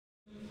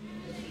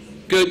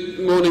Good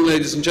morning,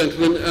 ladies and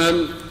gentlemen.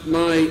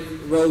 My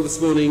role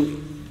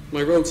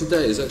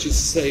today is actually to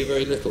say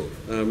very little.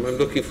 I'm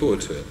looking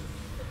forward to it.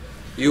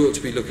 You ought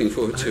to be looking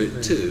forward to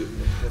it too.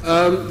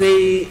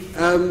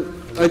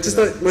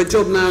 My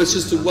job now is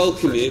just to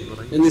welcome you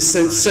in this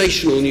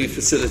sensational new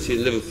facility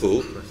in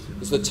Liverpool.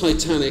 It's the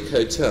Titanic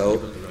Hotel.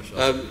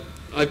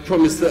 I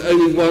promised that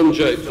only one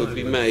joke would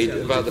be made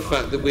about the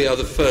fact that we are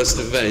the first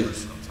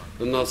event,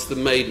 and thus the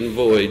maiden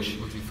voyage,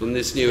 in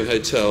this new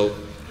hotel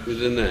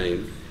with a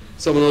name.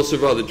 Someone also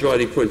rather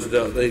dryly pointed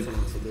out they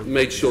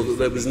made sure that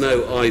there was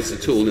no ice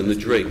at all in the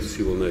drinks,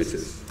 you will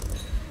notice.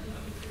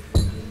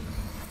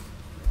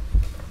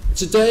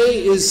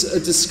 Today is a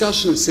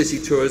discussion of city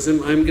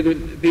tourism. I'm going to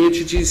be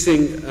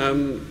introducing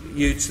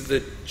you to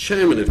the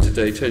chairman of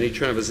today, Tony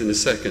Travers, in a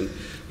second.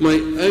 My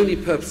only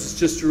purpose is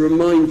just to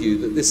remind you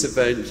that this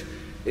event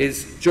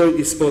is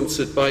jointly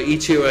sponsored by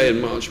ETOA and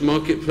March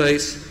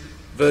Marketplace,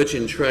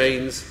 Virgin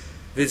Trains,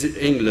 Visit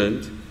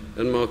England,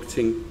 and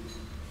Marketing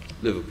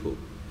Liverpool.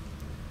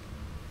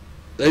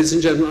 Ladies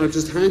and gentlemen, I'll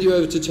just hand you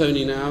over to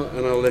Tony now,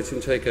 and I'll let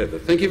him take over.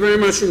 Thank you very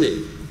much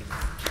indeed.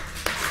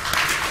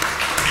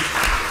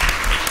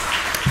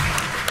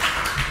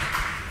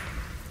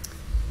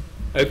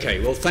 Okay,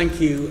 well, thank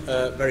you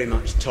very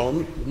much,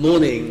 Tom. Good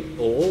morning,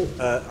 all.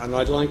 And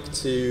I'd like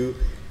to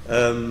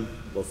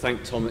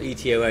thank Tom at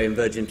ETOA and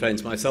Virgin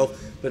Trains myself,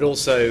 but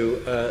also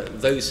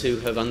those who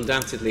have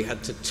undoubtedly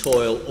had to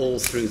toil all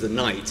through the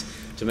night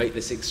to make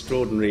this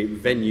extraordinary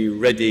venue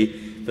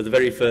ready for the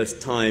very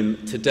first time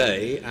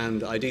today.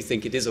 And I do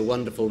think it is a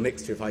wonderful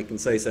mixture, if I can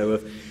say so,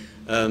 of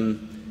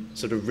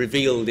sort of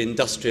revealed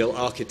industrial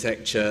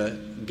architecture,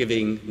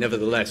 giving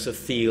nevertheless a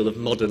feel of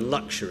modern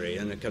luxury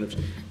and a kind of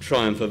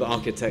triumph of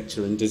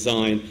architecture and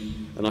design,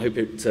 and I hope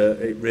it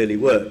really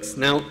works.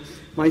 Now,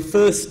 my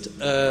first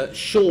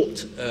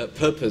short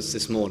purpose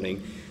this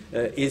morning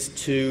is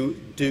to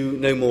do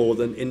no more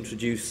than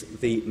introduce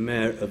the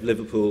Mayor of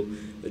Liverpool,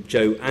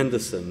 Joe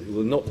Anderson, who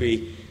will not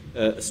be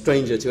a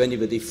stranger to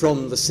anybody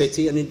from the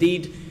city, and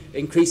indeed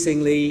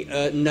increasingly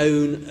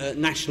known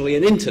nationally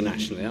and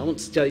internationally. I want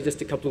to tell you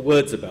just a couple of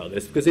words about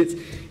this, because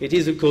it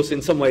is, of course,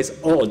 in some ways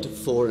odd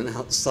for an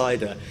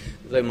outsider,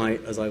 though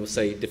as I will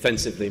say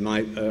defensively,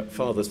 my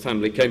father's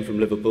family came from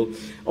Liverpool,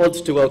 odd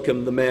to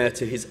welcome the mayor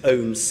to his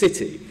own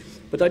city.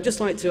 But I'd just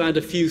like to add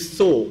a few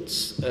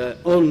thoughts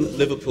on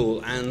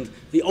Liverpool and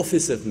the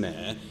office of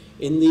mayor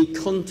in the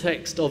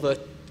context of a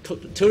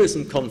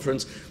tourism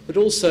conference, but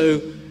also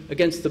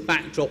against the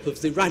backdrop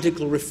of the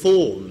radical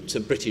reform to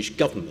British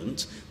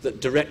government that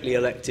directly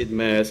elected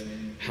mayors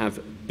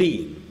have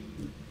been.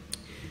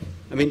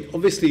 I mean,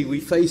 obviously we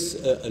face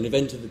an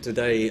event of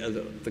today,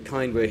 the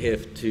kind we're here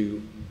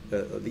to,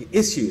 the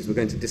issues we're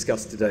going to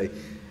discuss today,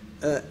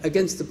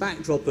 against the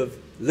backdrop of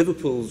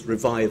Liverpool's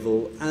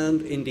revival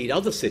and indeed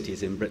other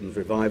cities in Britain's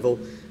revival,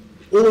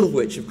 all of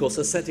which, of course,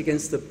 are set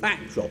against the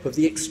backdrop of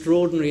the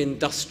extraordinary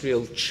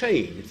industrial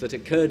change that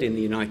occurred in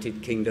the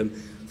United Kingdom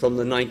from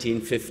the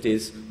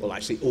 1950s, well,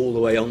 actually all the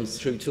way on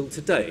through till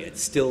today.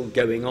 It's still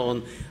going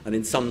on, and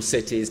in some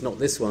cities, not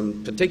this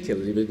one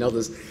particularly, but in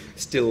others,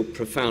 still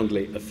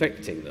profoundly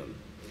affecting them.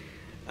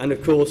 And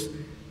of course,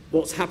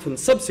 what's happened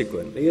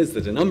subsequently is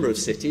that a number of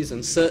cities,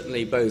 and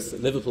certainly both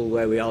Liverpool,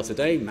 where we are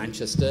today,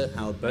 Manchester,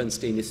 Howard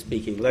Bernstein is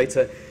speaking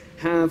later,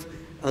 have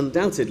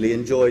undoubtedly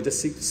enjoyed a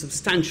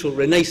substantial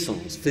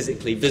renaissance,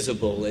 physically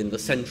visible in the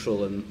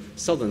central and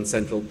southern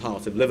central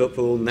part of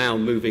Liverpool, now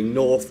moving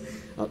north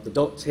up the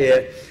docks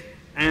here.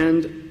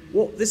 And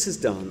what this has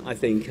done, I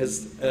think,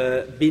 has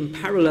been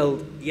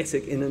paralleled yet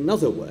in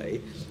another way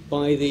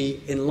by the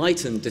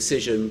enlightened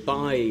decision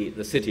by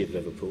the City of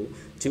Liverpool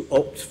to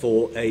opt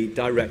for a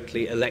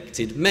directly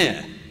elected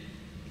mayor.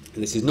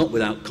 And this is not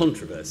without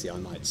controversy, I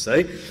might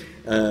say.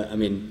 I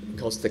mean,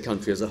 across the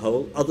country as a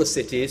whole, other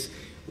cities,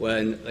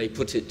 when they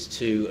put it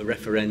to a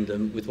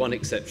referendum, with one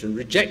exception,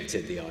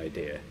 rejected the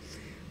idea.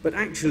 But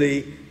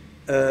actually,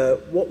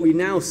 what we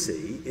now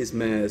see is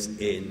mayors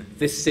in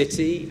this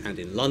city and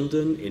in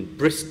London, in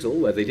Bristol,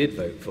 where they did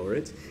vote for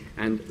it,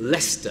 and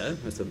Leicester,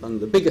 as among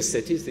the bigger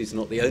cities, these are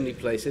not the only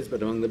places,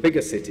 but among the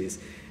bigger cities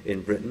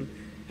in Britain,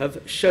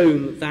 have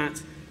shown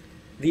that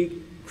the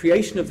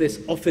creation of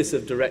this office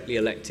of directly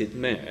elected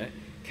mayor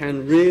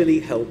can really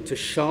help to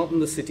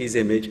sharpen the city's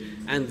image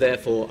and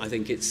therefore, I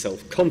think, its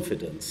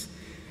self-confidence.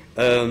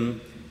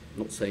 I'm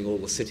not saying all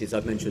the cities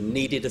I've mentioned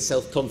needed a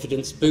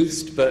self-confidence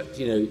boost, but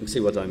you can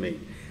see what I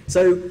mean.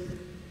 So,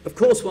 of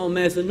course, while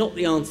mayors are not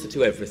the answer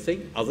to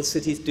everything, other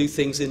cities do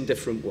things in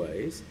different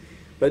ways,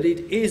 but it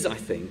is, I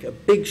think, a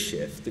big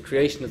shift, the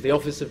creation of the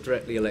office of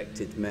directly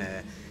elected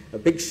mayor, a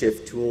big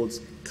shift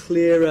towards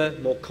clearer,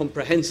 more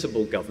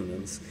comprehensible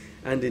governance,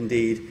 and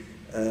indeed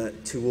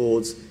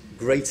towards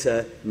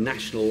greater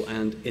national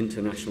and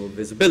international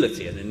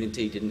visibility. And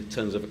indeed, in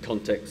terms of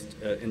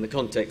in the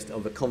context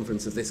of a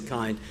conference of this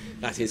kind,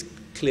 that is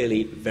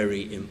clearly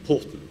very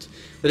important.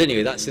 But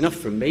anyway, that's enough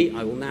from me.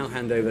 I will now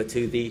hand over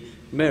to the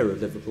Mayor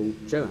of Liverpool,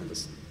 Joe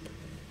Anderson.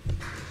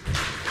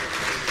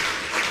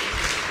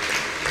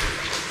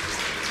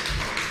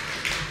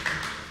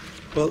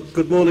 Well,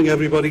 good morning,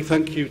 everybody.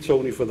 Thank you,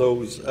 Tony, for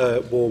those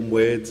warm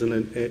words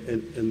and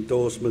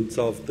endorsement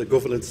of the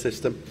governance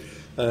system.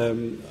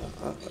 I'm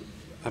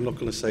not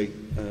going to say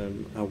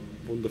how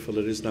wonderful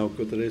it is and how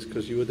good it is,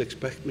 because you would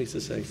expect me to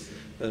say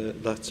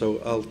that,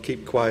 so I'll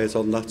keep quiet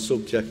on that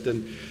subject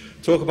and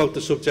talk about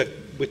the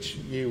subject which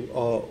you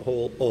are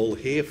all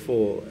here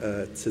for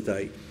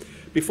today.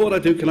 Before I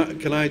do,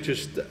 can I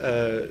just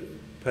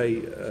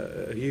pay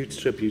a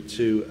huge tribute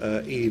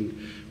to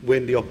Ian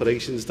Wynne, the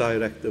Operations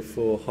Director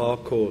for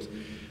Harcourt,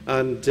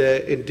 and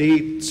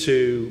indeed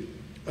to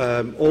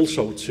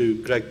also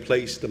to Greg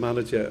Place, the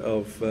manager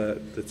of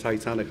the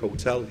Titanic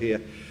Hotel here,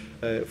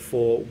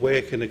 for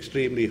working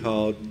extremely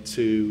hard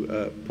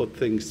to put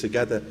things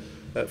together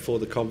for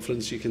the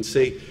conference. You can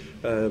see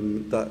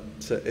that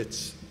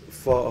it's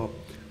far,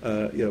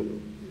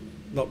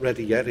 not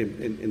ready yet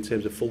in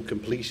terms of full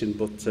completion,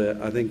 but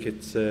I think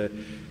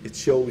it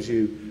shows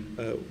you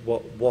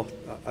what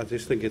I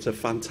just think it's a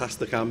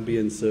fantastic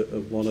ambience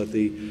of one of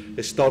the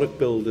historic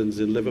buildings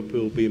in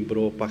Liverpool being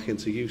brought back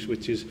into use,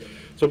 which is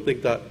something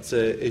that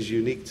is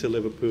unique to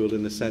Liverpool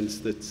in the sense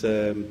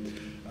that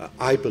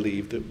I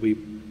believe that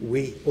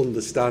we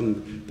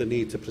understand the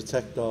need to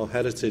protect our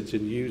heritage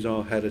and use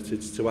our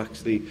heritage to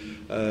actually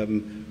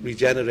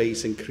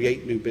regenerate and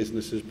create new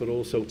businesses, but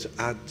also to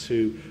add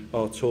to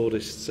our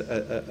tourists'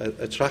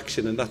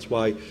 attraction, and that's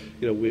why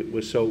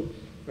we're so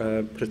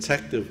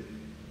protective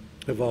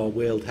of our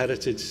World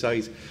Heritage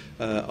Site,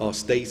 our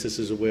status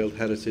as a World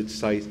Heritage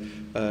Site,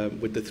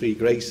 with the Three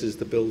Graces,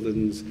 the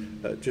buildings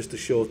just a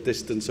short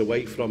distance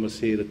away from us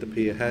here at the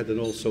pier head, and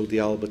also the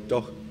Albert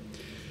Dock.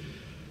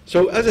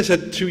 So, as I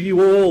said, to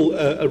you all,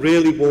 a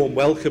really warm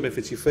welcome. If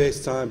it's your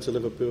first time to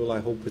Liverpool, I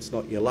hope it's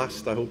not your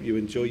last. I hope you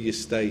enjoy your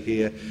stay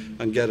here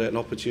and get an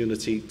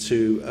opportunity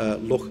to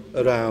look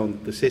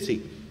around the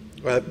city.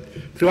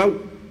 Throughout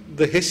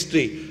the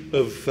history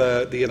of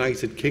the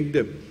United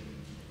Kingdom,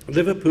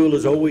 Liverpool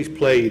has always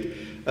played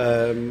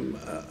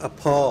a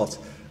part,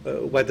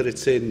 whether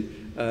it's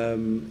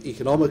in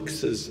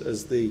economics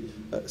as the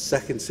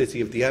second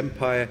city of the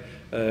empire,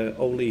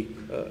 only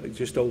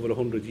just over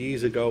 100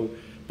 years ago,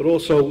 but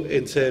also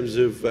in terms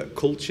of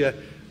culture,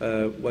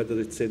 whether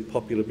it's in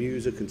popular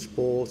music and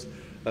sport,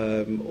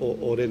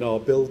 or in our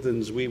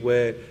buildings. We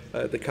were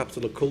the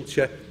capital of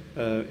culture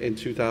in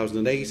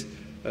 2008,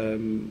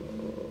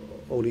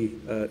 only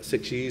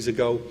 6 years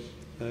ago.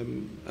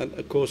 And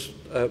of course,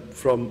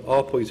 from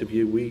our point of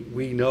view,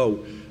 we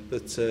know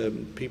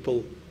that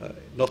people,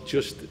 not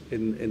just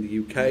in the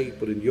UK,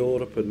 but in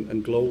Europe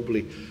and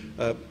globally,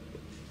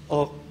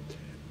 are,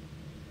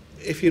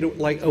 if you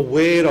like,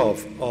 aware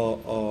of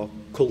our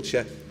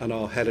culture and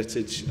our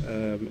heritage,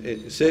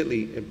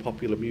 certainly in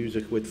popular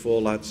music, with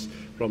four lads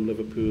from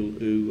Liverpool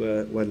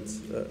who went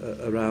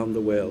around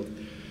the world.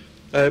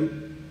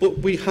 But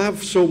we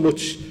have so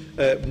much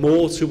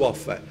more to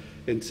offer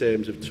in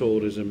terms of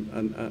tourism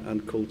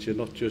and culture,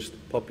 not just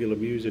popular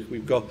music.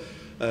 We've got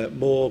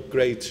more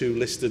Grade 2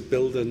 listed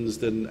buildings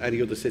than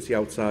any other city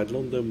outside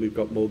London. We've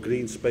got more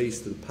green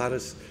space than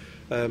Paris.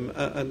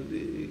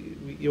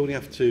 And you only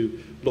have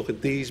to look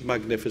at these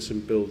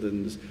magnificent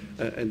buildings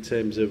in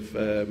terms of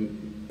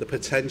the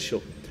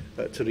potential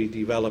to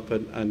redevelop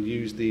and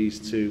use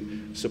these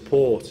to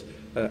support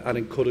and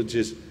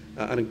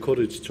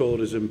encourage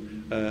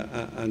tourism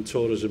and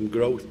tourism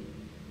growth.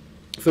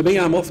 For me,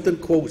 I'm often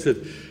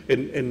quoted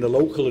in the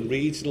local and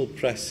regional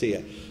press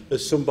here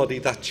as somebody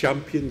that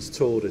champions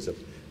tourism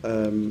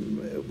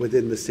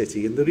within the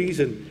city. And the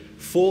reason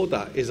for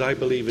that is I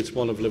believe it's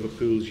one of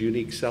Liverpool's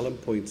unique selling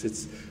points.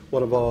 It's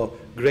one of our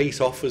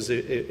great offers,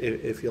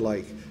 if you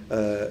like,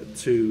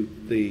 to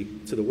the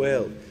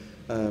world.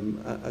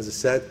 As I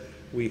said,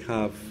 we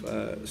have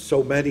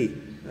so many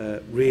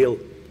real,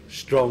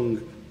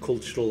 strong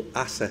cultural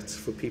assets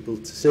for people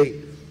to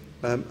see.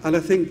 And I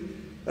think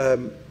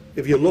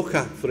if you look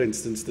at, for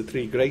instance, the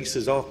Three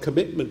Graces, our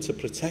commitment to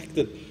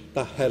protecting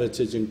that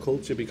heritage and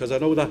culture, because I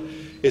know that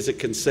is a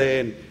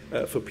concern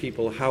for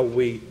people, how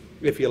we,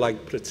 if you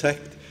like,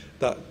 protect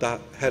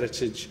that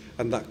heritage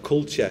and that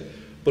culture,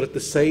 but at the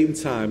same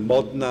time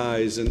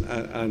modernise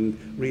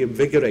and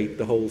reinvigorate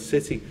the whole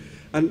city.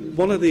 And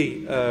one of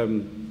the,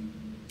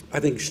 I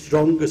think,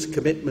 strongest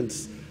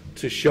commitments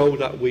to show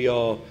that we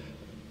are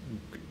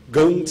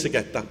going to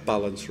get that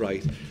balance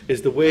right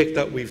is the work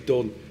that we've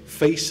done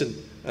facing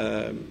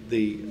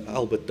the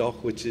Albert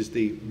Dock, which is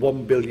the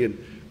 £1 billion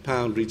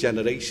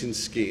regeneration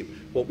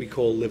scheme, what we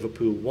call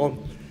Liverpool One.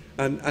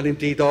 And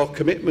indeed our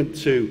commitment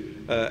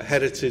to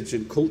heritage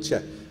and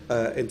culture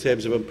in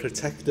terms of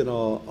protecting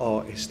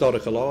our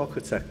historical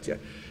architecture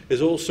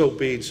has also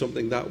been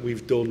something that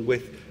we've done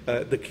with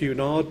the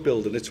Cunard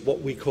building. It's what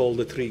we call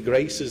the Three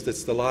Graces.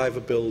 That's the Liver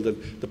building,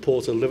 the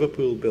Port of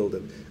Liverpool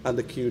building and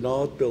the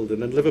Cunard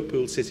building. And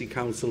Liverpool City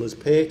Council has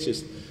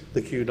purchased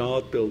the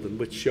Cunard building,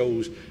 which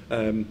shows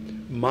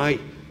my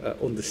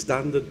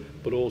understanding,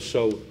 but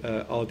also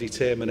our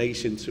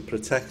determination to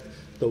protect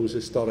those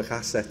historic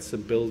assets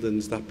and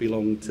buildings that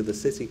belong to the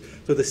city.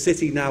 So the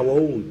city now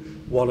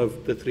own one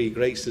of the Three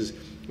Graces.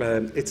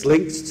 It's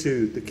linked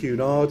to the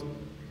Cunard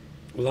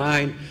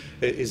line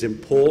is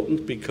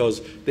important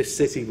because this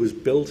city was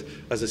built,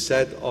 as I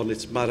said, on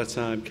its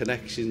maritime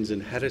connections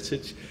and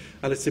heritage,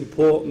 and it's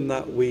important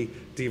that we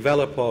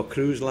develop our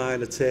cruise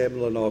liner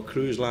terminal and our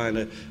cruise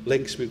liner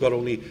links. We've got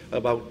only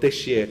about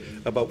this year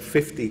about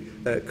 50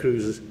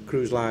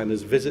 cruise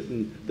liners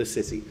visiting the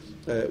city.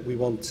 We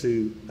want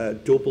to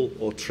double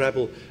or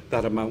treble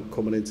that amount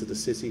coming into the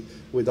city,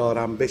 with our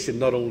ambition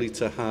not only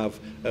to have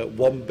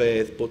one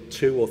berth but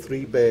 2 or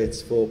 3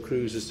 berths for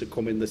cruisers to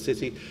come in the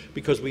city,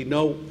 because we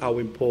know how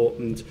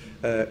important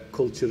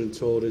culture and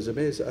tourism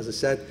is. As I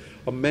said,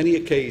 on many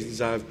occasions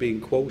I've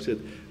been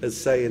quoted as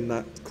saying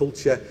that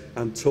culture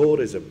and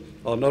tourism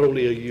are not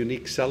only a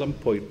unique selling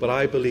point, but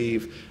I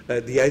believe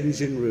the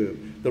engine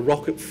room, the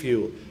rocket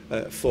fuel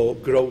for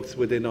growth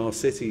within our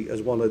city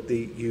as one of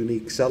the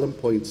unique selling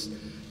points.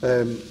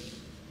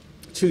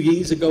 2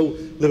 years ago,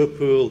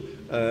 Liverpool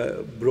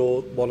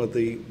brought one of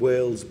the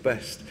world's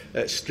best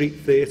street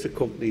theatre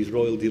companies,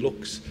 Royal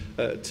Deluxe,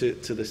 to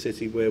the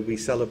city, where we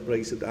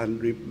celebrated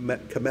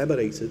and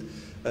commemorated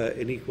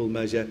in equal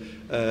measure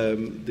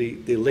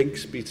the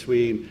links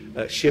between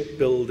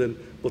shipbuilding,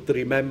 but the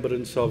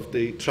remembrance of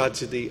the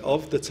tragedy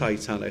of the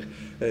Titanic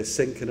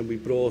sinking, and we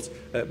brought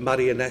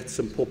marionettes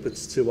and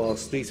puppets to our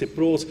street. It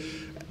brought,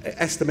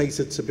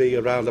 estimated to be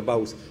around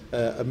about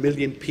 1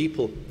 million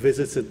people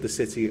visited the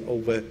city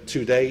over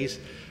 2 days,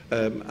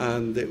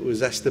 and it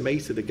was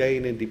estimated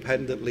again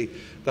independently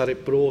that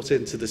it brought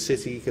into the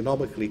city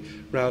economically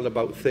around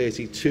about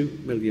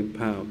 £32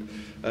 million.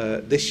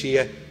 This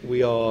year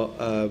we are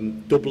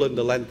doubling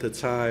the length of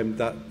time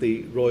that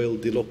the Royal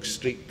Deluxe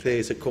Street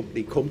Theatre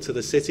Company come to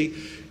the city.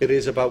 It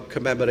is about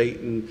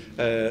commemorating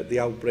the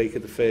outbreak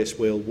of the First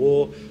World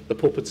War. The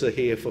puppets are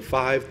here for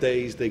 5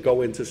 days. They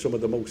go into some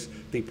of the most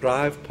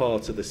deprived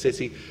parts of the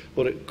city,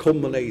 but it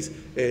culminates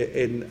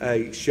in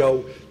a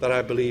show that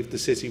I believe the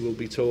city will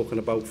be talking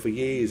about for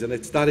years. And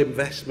it's that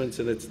investment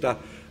and it's that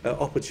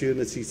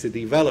opportunity to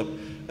develop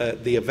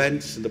the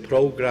events and the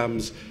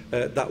programmes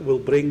that will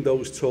bring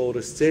those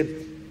tourists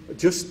in.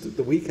 Just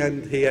the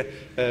weekend here,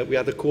 we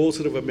had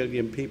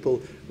 250,000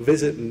 people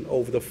visiting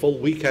over the full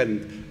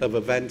weekend of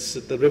events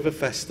at the River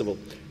Festival,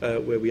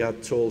 where we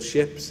had tall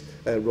ships,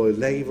 Royal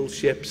Naval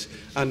ships,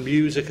 and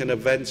music and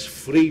events,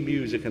 free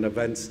music and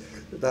events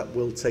that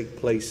will take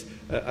place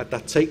at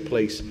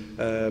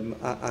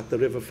the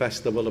River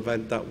Festival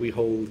event that we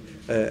hold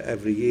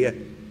every year.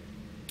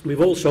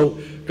 We've also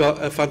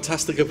got a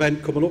fantastic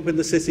event coming up in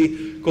the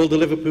city called the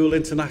Liverpool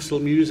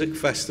International Music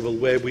Festival,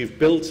 where we've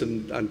built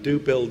and do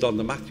build on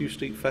the Matthew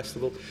Street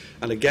Festival.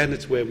 And again,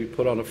 it's where we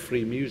put on a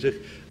free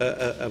music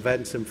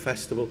event and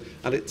festival,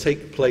 and it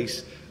takes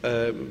place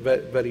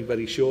very,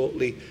 very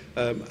shortly.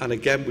 And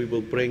again, we will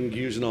bring,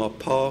 using our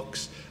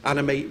parks,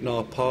 animating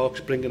our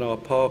parks, bringing our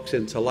parks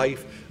into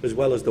life, as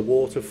well as the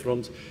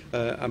waterfront,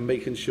 and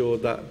making sure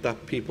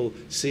that people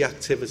see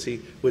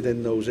activity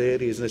within those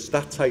areas. And it's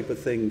that type of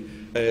thing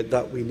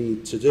that we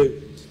need to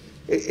do.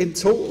 In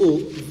total,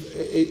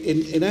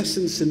 in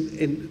essence,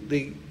 in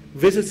the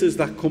visitors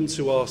that come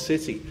to our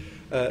city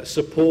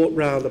support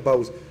round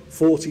about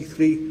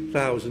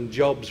 43,000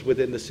 jobs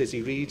within the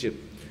city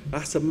region.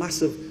 That's a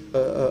massive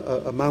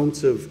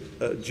amount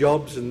of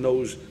jobs, and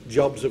those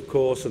jobs, of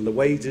course, and the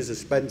wages are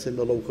spent in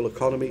the local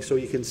economy. So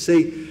you can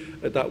see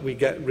that we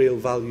get real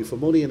value for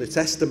money, and it's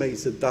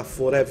estimated that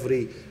for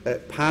every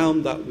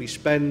pound that we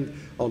spend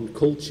on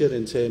culture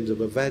in terms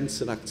of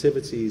events and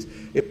activities,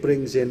 it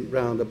brings in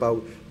round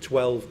about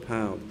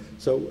 £12.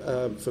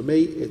 So for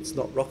me, it's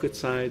not rocket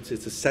science.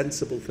 It's a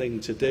sensible thing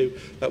to do,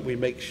 that we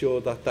make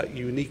sure that that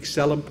unique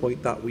selling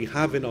point that we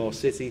have in our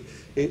city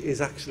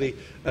is actually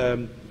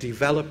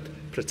developed,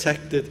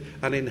 protected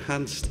and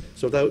enhanced.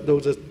 So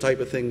those are the type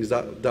of things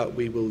that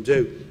we will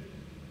do.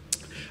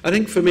 I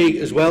think for me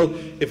as well,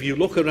 if you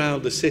look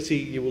around the city,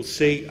 you will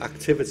see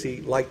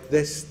activity like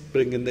this,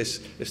 bringing this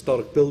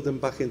historic building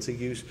back into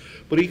use.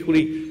 But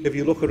equally, if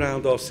you look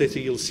around our city,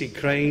 you'll see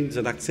cranes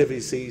and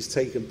activities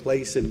taking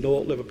place in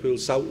North Liverpool,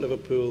 South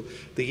Liverpool,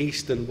 the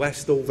East and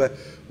West. Over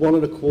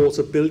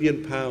 £1.25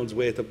 billion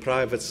worth of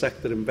private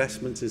sector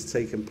investment is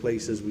taking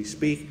place as we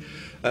speak.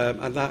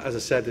 And that, as I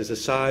said, is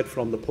aside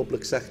from the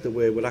public sector,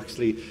 where we're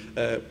actually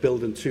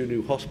building 2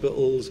 new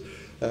hospitals.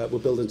 We're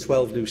building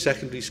 12 new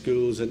secondary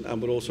schools,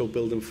 and we're also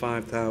building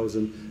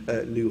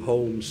 5,000 new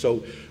homes.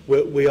 So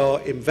we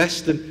are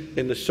investing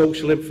in the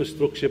social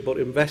infrastructure, but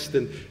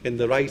investing in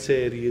the right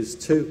areas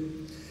too.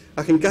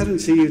 I can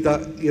guarantee you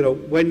that, you know,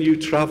 when you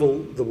travel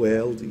the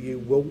world, you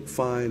won't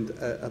find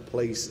a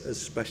place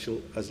as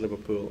special as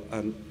Liverpool.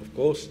 And of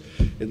course,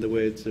 in the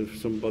words of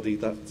somebody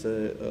that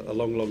a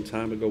long, long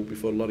time ago,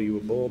 before a lot of you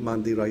were born,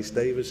 Mandy Rice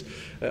Davis,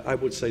 I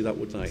would say that,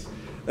 wouldn't I?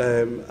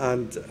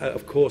 And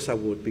of course I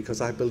would,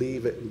 because I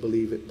believe it, and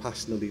believe it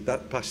passionately.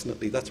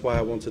 That's why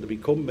I wanted to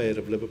become Mayor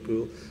of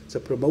Liverpool, to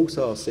promote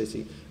our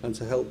city and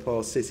to help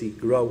our city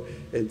grow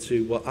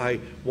into what I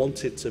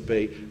want it to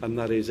be, and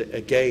that is,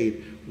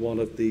 again, one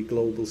of the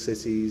global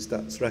cities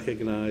that's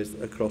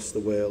recognised across the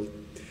world.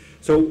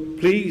 So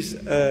please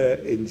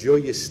enjoy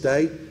your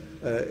stay,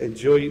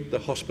 enjoy the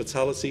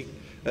hospitality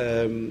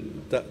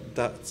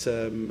that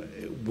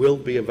will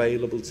be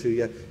available to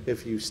you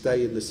if you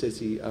stay in the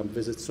city and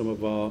visit some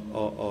of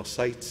our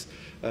sites.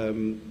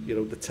 You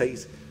know, the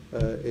Tate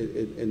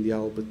in the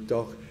Albert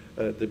Dock,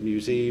 the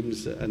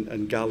museums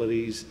and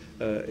galleries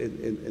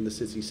in the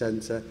city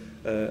centre,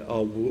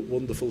 our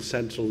wonderful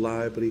central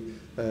library,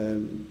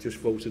 just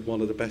voted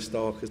one of the best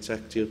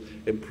architecture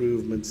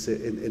improvements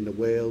in the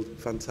world.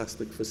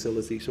 Fantastic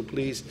facility. So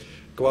please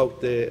go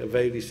out there,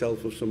 avail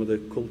yourself of some of the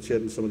culture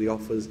and some of the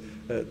offers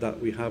that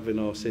we have in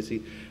our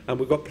city. And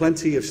we've got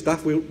plenty of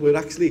staff. We're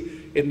actually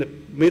in the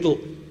middle,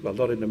 well,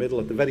 not in the middle,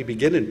 at the very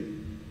beginning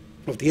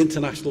of the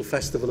International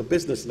Festival of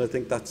Business, and I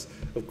think that's,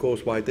 of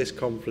course, why this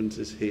conference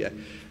is here.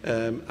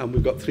 And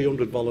we've got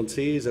 300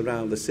 volunteers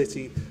around the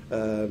city,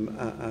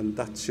 and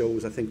that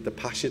shows, I think, the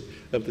passion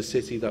of the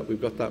city that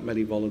we've got that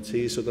many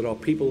volunteers. So there are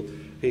people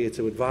here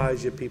to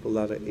advise you, people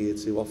that are here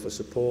to offer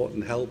support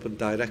and help and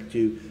direct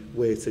you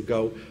where to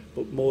go.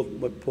 But more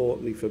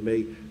importantly for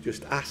me,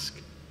 just ask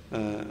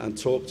and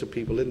talk to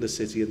people in the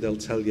city, and they'll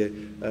tell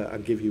you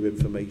and give you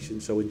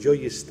information. So enjoy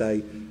your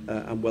stay,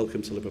 and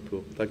welcome to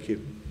Liverpool. Thank you.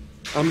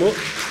 I'm more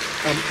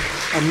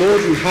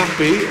than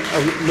happy.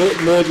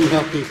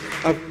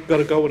 I've got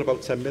to go in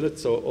about 10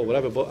 minutes or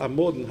whatever, but I'm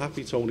more than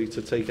happy, Tony,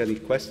 to take any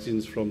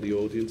questions from the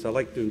audience. I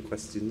like doing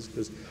questions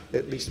because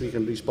at least we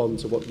can respond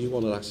to what you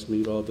want to ask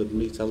me rather than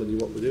me telling you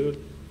what we're doing.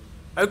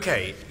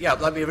 Okay, yeah,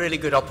 that'd be a really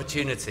good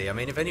opportunity. I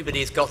mean, if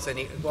anybody's got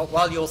any,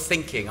 while you're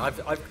thinking,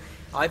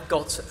 I've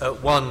got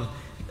one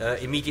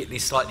immediately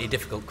slightly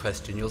difficult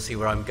question. You'll see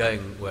where I'm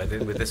going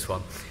with this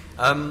one.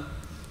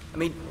 I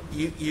mean,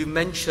 you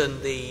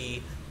mentioned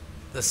the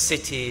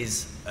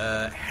city's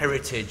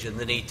heritage and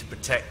the need to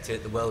protect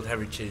it, the World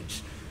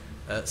Heritage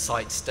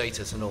Site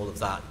status and all of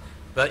that.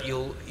 But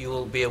you'll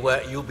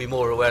be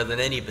more aware than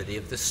anybody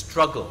of the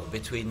struggle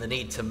between the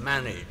need to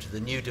manage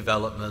the new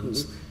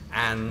developments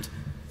and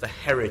the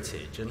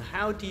heritage. And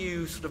how do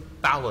you sort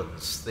of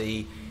balance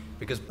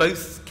because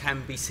both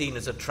can be seen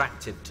as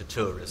attractive to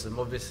tourism.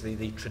 Obviously,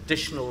 the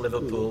traditional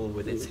Liverpool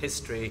with its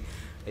history,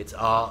 its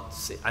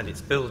arts and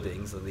its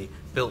buildings and the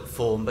built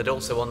form, but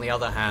also on the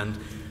other hand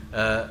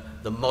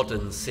the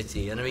modern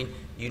city. And I mean,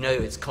 you know,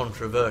 it's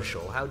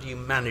controversial. How do you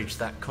manage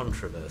that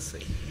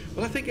controversy?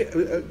 Well, I think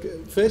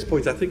first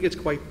point, I think it's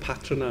quite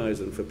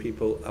patronising for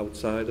people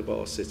outside of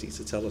our city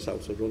to tell us how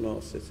to run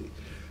our city.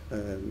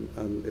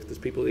 And if there's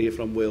people here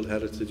from World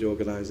Heritage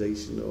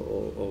Organisation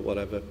or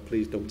whatever,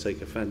 please don't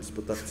take offence,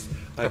 but that's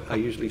I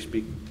usually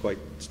speak quite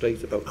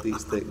straight about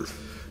these things.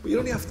 But you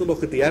only have to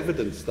look at the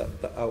evidence that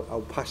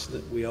how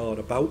passionate we are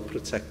about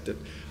protecting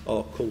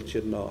our culture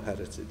and our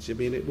heritage. I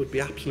mean, it would be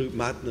absolute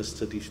madness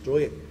to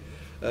destroy it.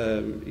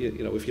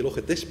 You know, if you look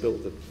at this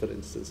building, for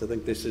instance, I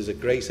think this is a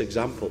great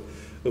example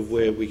of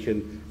where we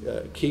can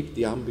keep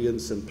the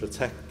ambience and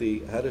protect the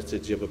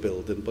heritage of a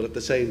building, but at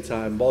the same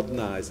time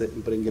modernise it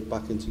and bring it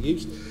back into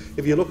use.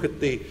 If you look at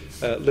the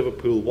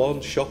Liverpool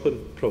One shopping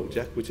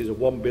project, which is a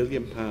 £1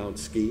 billion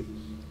scheme,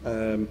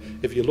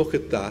 if you look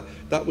at that,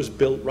 that was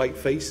built right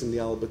facing the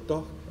Albert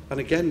Dock. And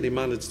again, they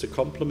managed to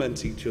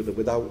complement each other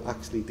without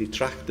actually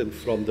detracting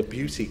from the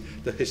beauty,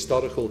 the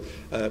historical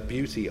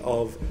beauty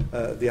of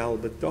the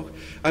Albert Dock.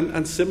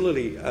 And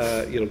similarly,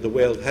 you know, the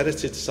World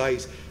Heritage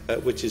Site,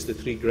 which is the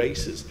Three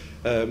Graces,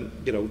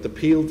 you know, the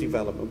Peel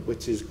development,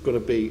 which is going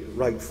to be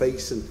right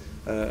facing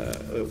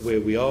where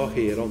we are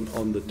here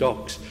on the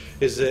docks,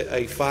 is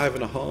a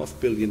 £5.5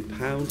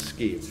 billion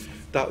scheme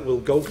that will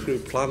go through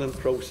planning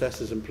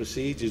processes and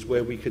procedures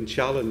where we can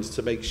challenge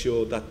to make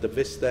sure that the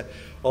vista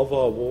of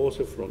our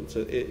waterfront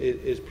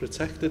is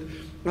protected.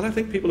 And I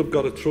think people have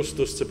got to trust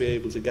us to be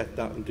able to get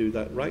that and do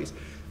that right.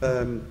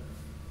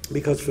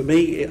 Because for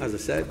me, as I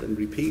said and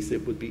repeat,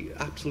 it would be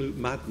absolute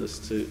madness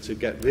to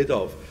get rid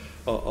of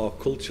our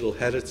cultural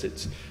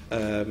heritage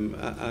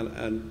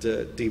and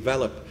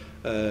develop,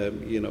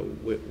 you know,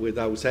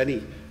 without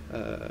any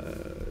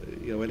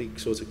you know, any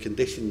sort of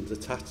conditions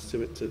attached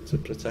to it to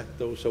protect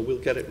those. So we'll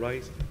get it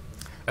right.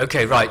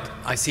 Okay, right.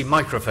 I see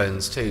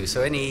microphones too.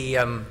 So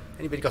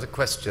anybody got a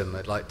question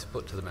they'd like to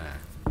put to the mayor?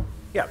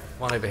 Yeah,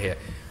 one over here.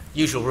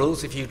 Usual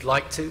rules, if you'd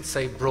like to,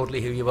 say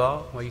broadly who you are,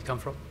 where you come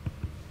from.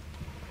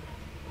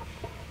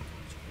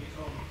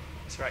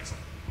 That's right.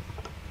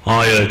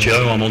 Hi,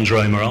 Joe. I'm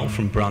Andre Morel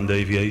from Brand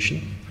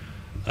Aviation.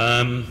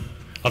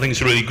 I think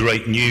it's really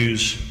great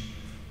news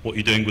what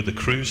you're doing with the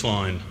cruise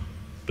line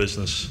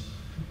business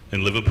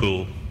in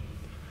Liverpool.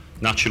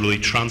 Naturally,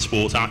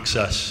 transport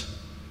access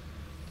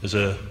is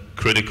a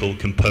critical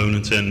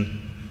component in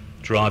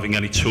driving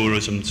any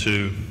tourism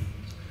to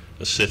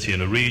a city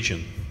and a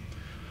region.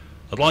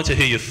 I'd like to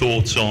hear your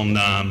thoughts on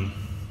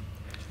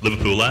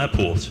Liverpool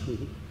Airport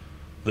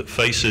that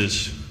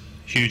faces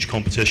huge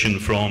competition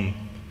from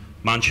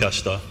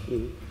Manchester.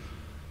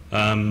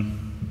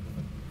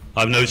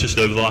 I've noticed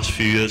over the last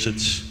few years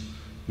it's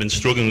been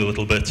struggling a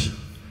little bit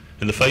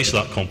in the face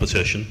of that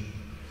competition.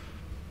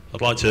 I'd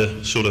like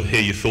to sort of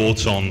hear your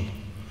thoughts on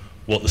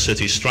what the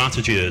city's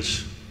strategy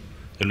is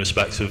in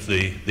respect of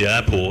the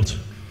airport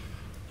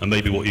and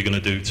maybe what you're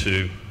going to do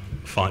to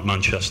fight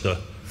Manchester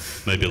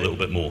maybe a little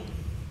bit more.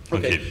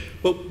 Thank you.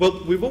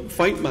 Well, we won't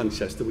fight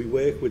Manchester. We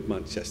work with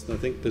Manchester. And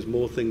I think there's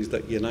more things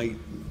that unite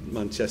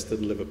Manchester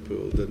and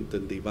Liverpool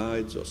than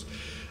divides us.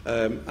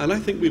 And I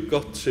think we've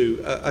got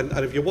to, and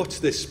if you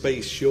watch this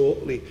space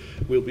shortly,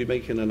 we'll be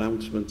making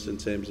announcements in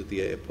terms of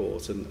the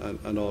airport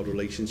and our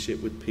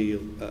relationship with Peel,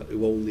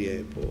 who own the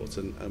airport,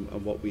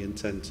 and what we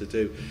intend to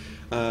do.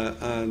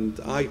 And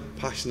I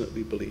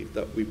passionately believe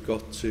that we've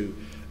got to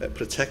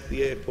protect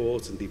the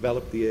airport and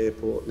develop the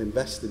airport and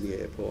invest in the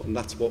airport, and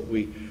that's what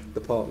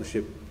the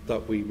partnership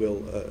that we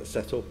will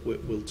set up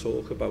will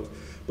talk about.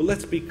 But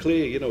let's be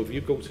clear, you know, if you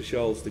go to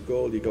Charles de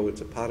Gaulle, you go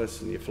into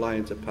Paris and you fly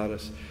into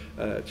Paris,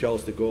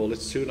 Charles de Gaulle,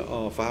 it's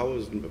 2.5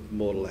 hours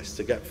more or less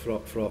to get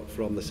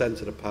from the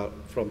centre of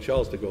from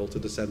Charles de Gaulle to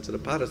the centre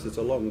of Paris. It's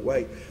a long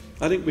way.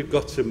 I think we've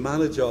got to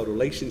manage our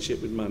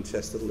relationship with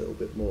Manchester a little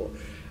bit more,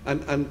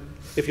 and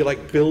if you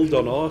like, build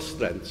on our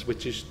strengths,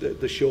 which is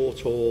the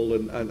short haul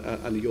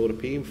and the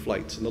European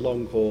flights, and the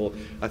long haul.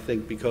 I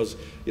think, because,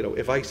 you know,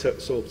 if I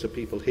talk to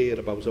people here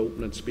about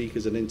opening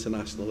speakers in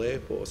international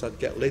airports, I'd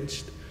get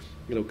lynched,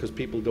 you know, because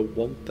people don't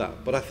want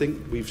that. But I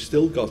think we've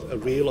still got a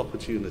real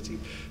opportunity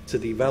to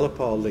develop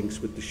our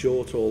links with the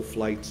short-haul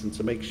flights and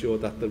to make sure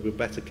that we're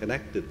better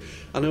connected.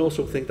 And I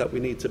also think that we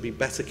need to be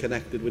better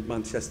connected with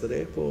Manchester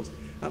Airport.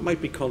 That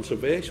might be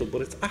controversial,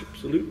 but it's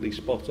absolutely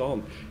spot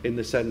on, in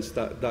the sense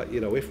that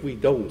you know, if we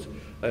don't,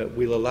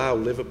 we'll allow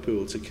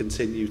Liverpool to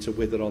continue to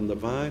wither on the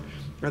vine.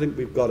 I think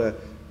we've got to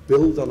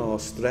build on our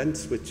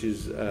strengths, which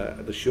is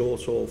the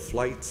short-haul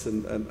flights,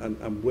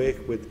 and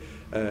work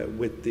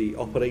with the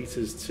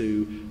operators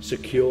to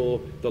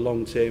secure the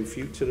long-term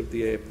future of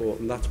the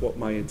airport, and that's what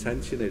my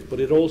intention is. But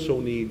it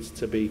also needs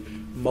to be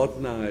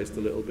modernised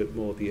a little bit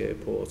more, the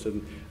airport,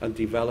 and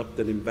developed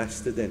and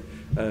invested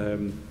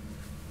in.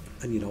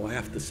 And, you know, I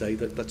have to say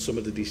that some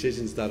of the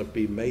decisions that have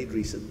been made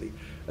recently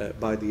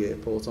by the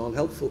airport aren't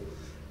helpful.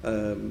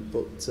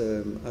 But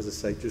as I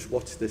say, just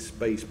watch this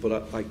space.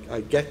 But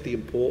I get the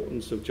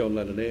importance of John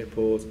Lennon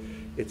Airport.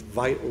 It's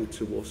vital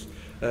to us.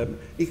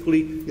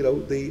 Equally, you know,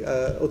 the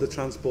other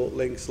transport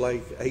links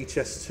like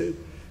HS2,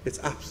 it's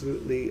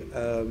absolutely,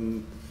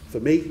 for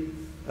me,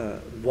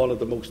 one of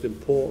the most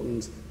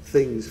important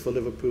things for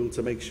Liverpool,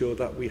 to make sure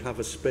that we have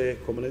a spare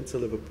coming into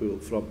Liverpool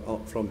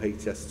from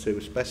HS2,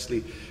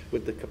 especially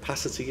with the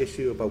capacity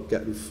issue about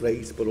getting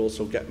freight but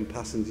also getting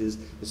passengers.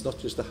 It's not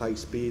just a high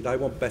speed. I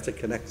want better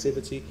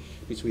connectivity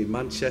between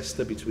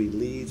Manchester, between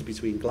Leeds,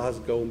 between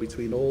Glasgow, and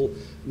between all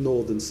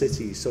northern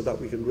cities, so that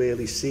we can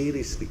really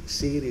seriously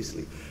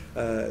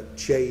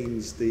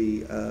change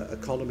the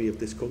economy of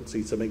this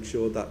country, to make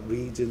sure that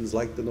regions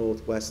like the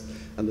North West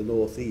and the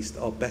North East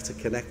are better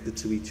connected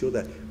to each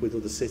other with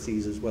other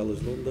cities as well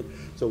as London.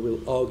 So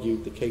we'll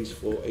argue the case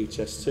for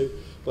HS2.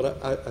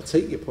 But I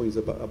take your point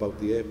about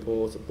the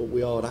airport, but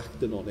we are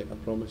acting on it, I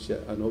promise you,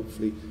 and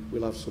hopefully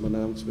we'll have some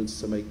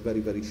announcements to make very,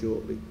 very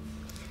shortly.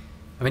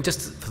 I mean,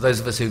 just for those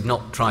of us who've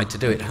not tried to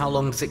do it, how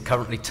long does it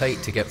currently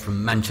take to get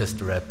from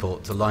Manchester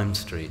Airport to Lime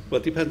Street? Well,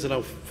 it depends on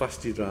how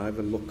fast you drive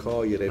and what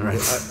car you're in.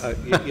 Right.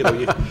 You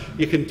know,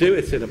 you can do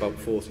it in about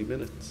 40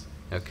 minutes.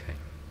 Okay,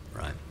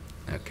 right,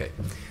 okay.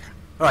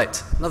 All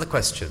right, another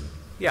question.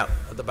 Yeah,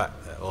 at the back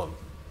there. Oh,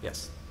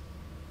 yes.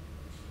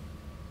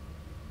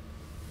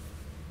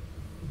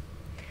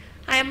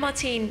 Hi, I'm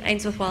Martine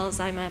Ainsworth-Wells.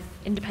 I'm an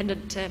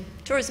independent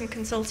tourism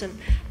consultant.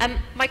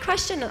 My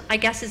question, I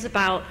guess, is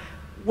about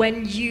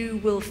when you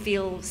will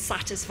feel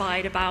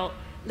satisfied about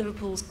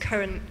Liverpool's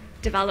current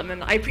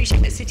development. I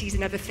appreciate that cities are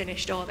never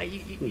finished, are they?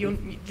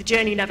 The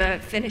journey never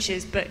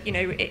finishes, but, you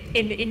know,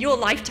 in your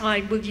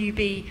lifetime, will you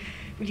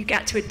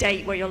get to a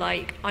date where you're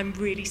like, I'm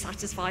really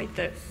satisfied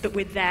that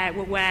we're there,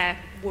 we're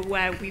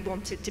where we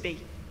wanted to be?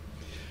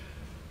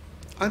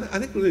 I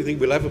don't really think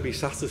we'll ever be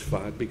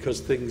satisfied,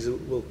 because things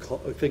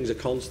are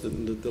constant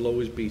and there'll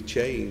always be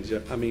change.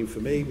 I mean,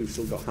 for me, we've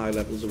still got high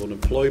levels of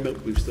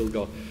unemployment, we've still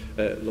got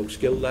low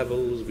skill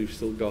levels, we've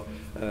still got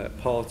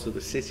parts of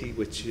the city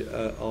which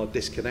are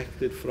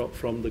disconnected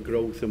from the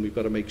growth, and we've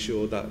got to make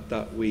sure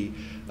that we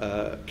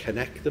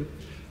connect them.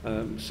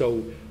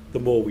 So the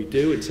more we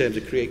do in terms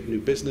of creating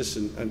new business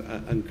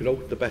and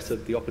growth, the better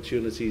the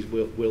opportunities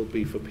will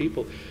be for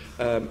people.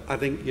 I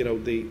think, you know,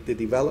 the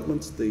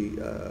development,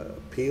 the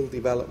Peel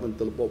development,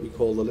 what we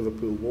call the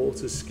Liverpool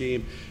Water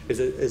Scheme, is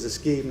a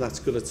scheme that's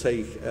going to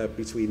take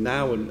between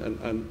now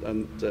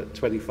and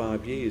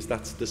 25 years.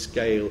 That's the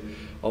scale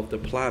of the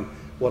plan.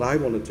 What I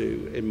want to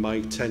do in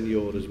my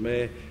tenure as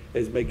mayor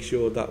is make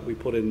sure that we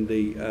put in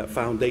the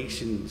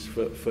foundations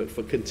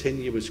for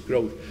continuous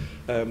growth.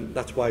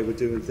 That's why we're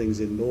doing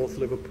things in North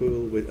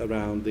Liverpool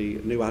around the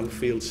new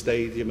Anfield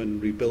Stadium,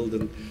 and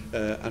rebuilding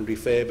and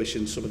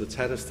refurbishing some of the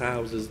terraced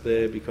houses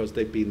there, because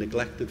they've been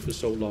neglected for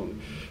so long.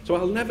 So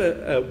I'll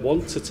never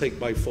want to take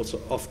my foot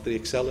off the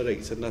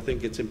accelerator, and I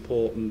think it's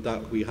important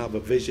that we have a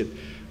vision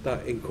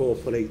that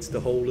incorporates the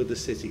whole of the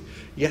city.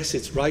 Yes,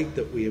 it's right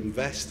that we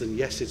invest, and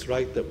yes, it's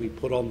right that we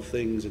put on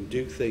things and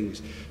do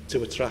things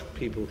to attract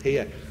people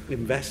here.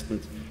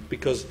 Investment,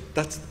 because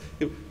that's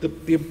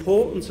the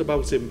importance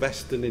about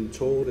investing in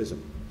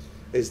tourism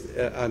is,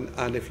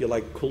 and if you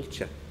like,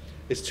 culture,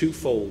 is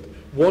twofold.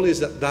 One is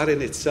that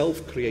in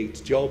itself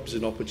creates jobs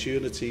and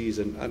opportunities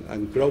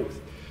and growth.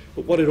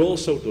 But what it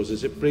also does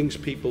is it brings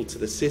people to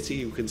the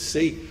city who can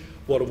see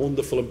what a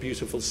wonderful and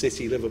beautiful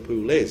city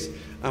Liverpool is,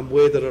 and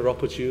where there are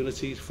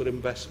opportunities for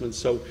investment.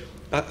 So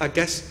I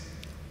guess,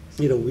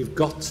 you know, we've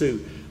got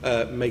to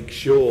make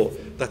sure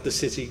that the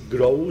city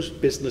grows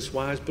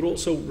business-wise, but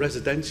also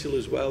residential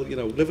as well. You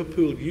know,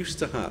 Liverpool used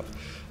to have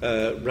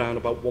around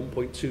about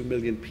 1.2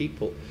 million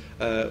people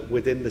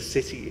within the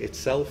city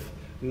itself.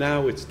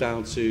 Now it's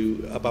down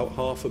to about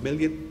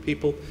 500,000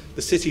 people.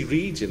 The city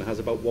region has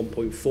about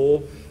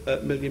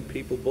 1.4 million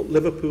people, but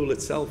Liverpool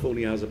itself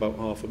only has about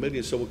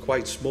 500,000, so we're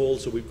quite small,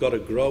 so we've got to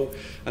grow.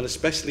 And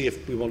especially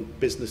if we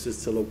want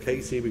businesses to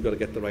locate here, we've got to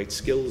get the right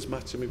skills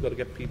match, and we've got to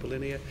get people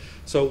in here.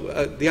 So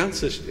the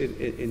answer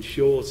in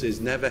short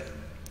is never.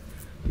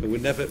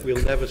 We'll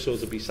never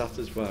sort of be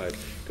satisfied,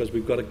 because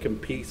we've got to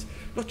compete,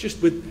 not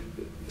just with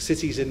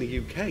cities in the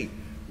UK,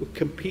 we're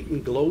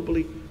competing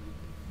globally.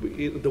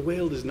 The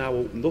world is now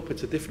opened up.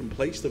 It's a different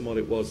place than what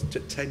it was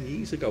 10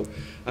 years ago,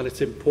 and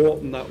it's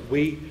important that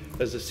we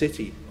as a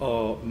city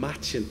are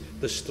matching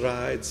the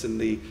strides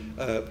and the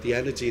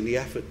energy and the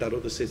effort that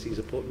other cities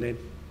are putting in.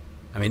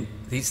 I mean,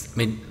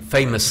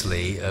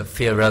 famously,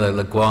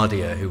 Fiorello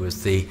LaGuardia, who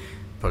was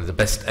probably the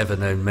best ever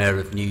known mayor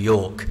of New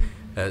York,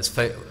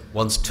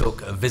 once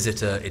took a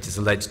visitor, it is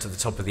alleged, to the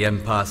top of the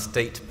Empire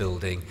State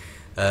Building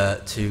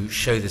to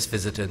show this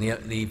visitor, and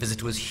the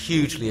visitor was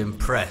hugely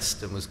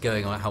impressed and was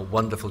going on how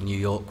wonderful New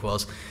York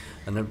was,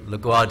 and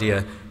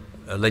LaGuardia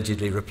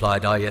allegedly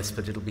replied, "Ah, yes,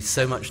 but it'll be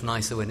so much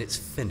nicer when it's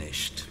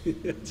finished."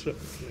 That's right.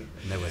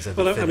 Yeah. Nowhere's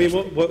ever well, finished.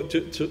 I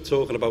mean,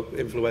 talking about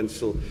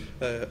influential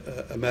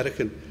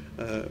American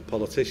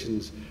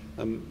politicians,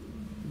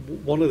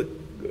 one of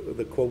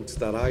the quotes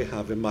that I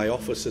have in my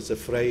office, it's a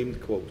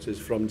framed quote, is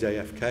from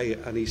JFK,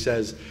 and he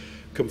says,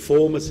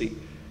 "Conformity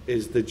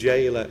is the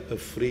jailer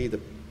of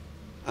freedom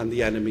and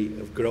the enemy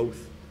of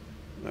growth."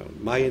 Now,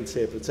 my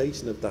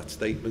interpretation of that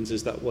statement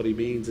is that what he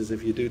means is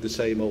if you do the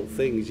same old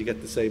things, you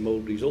get the same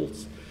old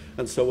results.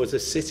 And so as a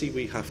city,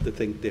 we have to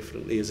think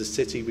differently. As a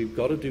city, we've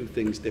got to do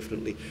things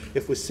differently.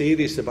 If we're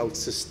serious about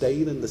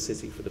sustaining the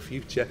city for the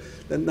future,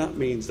 then that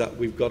means that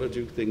we've got to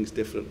do things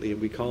differently,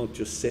 and we can't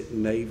just sit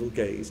and navel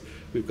gaze.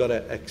 We've got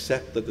to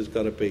accept that there's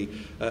got to be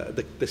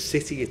the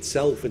city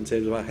itself, in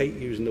terms of, I hate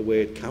using the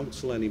word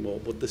council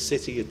anymore, but the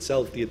city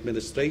itself, the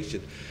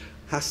administration,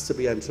 has to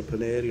be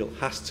entrepreneurial,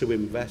 has to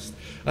invest.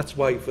 That's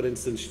why, for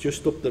instance,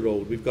 just up the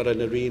road, we've got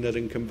an arena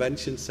and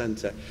convention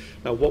centre.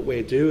 Now, what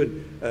we're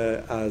doing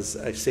as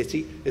a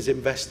city is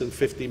investing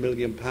 £50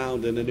 million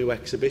in a new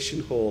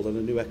exhibition hall and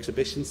a new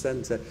exhibition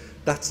centre.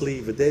 That's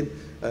levered in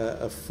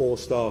a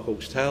 4-star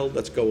hotel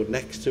that's going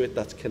next to it,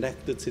 that's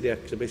connected to the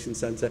exhibition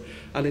centre,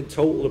 and in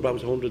total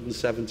about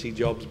 170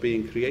 jobs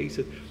being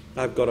created.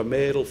 I've got a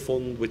mayoral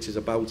fund which is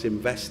about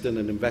investing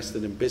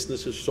in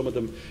businesses, some of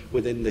them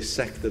within this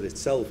sector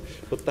itself.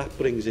 But that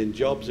brings in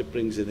jobs, it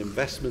brings in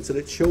investments, and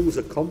it shows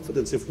a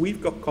confidence. If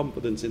we've got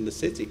confidence in the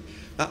city,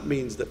 that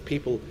means that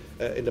people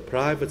in the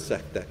private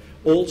sector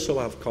also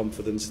have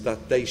confidence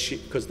that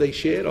because they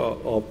share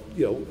our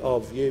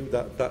view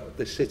that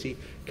the city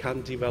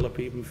can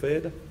develop even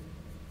further.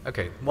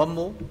 Okay, one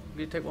more.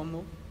 Will you take one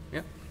more?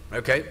 Yeah.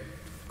 Okay.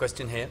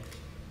 Question here.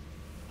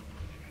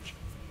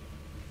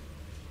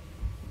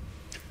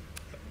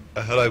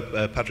 Hello,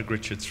 Patrick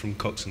Richards from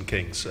Cox &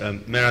 Kings.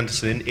 Mayor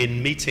Anderson,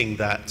 in meeting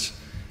that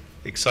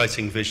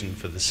exciting vision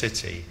for the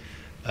city,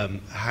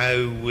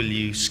 how will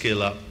you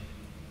skill up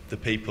the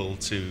people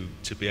to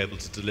be able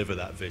to deliver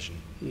that vision,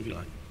 if you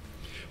like?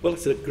 Well,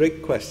 it's a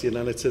great question,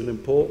 and it's an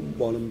important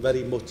one, and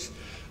very much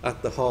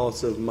at the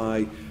heart of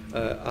my...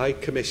 I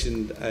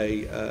commissioned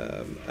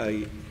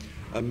a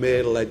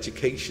mayoral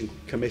education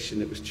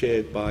commission. It was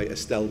chaired by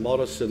Estelle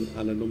Morrison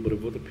and a number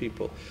of other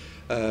people.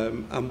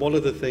 And one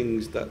of the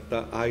things that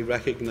I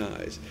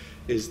recognise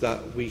is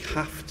that we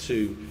have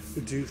to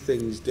do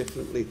things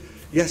differently.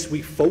 Yes,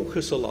 we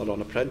focus a lot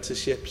on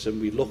apprenticeships and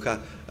we look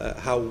at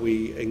how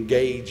we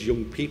engage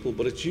young people,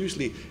 but it's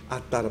usually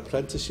at that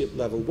apprenticeship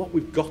level. What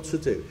we've got to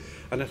do,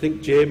 and I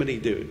think Germany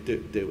do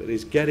it,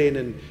 is get in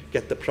and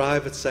get the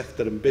private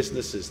sector and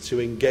businesses to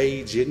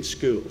engage in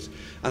schools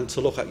and to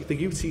look at... The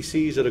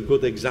UTCs are a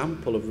good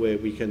example of where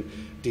we can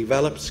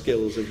develop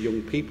skills of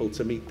young people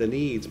to meet the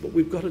needs, but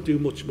we've got to do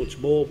much, much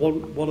more.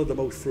 One of the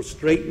most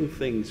frustrating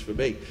things for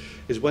me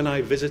is when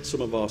I visit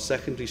some of our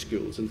secondary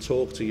schools and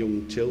talk to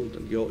young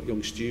children,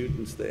 young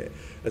students there,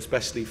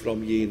 especially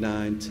from year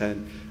 9,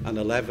 10 and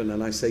 11,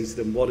 and I say to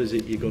them, what is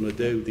it you're going to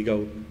do? They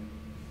go,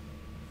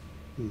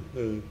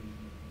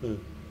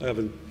 I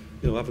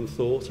haven't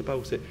thought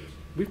about it.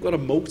 we've got to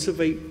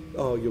motivate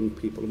our young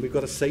people, and we've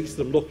got to say to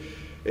them, look,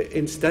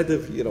 instead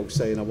of, you know,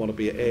 saying I want to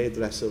be a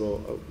hairdresser,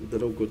 or they're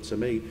no good to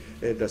me,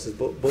 hairdressers,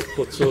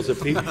 but sort of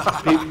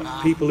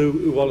people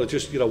who want to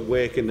just, you know,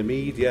 work in the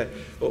media,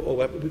 or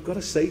whatever, we've got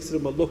to say to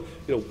them, well, look,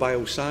 you know,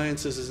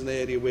 biosciences is an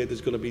area where there's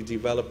going to be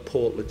developed,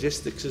 port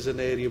logistics is an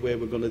area where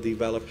we're going to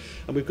develop,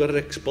 and we've got to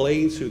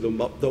explain to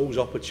them those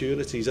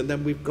opportunities, and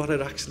then we've got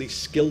to actually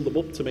skill them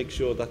up to make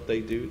sure that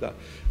they do that.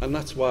 And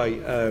that's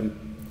why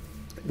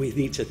we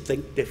need to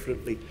think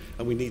differently,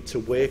 and we need to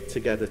work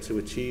together to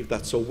achieve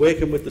that. So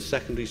working with the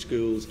secondary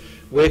schools,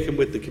 working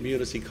with the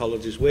community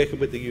colleges, working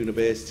with the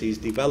universities,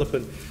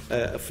 developing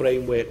a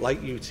framework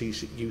like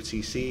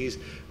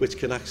UTCs, which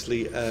can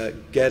actually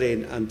get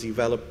in and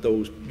develop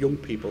those young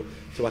people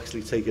to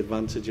actually take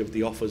advantage of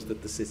the offers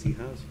that the city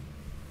has.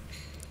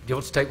 Do you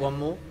want to take one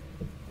more?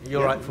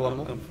 You're right for one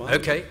more? I'm fine.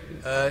 Okay.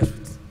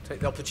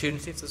 Take the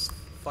opportunity if there's a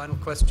final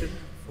question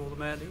before the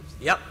Mayor leaves.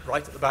 Yep,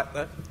 right at the back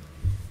there.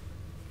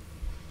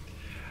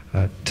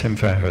 Tim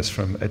Fairhurst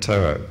from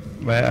ETOA.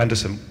 Mayor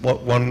Anderson,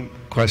 one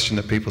question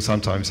that people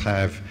sometimes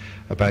have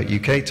about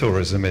UK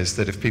tourism is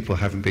that if people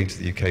haven't been to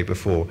the UK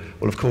before,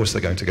 well, of course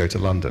they're going to go to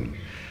London.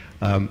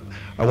 I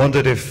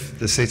wondered if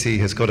the city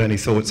has got any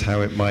thoughts how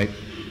it might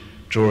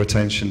draw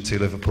attention to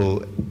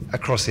Liverpool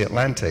across the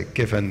Atlantic,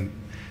 given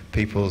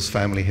people's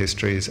family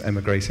histories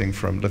emigrating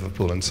from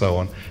Liverpool and so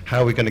on.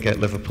 How are we going to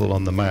get Liverpool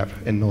on the map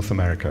in North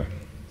America?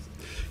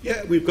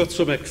 Yeah, we've got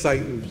some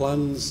exciting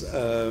plans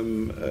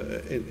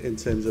in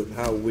terms of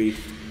how we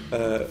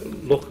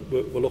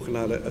we're looking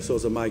at a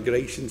sort of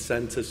migration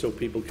centre, so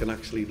people can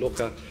actually look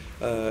at,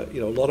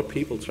 you know, a lot of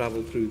people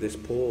travel through this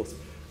port,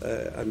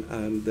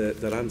 and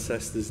their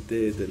ancestors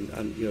did,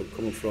 and you know,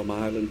 coming from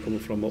Ireland, coming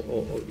from,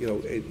 you know,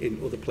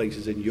 in other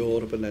places in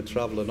Europe, and then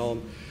travelling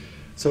on.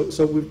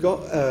 So we've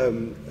got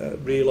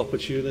real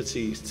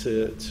opportunities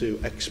to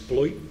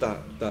exploit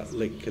that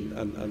link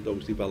and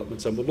those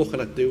developments, and we're looking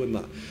at doing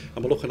that,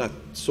 and we're looking at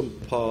some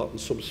part and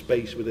some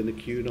space within the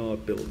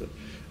Cunard building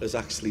as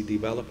actually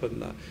developing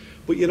that.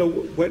 But you know,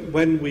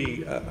 when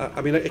we,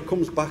 I mean, it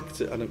comes back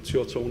to, and I'm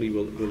sure Tony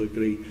will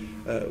agree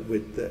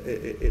with,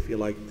 if you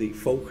like, the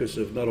focus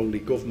of not only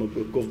government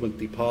but government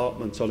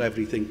departments on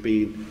everything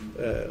being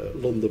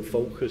London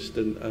focused,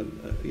 and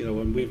you know,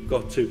 and we've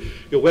got to, you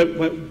know,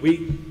 when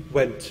we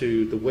went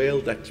to the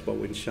World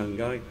Expo in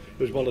Shanghai, it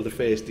was one of the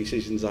first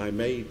decisions I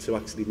made to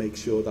actually make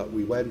sure that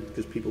we went,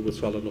 because people were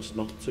telling us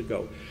not to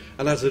go.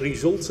 And as a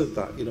result of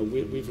that, you know,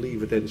 we've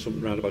levered in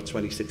something around about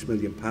 £26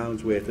 million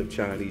worth of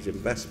Chinese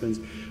investments.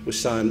 We're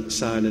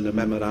signing a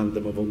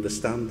memorandum of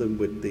understanding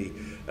with the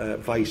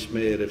Vice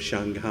Mayor of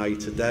Shanghai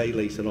today,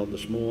 later on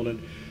this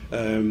morning.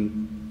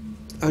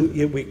 And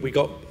you know, we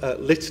got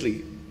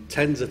literally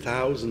tens of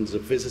thousands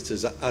of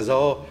visitors as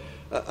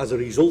a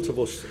result of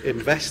us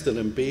investing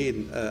and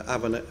being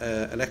having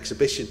an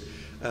exhibition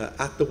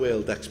at the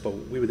World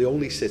Expo. We were the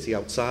only city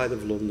outside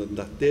of London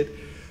that did.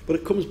 But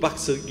it comes back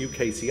to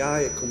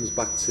UKTI, it comes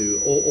back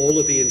to all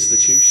of the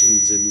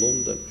institutions in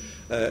London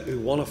who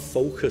want to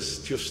focus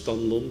just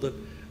on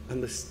London.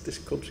 And this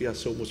country has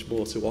so much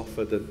more to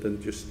offer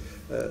than just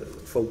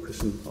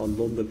focusing on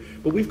London.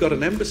 But we've got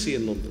an embassy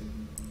in London.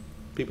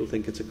 People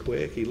think it's a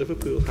quirky.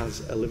 Liverpool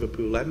has a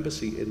Liverpool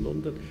embassy in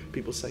London.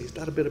 People say, is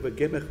that a bit of a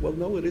gimmick? Well,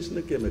 no, it isn't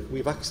a gimmick.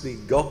 We've actually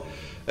got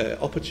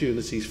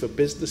opportunities for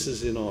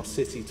businesses in our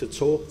city to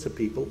talk to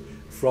people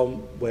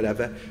from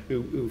wherever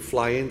who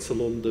fly into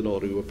London, or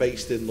who are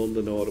based in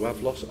London, or who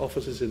have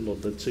offices in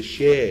London, to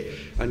share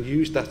and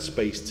use that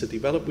space to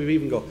develop. We've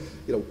even got,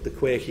 you know, the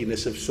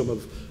quirkiness of some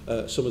of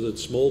the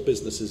small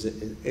businesses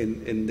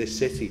in this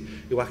city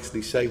who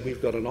actually say,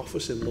 we've got an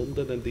office in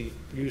London, and they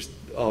use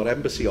our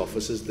embassy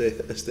office as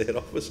their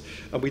office,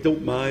 and we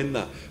don't mind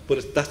that.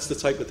 But that's the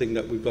type of thing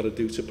that we've got to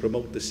do to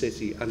promote the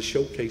city and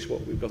showcase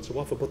what we've got to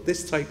offer. But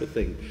this type of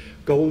thing,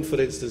 going, for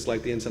instance,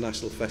 like the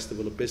International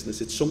Festival of Business,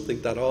 it's something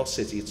that our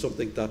city, it's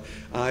something that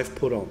I've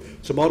put on.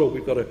 Tomorrow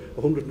we've got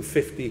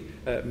 150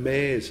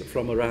 mayors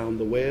from around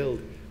the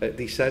world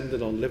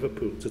descending on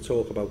Liverpool to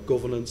talk about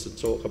governance and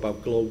talk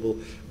about global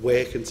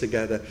working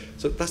together.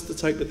 So that's the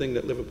type of thing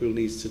that Liverpool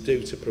needs to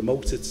do to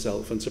promote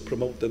itself and to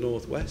promote the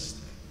North West.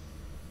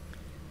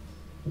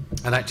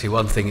 And actually,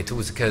 one thing it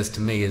always occurs to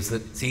me is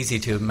that it's easy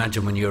to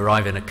imagine when you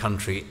arrive in a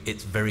country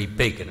it's very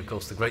big, and of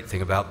course the great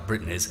thing about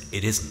Britain is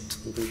it isn't.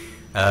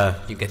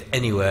 You get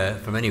anywhere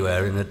from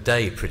anywhere in a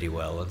day pretty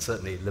well, and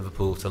certainly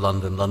Liverpool to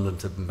London, London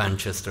to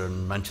Manchester,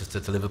 and Manchester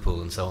to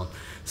Liverpool, and so on.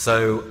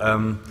 So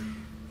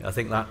I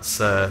think that's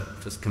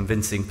just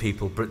convincing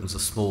people Britain's a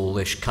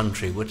smallish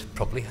country would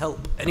probably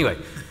help. Anyway,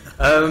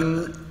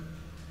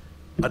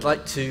 I'd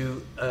like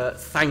to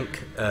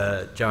thank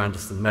Joe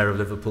Anderson, Mayor of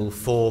Liverpool,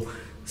 for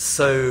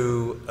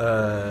sort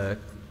of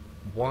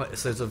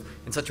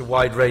in such a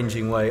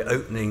wide-ranging way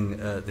opening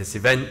this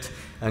event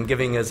and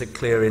giving us a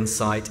clear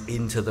insight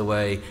into the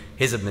way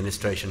his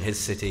administration, his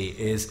city,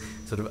 is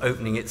sort of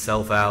opening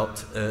itself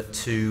out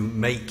to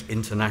make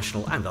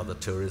international and other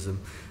tourism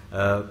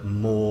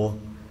more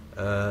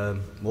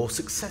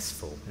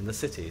successful in the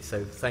city.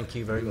 So thank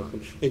you very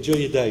much. Enjoy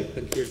your day.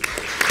 Thank you.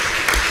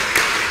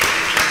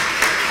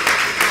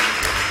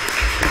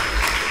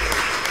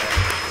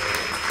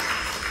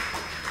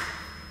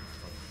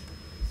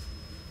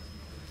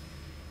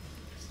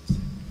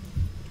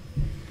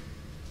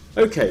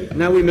 Okay,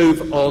 now we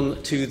move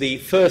on to the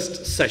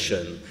first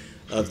session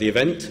of the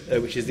event,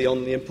 which is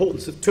on the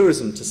importance of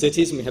tourism to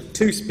cities, and we have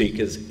two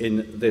speakers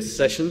in this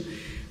session.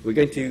 We're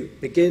going to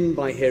begin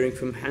by hearing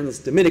from Hans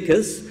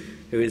Dominicus,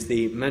 who is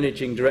the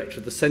Managing Director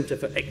of the Centre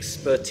for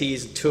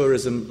Expertise,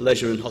 Tourism,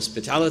 Leisure and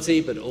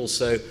Hospitality, but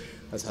also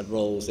has had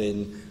roles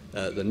in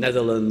the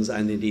Netherlands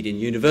and indeed in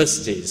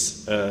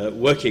universities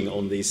working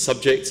on these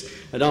subjects.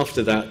 And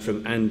after that,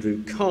 from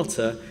Andrew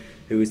Carter,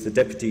 who is the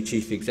Deputy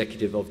Chief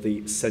Executive of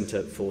the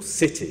Centre for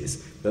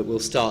Cities. But we'll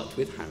start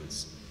with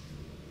Hans.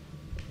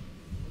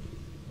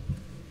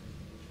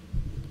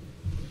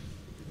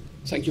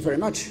 Thank you very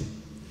much.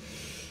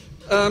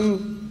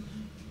 It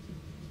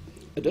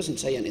doesn't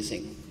say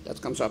anything. That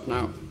comes up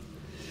now.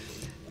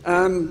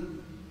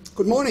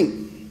 Good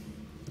morning.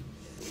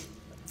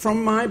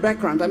 From my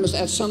background, I must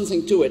add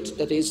something to it.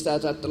 That is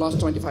that at the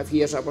last 25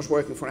 years I was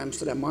working for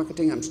Amsterdam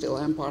Marketing. I still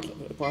am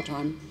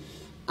part-time.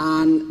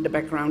 And the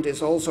background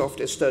is also of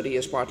this study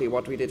is partly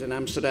what we did in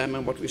Amsterdam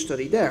and what we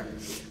studied there.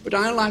 But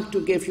I like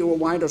to give you a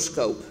wider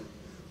scope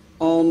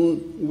on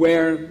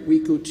where we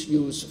could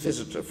use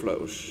visitor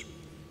flows.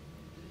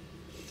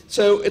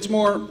 So it's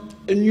more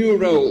a new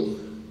role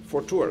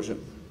for tourism.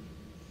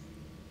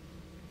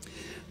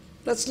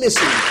 Let's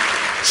listen.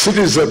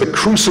 Cities are the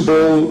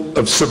crucible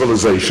of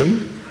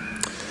civilization.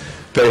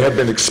 They have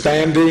been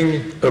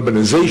expanding.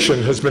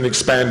 Urbanization has been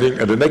expanding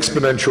at an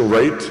exponential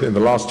rate in the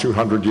last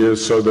 200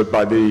 years, so that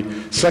by the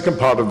second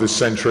part of this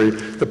century,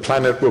 the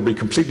planet will be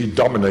completely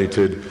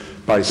dominated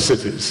by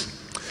cities.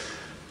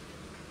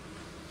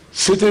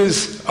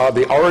 Cities are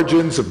the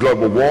origins of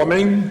global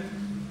warming,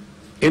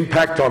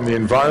 impact on the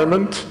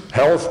environment,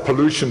 health,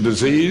 pollution,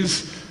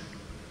 disease,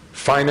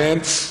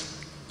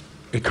 finance,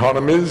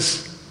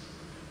 economies,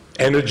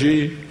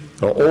 energy,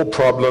 are all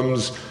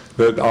problems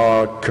that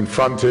are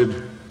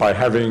confronted by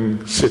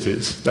having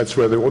cities. That's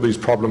where all these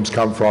problems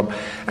come from.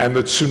 And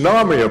the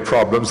tsunami of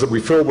problems that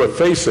we feel we're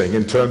facing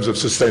in terms of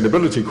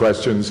sustainability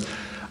questions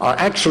are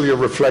actually a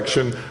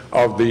reflection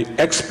of the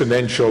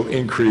exponential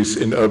increase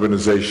in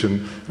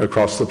urbanization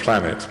across the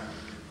planet.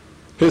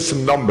 Here's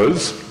some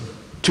numbers.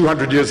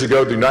 200 years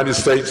ago, the United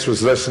States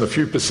was less than a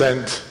few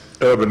percent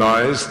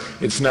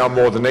urbanized. It's now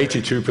more than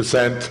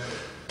 82%.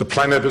 The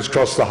planet has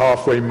crossed the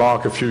halfway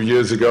mark a few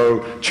years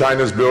ago.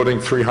 China's building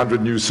 300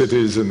 new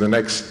cities in the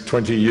next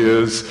 20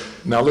 years.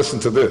 Now listen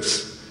to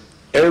this.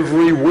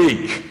 Every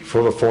week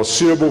for the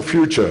foreseeable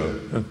future,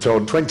 until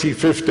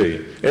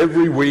 2050,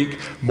 every week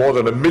more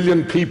than 1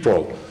 million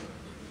people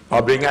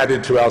are being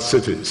added to our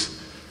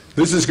cities.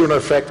 This is going to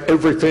affect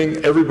everything.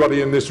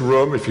 Everybody in this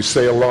room, if you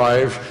stay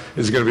alive,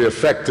 is going to be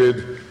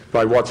affected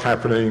by what's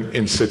happening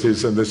in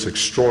cities and this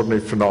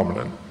extraordinary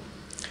phenomenon.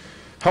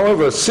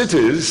 However,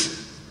 cities,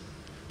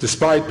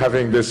 despite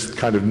having this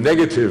kind of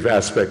negative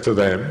aspect to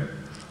them,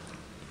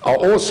 are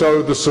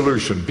also the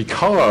solution,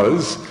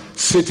 because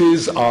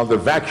cities are the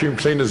vacuum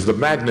cleaners, the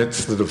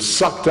magnets that have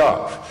sucked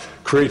up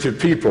creative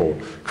people,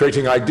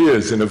 creating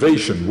ideas,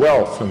 innovation,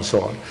 wealth, and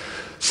so on.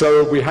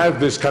 So we have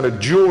this kind of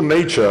dual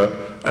nature,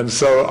 and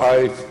so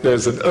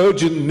there's an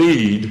urgent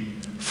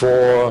need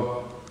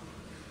for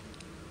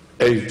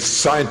a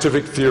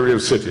scientific theory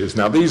of cities.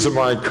 Now, these are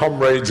my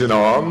comrades in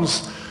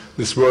arms.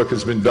 This work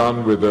has been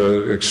done with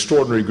an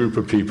extraordinary group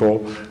of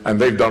people,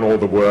 and they've done all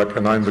the work,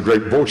 and I'm the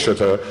great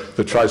bullshitter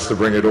that tries to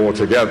bring it all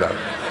together.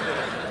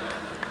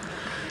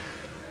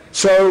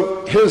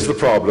 So here's the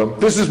problem.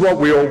 This is what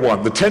we all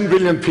want. The 10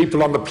 billion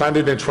people on the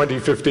planet in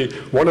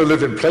 2050 want to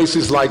live in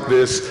places like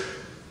this,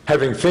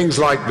 having things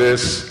like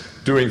this,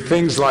 doing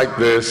things like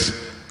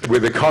this,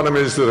 with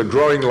economies that are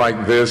growing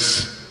like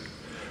this,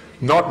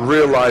 not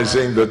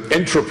realizing that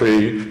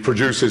entropy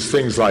produces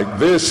things like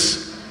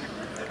this,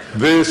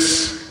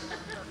 this,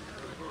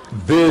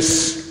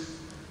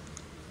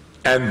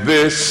 and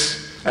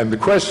this. And the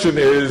question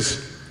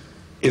is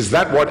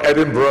that what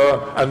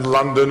Edinburgh and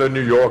London and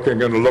New York are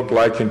going to look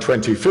like in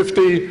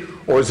 2050,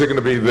 or is it going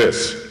to be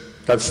this?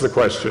 That's the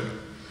question.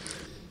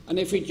 And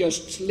if we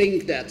just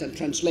link that and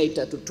translate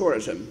that to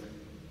tourism,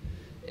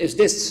 is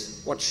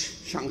this what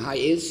Shanghai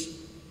is?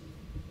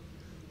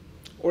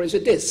 Or is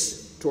it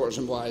this,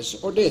 tourism-wise,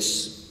 or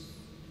this?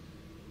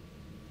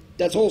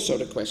 That's also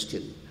the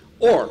question.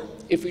 Or,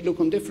 if we look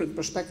on different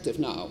perspective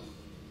now,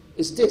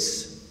 is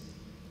this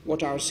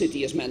what our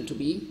city is meant to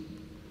be,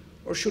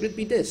 or should it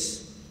be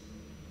this?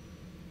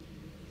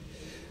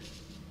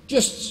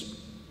 Just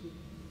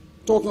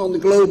talking on the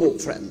global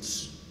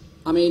trends,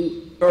 I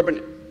mean,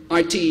 urban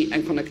IT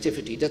and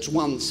connectivity, that's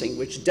one thing,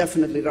 which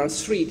definitely, there are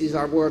three, these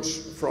are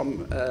words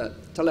from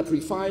Taleb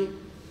Rifai.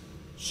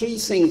 Three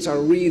things are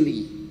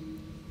really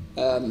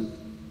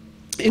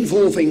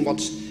influencing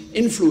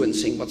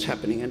what's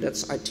happening, and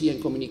that's IT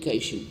and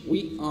communication.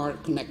 We are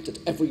connected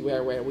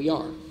everywhere where we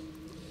are.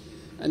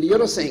 And the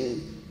other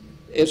thing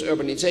is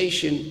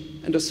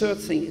urbanization, and the third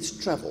thing is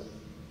travel.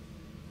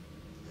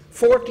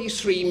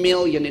 43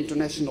 million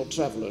international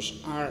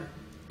travelers are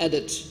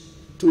added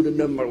to the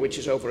number, which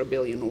is over 1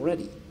 billion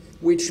already,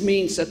 which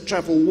means that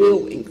travel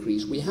will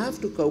increase. We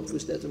have to cope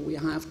with that, and we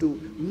have to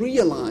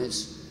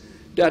realize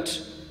that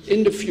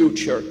in the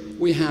future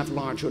we have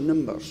larger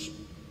numbers.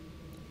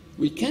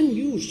 We can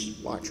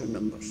use larger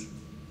numbers.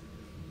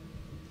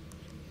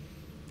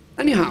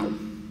 Anyhow,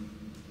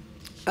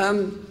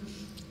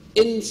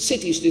 in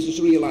cities this is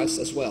realized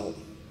as well.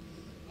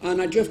 And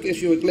I just give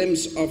you a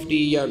glimpse of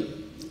the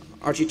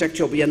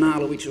Architectural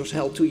Biennale, which was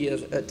held 2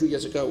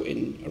 years ago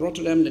in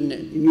Rotterdam. The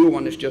new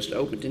one is just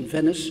opened in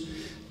Venice.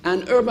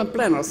 And urban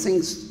planner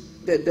thinks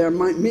that their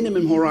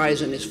minimum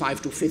horizon is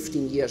 5 to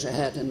 15 years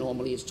ahead, and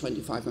normally it's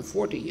 25 and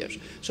 40 years.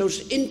 So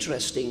it's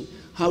interesting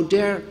how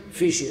their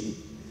vision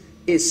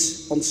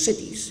is on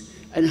cities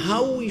and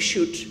how we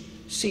should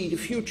see the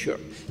future,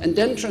 and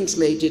then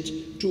translate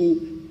it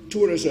to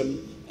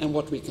tourism and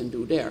what we can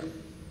do there.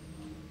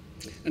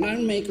 And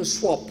I'll make a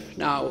swap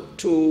now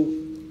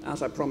to,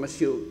 as I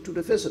promised you, to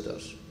the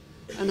visitors,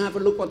 and have a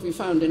look what we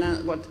found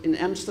what in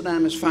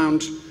Amsterdam is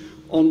found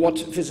on what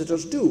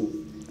visitors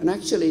do, and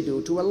actually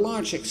do to a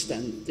large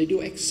extent. They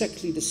do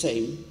exactly the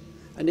same,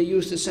 and they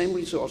use the same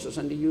resources,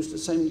 and they use the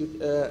same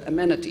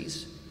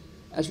amenities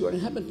as your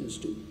inhabitants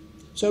do.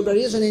 So there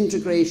is an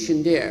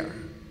integration there,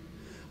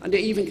 and they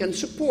even can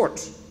support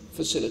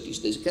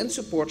facilities. They can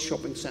support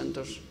shopping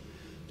centers.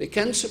 They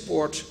can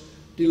support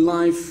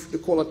the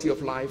quality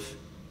of life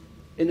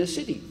in a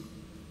city.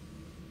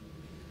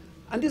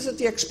 And this is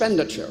the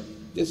expenditure.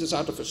 This is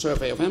out of a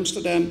survey of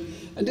Amsterdam,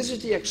 and this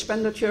is the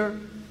expenditure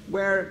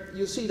where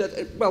you see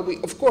that, well,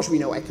 of course we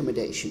know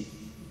accommodation.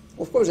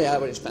 Of course they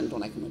already spent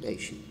on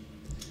accommodation.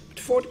 But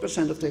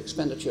 40% of the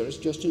expenditure is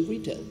just in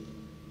retail,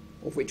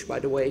 of which, by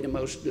the way,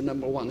 the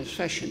number one is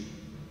fashion.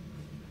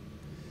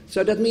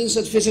 So that means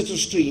that visitor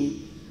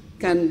stream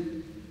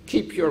can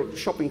keep your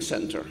shopping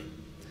center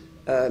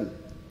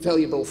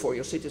valuable for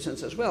your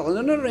citizens as well. And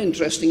another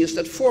interesting is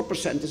that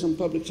 4% is on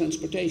public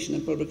transportation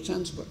and public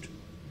transport.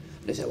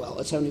 They say, well,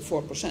 it's only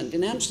 4%.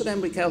 In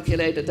Amsterdam, we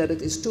calculated that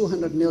it is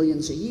 200 million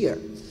a year.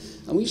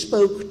 And we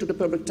spoke to the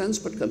public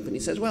transport company,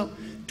 said, well,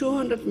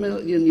 200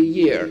 million a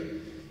year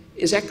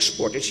is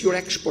export. It's your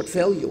export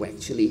value,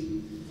 actually.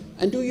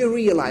 And do you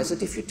realize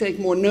that if you take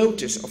more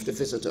notice of the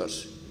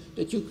visitors,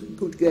 that you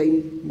could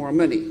gain more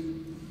money?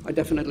 I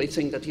definitely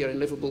think that here in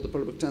Liverpool, the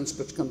public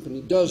transport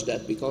company does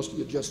that, because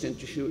you just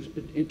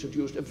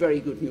introduced a very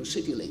good new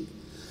city link.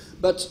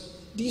 But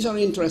these are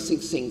interesting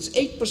things.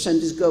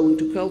 8% is going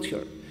to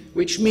culture,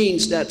 which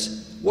means that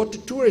what the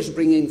tourists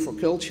bring in for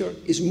culture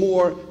is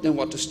more than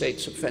what the state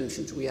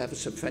subventions. We have a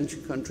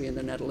subvention country in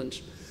the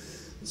Netherlands.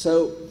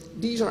 So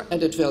these are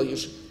added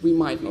values we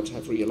might not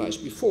have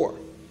realized before.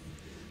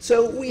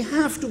 So we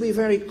have to be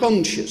very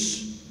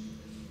conscious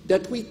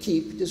that we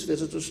keep these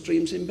visitor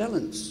streams in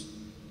balance.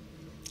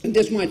 And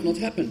this might not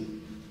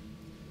happen,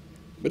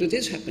 but it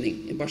is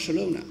happening in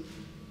Barcelona,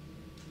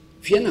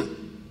 Vienna,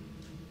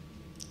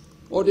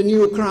 or the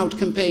new crowd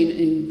campaign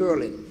in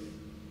Berlin.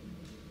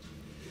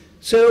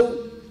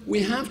 So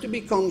we have to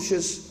be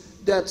conscious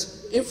that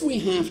if we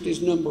have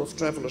this number of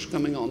travelers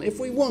coming on, if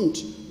we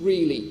want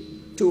really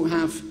to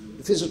have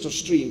visitor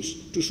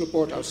streams to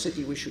support our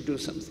city, we should do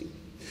something.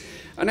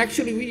 And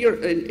actually, we are,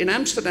 in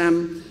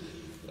Amsterdam,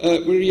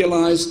 we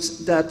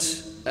realized that,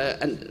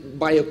 and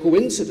by a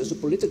coincidence, a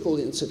political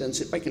incident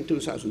back in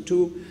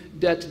 2002,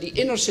 that the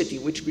inner city,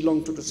 which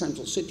belonged to the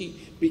central city,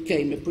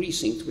 became a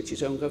precinct with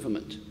its own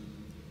government.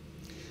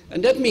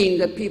 And that means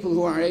that people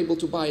who are able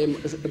to buy a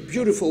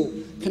beautiful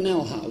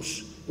canal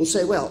house will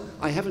say, well,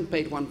 I haven't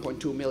paid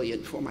 1.2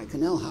 million for my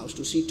canal house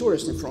to see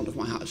tourists in front of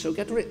my house, so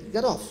get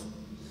off.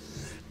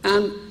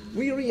 And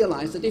we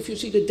realized that if you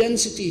see the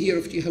density here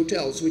of the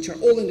hotels, which are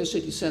all in the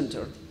city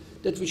center,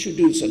 that we should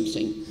do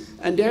something.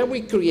 And there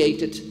we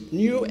created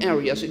new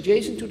areas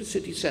adjacent to the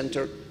city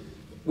center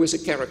with a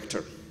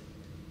character.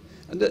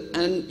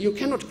 And you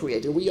cannot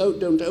create it. We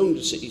don't own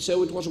the city.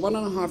 So it was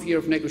 1.5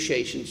 years of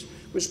negotiations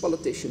with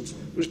politicians,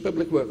 with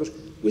public workers,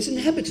 with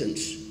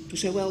inhabitants, to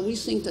say, well, we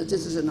think that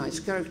this is a nice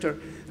character,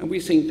 and we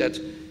think that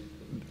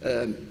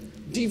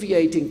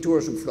deviating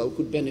tourism flow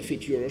could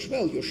benefit you as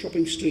well, your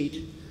shopping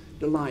street,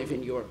 the life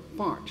in your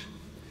part.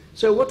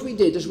 So what we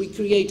did is we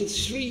created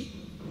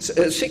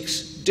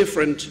 6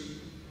 different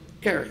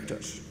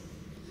characters,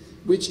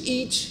 which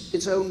each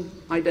its own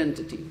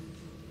identity.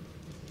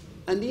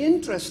 And the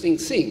interesting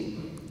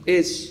thing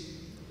is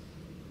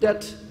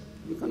that,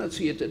 you cannot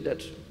see it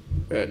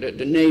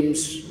the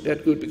names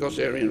that good because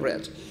they're in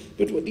red,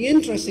 but what the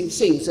interesting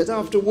thing is that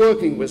after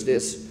working with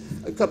this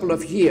a couple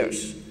of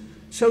years,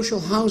 social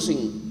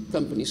housing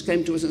companies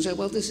came to us and said,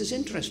 well, this is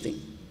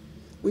interesting.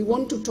 We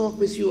want to talk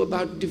with you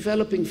about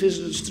developing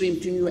visitor stream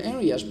to new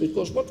areas,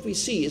 because what we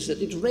see is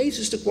that it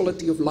raises the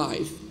quality of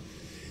life,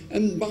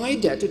 and by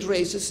that it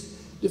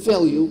raises the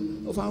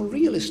value of our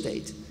real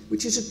estate,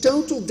 which is a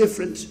total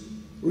different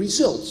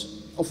result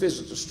of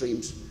visitor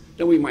streams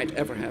than we might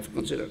ever have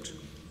considered.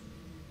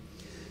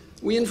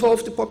 We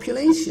involve the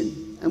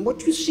population, and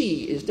what you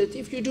see is that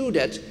if you do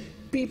that,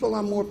 people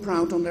are more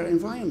proud on their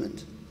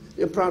environment.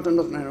 They're proud on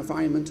their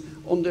environment,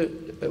 on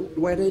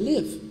where they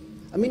live.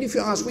 I mean, if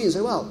you ask me and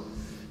say, well,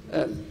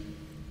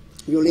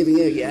 you're living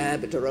here, yeah,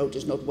 but the road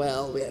is not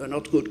well, we are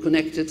not good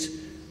connected,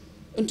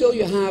 until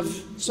you have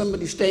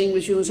somebody staying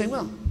with you and saying,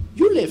 well,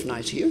 you live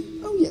nice here?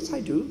 Oh, yes,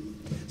 I do.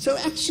 So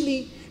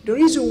actually, there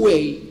is a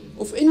way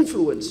of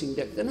influencing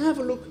that. And have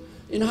a look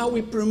in how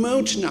we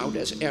promote now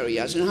those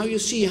areas and how you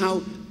see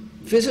how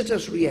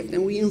visitors react.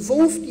 And we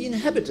involve the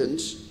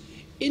inhabitants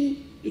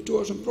in the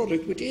tourism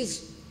product, which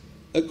is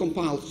a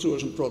compiled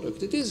tourism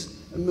product. It is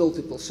a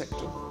multiple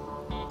sector.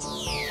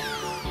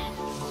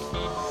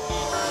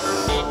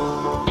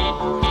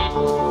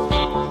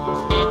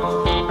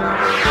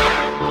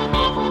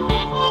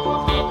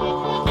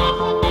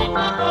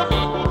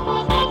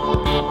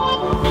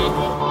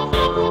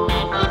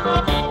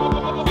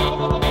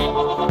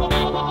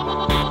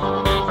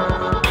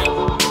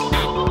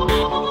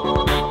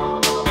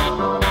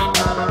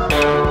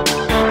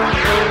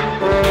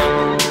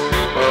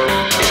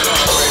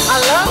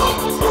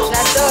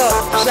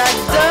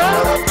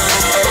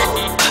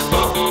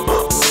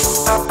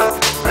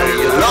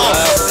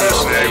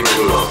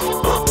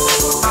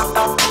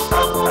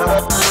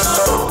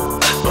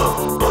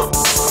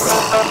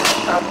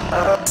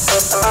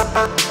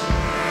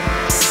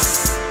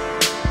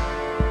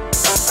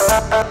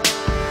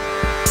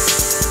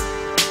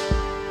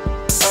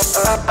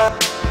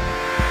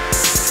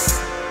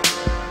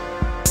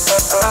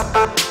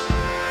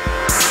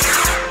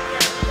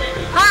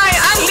 Hi,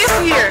 I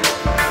live here.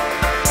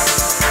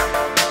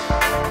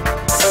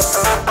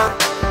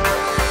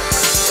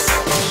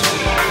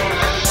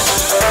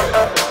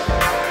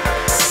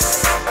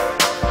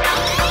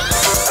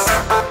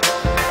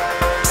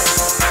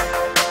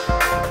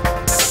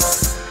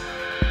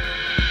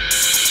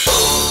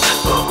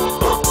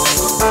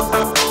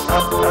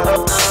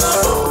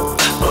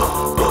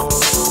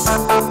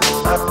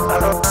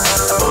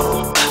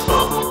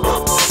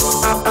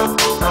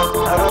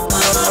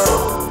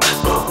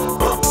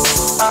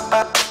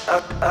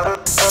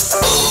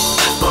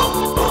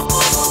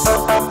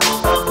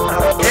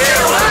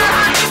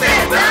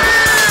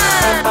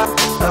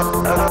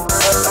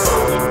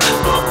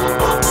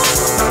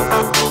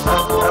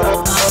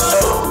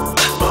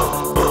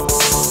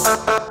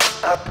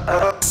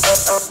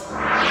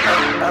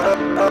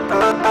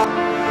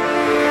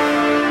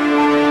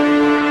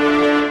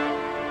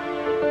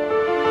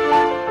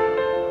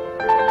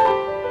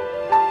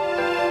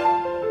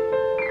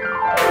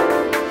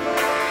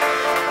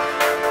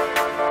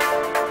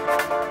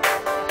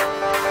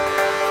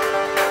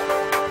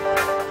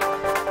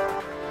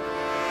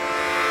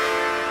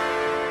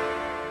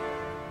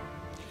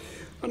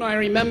 And I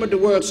remember the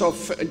words of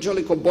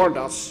Joliko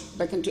Bordas,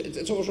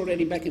 it was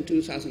already back in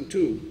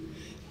 2002.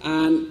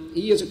 And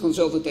he is a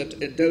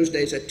consultant at those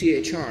days at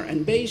THR.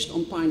 And based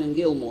on Pine and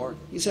Gilmore,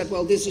 he said,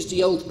 well, this is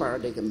the old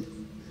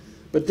paradigm,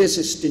 but this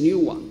is the new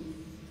one.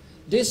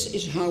 This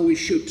is how we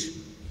should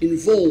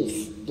involve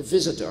the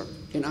visitor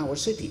in our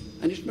city.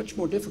 And it's much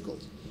more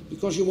difficult,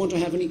 because you want to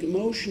have an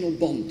emotional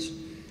bond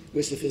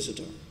with the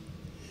visitor.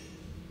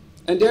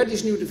 And there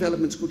these new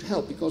developments could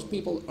help, because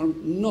people are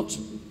not,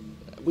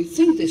 we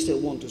think they still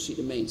want to see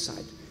the main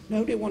site.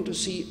 No, they want to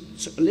see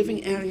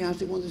living areas,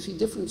 they want to see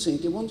different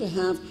things. They want to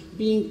have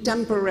being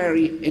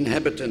temporary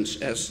inhabitants,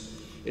 as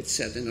it's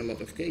said in a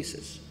lot of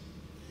cases.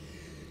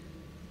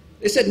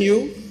 Is that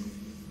new?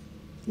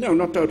 No,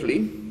 not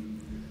totally.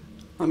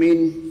 I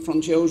mean,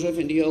 Franz Josef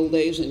in the old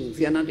days in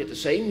Vienna did the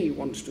same. He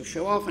wants to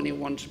show off and he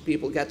wants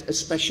people to get a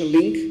special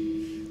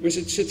link with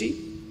its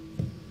city.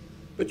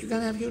 But you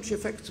can have huge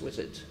effects with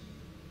it.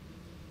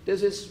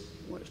 This is,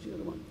 where's the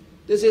other one?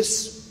 This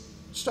is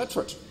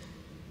Stratford.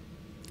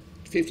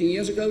 15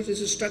 years ago, this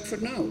is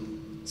Stratford now,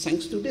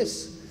 thanks to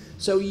this.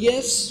 So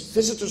yes,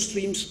 visitor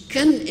streams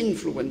can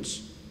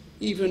influence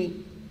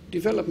even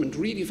development,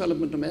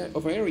 redevelopment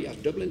of areas.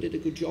 Dublin did a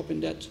good job in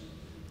that.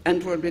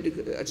 Antwerp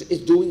is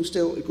doing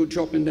still a good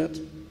job in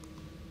that.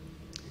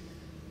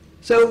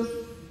 So,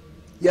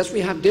 yes,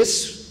 we have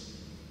this.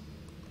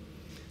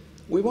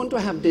 We want to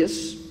have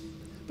this,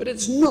 but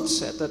it's not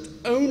said that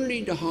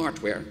only the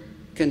hardware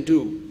can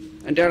do.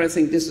 And there I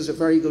think this is a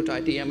very good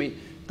idea. I mean,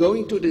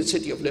 going to the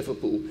city of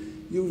Liverpool,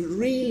 you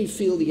really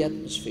feel the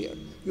atmosphere.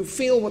 You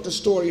feel what the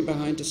story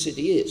behind the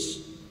city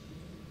is.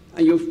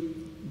 And you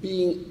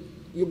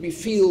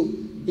feel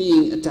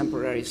being a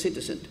temporary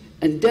citizen.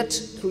 And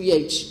that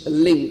creates a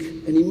link,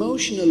 an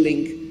emotional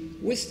link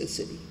with the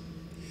city.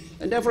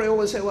 And therefore I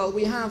always say, well,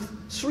 we have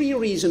 3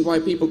 reasons why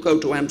people go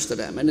to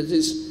Amsterdam. And it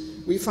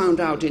is, we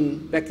found out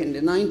back in the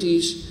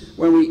 90s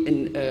when we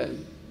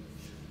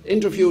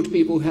interviewed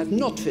people who had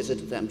not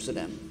visited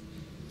Amsterdam.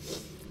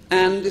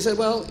 And they said,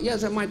 well,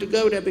 yes, I might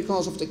go there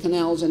because of the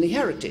canals and the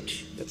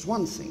heritage. That's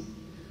one thing.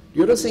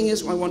 The other thing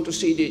is, I want to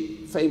see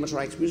the famous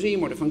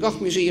Rijksmuseum or the Van Gogh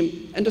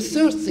Museum. And the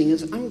third thing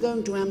is, I'm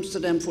going to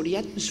Amsterdam for the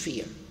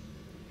atmosphere,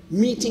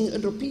 meeting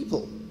other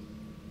people.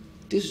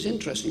 This is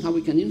interesting, how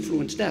we can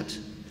influence that.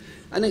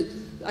 And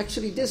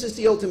actually, this is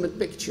the ultimate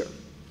picture.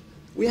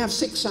 We have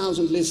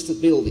 6,000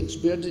 listed buildings,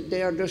 but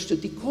they are just a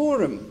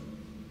decorum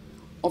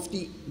of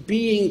the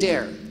being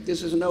there.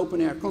 This is an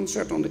open-air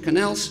concert on the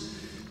canals.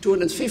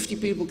 250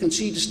 people can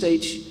see the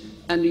stage,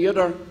 and the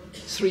other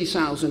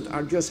 3,000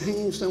 are just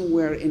hanging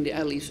somewhere in the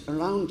alleys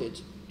around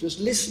it, just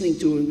listening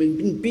to it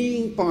and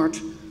being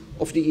part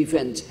of the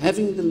event,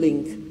 having the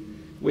link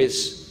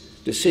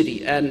with the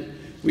city. And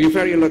we are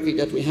very lucky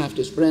that we have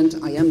this brand,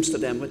 I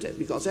Amsterdam,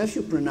 because as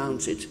you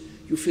pronounce it,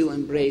 you feel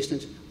embraced,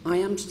 and I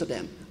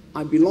Amsterdam,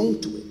 I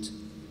belong to it.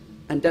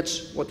 And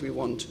that's what we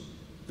want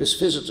with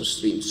visitor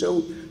streams.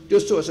 So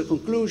just as a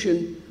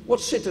conclusion,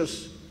 what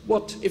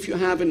if you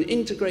have an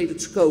integrated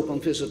scope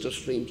on visitor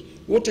streams,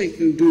 what they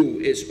can do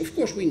is, of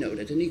course we know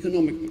that, an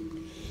economic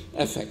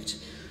effect.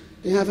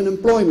 They have an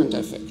employment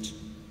effect.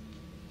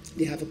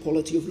 They have a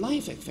quality of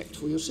life effect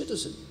for your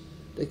citizen.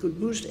 They could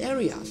boost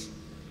areas,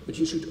 but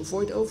you should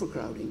avoid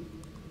overcrowding.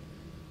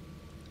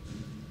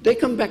 They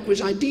come back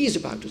with ideas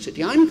about the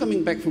city. I'm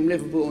coming back from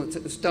Liverpool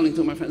and telling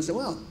to my friends,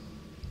 well,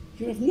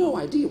 you have no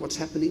idea what's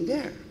happening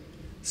there.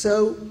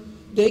 So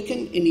they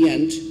can, in the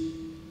end,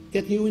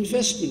 get new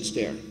investments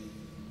there.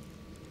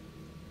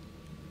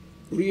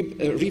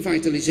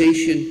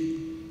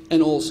 Revitalization,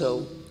 and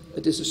also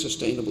it is a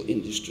sustainable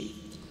industry.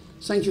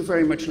 Thank you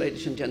very much,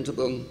 ladies and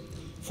gentlemen,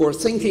 for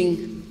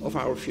thinking of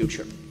our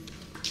future.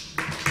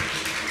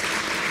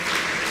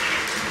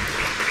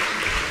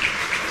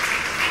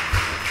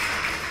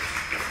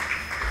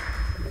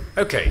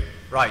 Okay,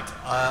 right.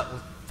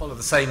 We'll follow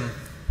the same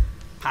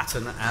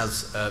pattern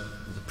as the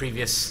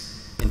previous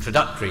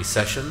introductory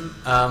session.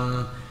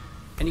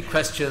 Any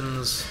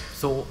questions,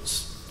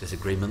 thoughts,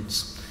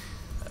 disagreements?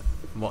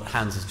 What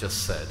Hans has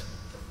just said?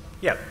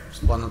 Yep,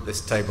 there's one at this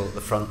table at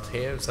the front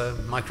here. Is a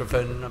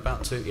microphone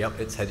about to? Yep,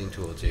 it's heading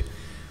towards you.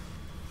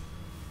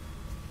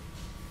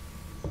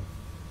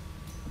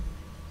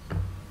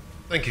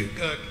 Thank you.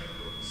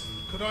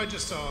 Could I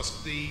just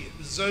ask, the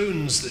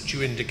zones that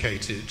you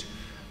indicated,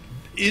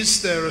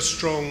 is there a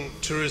strong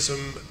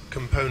tourism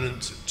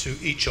component to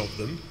each of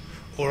them,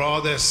 or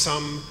are there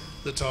some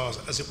that are,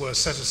 as it were,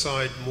 set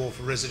aside more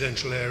for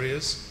residential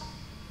areas?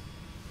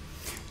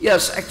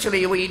 Yes,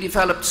 actually we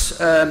developed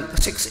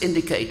 6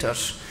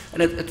 indicators,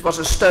 and it was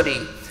a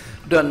study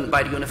done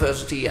by the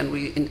university, and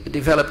we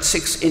developed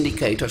 6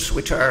 indicators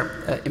which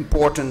are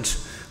important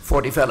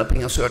for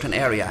developing a certain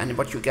area, and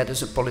what you get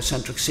is a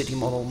polycentric city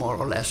model, more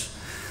or less.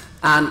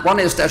 And one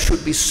is there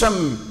should be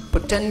some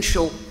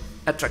potential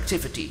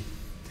attractivity.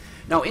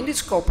 Now in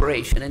this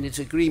cooperation and this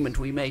agreement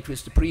we made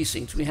with the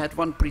precincts, we had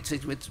one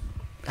precinct which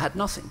had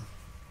nothing.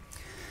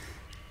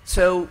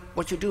 So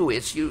what you do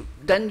is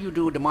then you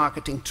do the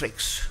marketing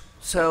tricks.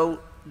 So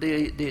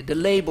the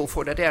label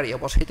for that area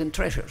was hidden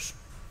treasures.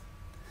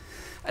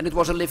 And it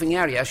was a living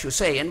area, as you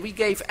say. And we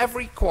gave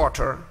every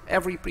quarter,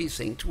 every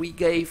precinct, we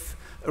gave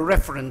a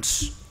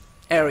reference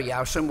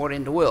area somewhere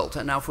in the world.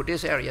 And now for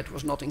this area it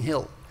was Notting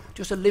Hill.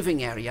 Just a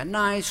living area,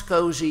 nice,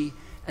 cozy,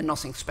 and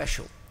nothing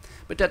special.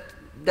 But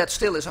that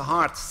still is a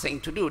hard thing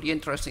to do. The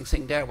interesting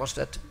thing there was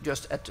that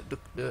just at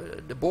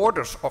the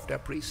borders of their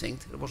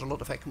precinct there was a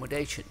lot of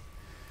accommodation.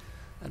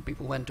 And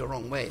people went the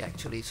wrong way,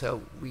 actually, so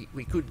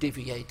we could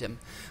deviate them.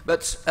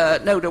 But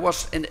no, there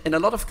was, in a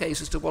lot of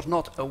cases, there was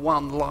not a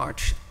one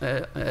large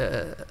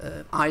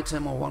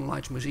item or one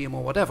large museum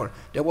or whatever.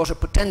 There was a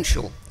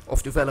potential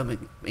of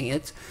developing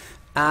it,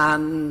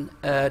 and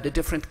the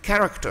different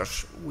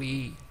characters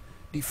we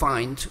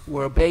defined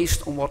were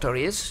based on what there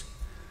is.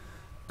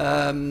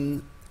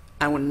 And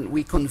when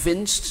we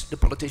convinced the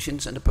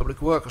politicians and the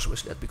public workers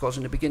with that, because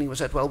in the beginning we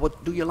said, well,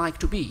 what do you like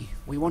to be?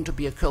 We want to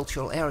be a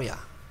cultural area.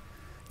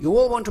 You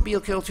all want to be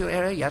a cultural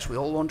area? Yes, we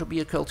all want to be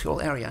a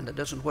cultural area, and that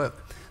doesn't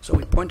work. So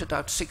we pointed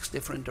out 6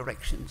 different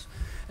directions,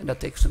 and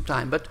that takes some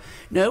time. But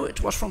no,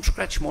 it was from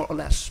scratch, more or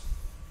less.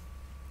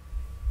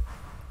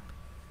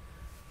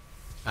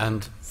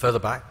 And further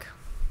back?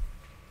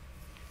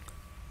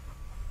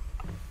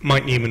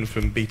 Mike Newman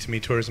from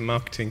B2Me Tourism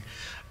Marketing.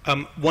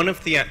 One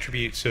of the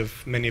attributes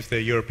of many of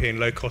the European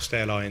low-cost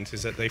airlines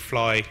is that they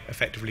fly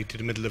effectively to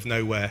the middle of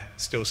nowhere,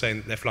 still saying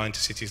that they're flying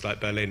to cities like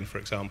Berlin, for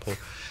example.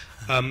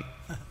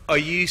 Are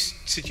you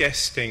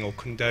suggesting or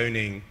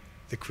condoning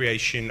the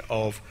creation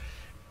of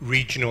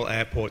regional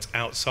airports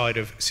outside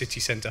of city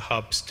centre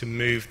hubs to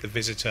move the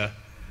visitor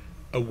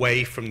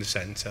away from the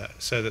centre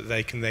so that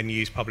they can then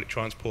use public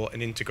transport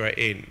and integrate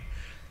in?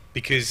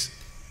 Because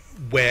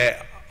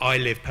where I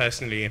live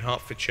personally in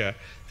Hertfordshire,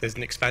 there's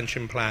an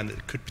expansion plan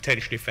that could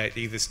potentially affect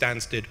either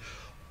Stansted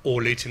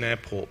or Luton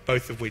Airport,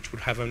 both of which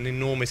would have an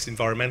enormous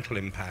environmental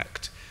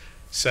impact.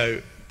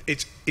 So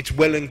it's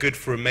well and good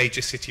for a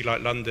major city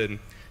like London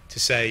to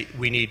say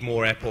we need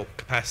more airport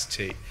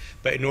capacity,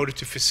 but in order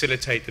to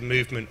facilitate the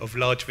movement of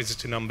large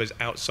visitor numbers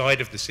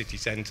outside of the city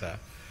centre,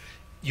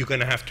 you're going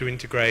to have to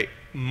integrate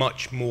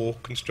much more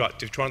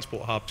constructive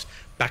transport hubs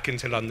back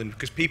into London,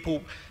 because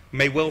people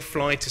may well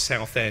fly to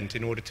Southend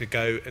in order to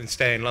go and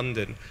stay in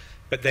London,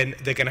 but then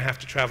they're going to have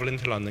to travel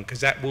into London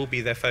because that will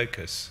be their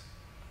focus.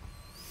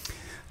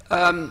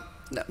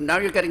 Now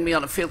you're getting me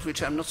on a field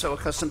which I'm not so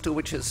accustomed to,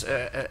 which is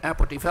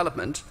airport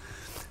development.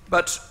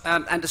 But,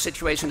 and the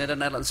situation in the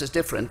Netherlands is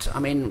different. I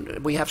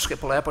mean, we have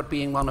Schiphol Airport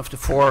being one of the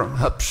 4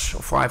 hubs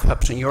or 5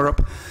 hubs in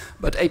Europe,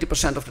 but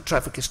 80% of the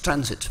traffic is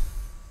transit.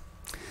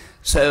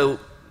 So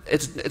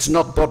it's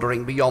not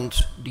bothering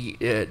beyond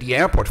the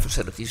airport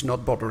facilities,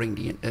 not bothering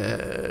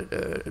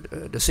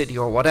the city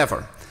or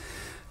whatever.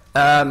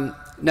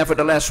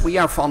 Nevertheless, we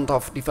are fond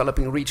of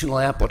developing regional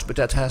airports, but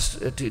that has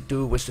to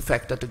do with the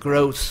fact that the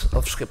growth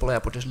of Schiphol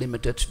Airport is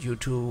limited due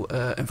to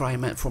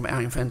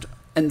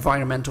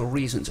environmental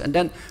reasons. And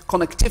then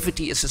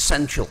connectivity is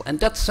essential, and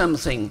that's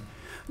something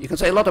you can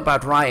say a lot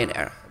about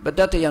Ryanair, but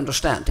that they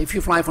understand. If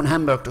you fly from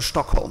Hamburg to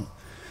Stockholm,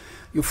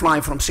 you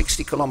fly from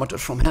 60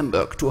 kilometers from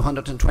Hamburg to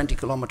 120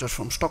 kilometers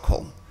from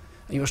Stockholm,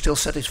 and you're still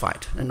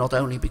satisfied, and not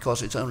only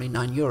because it's only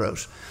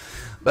 €9.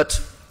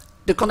 But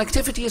the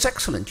connectivity is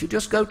excellent. You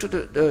just go to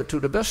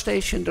the bus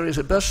station, there is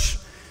a bus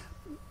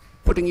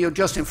putting you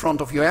just in front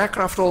of your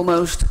aircraft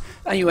almost,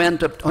 and you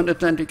end up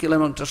 120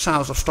 kilometers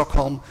south of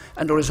Stockholm,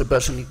 and there is a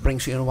bus and it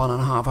brings you in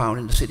 1.5 hours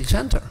in the city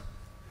center.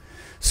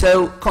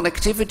 So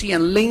connectivity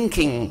and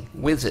linking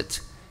with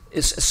it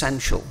is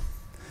essential.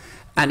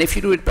 And if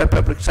you do it by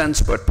public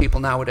transport, people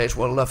nowadays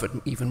will love it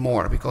even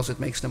more because it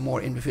makes them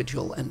more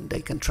individual and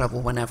they can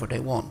travel whenever they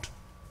want.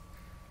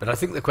 But I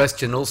think the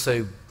question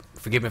also,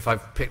 forgive me if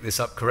I've picked this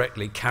up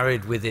correctly,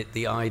 carried with it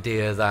the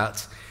idea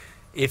that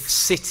if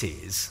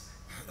cities,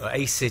 or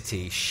a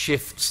city,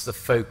 shifts the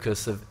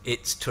focus of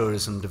its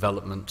tourism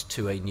development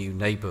to a new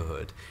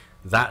neighbourhood,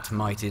 that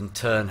might in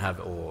turn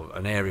have, or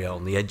an area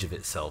on the edge of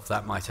itself,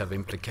 that might have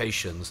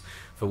implications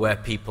for where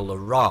people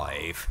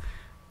arrive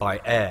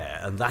by air,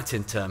 and that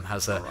in turn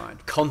has a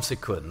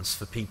consequence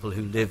for people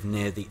who live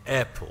near the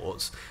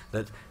airports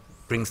that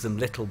brings them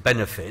little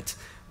benefit,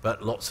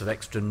 but lots of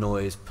extra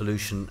noise,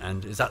 pollution,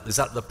 and is that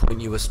the point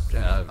you were?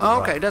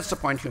 Okay, that's the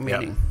point you're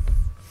meaning.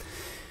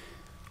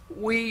 Yeah.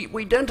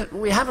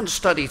 We haven't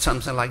studied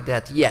something like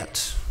that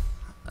yet.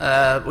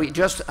 We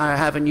just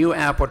have a new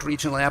airport,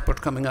 regional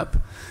airport, coming up,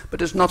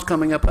 but it's not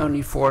coming up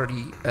only for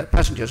the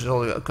passengers. It's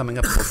also coming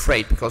up for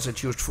freight because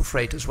it's used for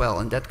freight as well,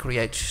 and that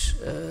creates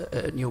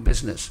a new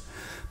business.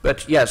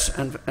 But yes,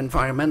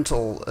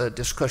 environmental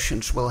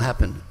discussions will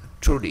happen.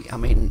 Truly, I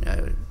mean,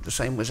 the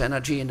same with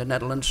energy in the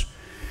Netherlands.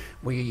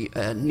 We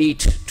need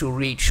to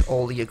reach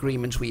all the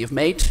agreements we have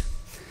made,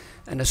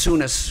 and as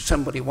soon as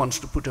somebody wants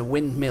to put a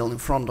windmill in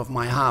front of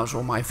my house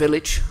or my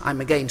village,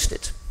 I'm against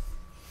it.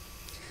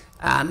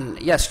 And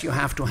yes, you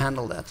have to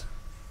handle that.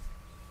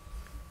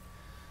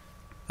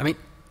 I mean,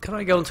 can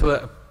I go on to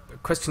a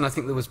question I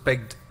think that was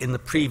begged in the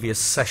previous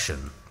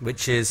session,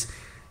 which is,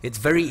 it's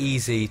very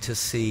easy to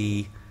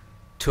see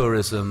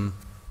tourism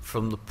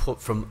from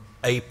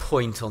a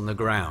point on the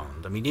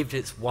ground. I mean, even if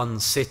it's one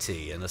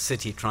city and a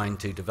city trying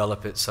to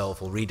develop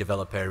itself or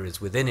redevelop areas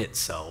within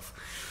itself,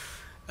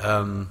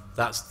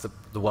 that's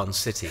the one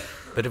city.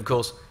 But of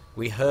course,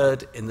 we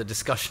heard in the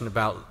discussion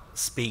about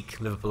Speak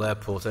Liverpool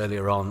Airport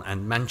earlier on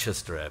and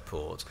Manchester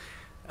Airport,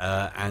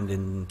 and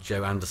in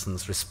Joe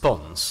Anderson's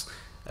response,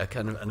 a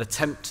kind of an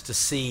attempt to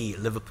see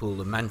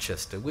Liverpool and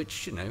Manchester,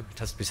 which, you know, it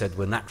has to be said,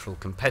 were natural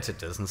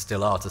competitors and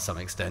still are to some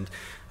extent,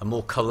 a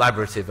more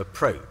collaborative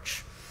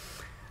approach.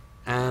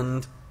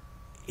 And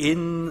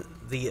in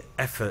the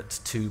effort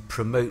to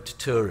promote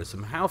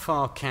tourism, how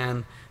far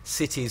can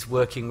cities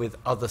working with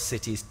other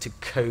cities to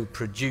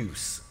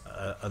co-produce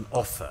an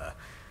offer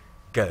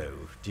go,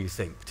 do you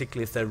think,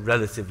 particularly if they're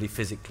relatively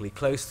physically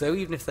close, though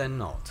even if they're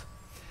not?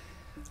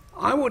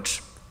 I would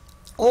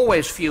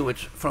always view it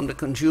from the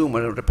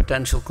consumer or the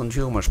potential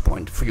consumer's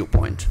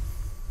viewpoint,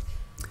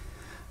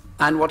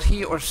 and what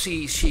he or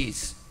she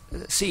sees.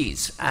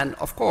 And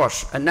of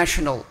course, a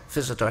national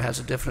visitor has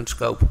a different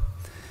scope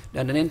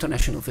than an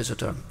international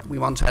visitor. We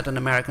once had an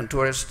American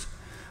tourist,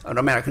 an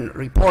American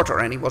reporter,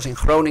 and he was in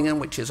Groningen,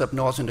 which is up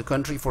north in the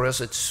country. For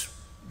us, it's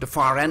the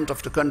far end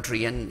of the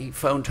country, and he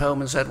phoned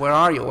home and said, "Where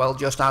are you?" "Well,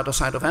 just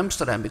outside of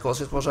Amsterdam,"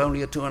 because it was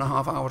only a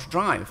 2.5 hours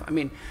drive. I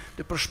mean,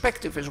 the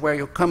perspective is where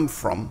you come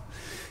from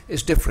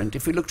is different.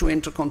 If we look to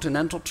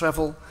intercontinental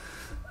travel,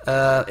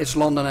 it's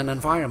London and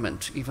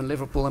environment. Even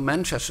Liverpool and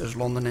Manchester is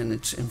London and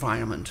its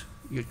environment.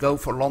 You go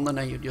for London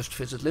and you just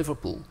visit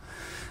Liverpool.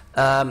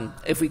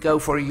 If we go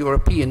for a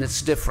European,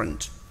 it's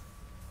different.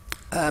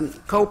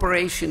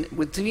 Cooperation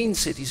between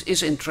cities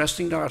is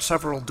interesting. There are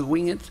several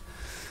doing it.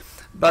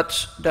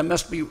 But there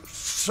must be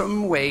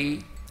some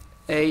way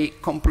a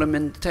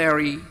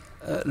complementary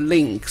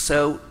link.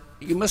 So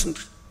you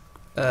mustn't,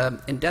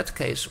 in that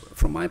case,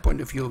 from my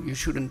point of view, you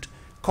shouldn't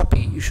copy.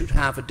 You should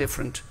have a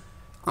different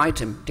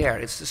item there.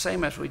 It's the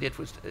same as we did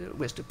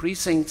with the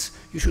precincts.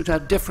 You should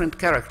have different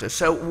characters.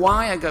 So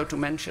why I go to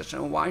Manchester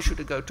and why should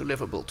I go to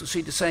Liverpool? To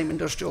see the same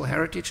industrial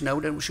heritage?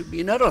 No, there should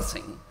be another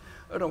thing.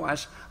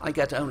 Otherwise, I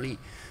get only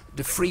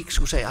the freaks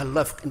who say, "I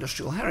love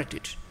industrial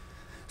heritage."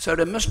 So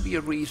there must be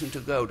a reason to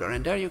go there,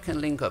 and there you can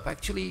link up.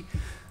 Actually,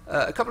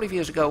 a couple of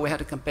years ago, we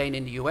had a campaign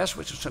in the US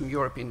with some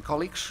European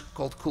colleagues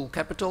called Cool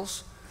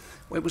Capitals,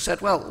 where we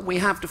said, well, we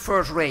have the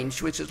first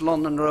range, which is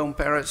London, Rome,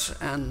 Paris,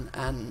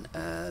 and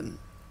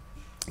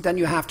then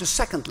you have the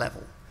second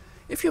level.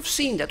 If you've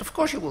seen that, of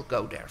course you will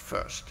go there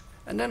first.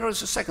 And then there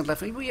is a second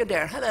level. We are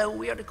there. Hello,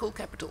 we are the Cool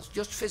Capitals.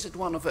 Just visit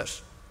one of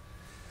us.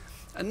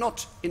 And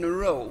not in a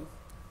row,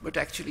 but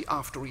actually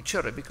after each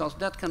other, because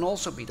that can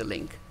also be the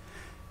link.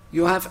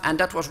 And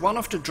that was one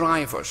of the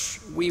drivers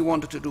we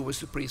wanted to do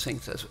with the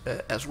precincts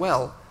as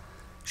well.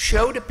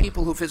 show the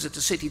people who visit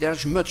the city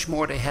there's much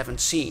more they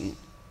haven't seen.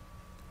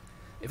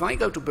 If I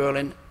go to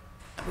Berlin,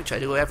 which I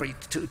do every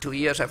 2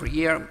 years, every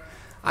year,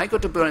 I go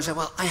to Berlin and say,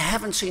 well, I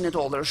haven't seen it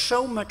all. There's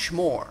so much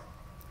more.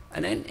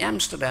 And in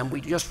Amsterdam,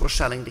 we just were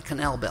selling the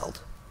canal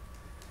belt.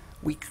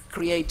 We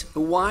create a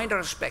wider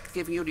aspect,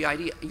 giving you the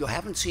idea you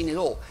haven't seen it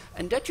all.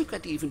 And that you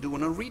could even do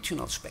in a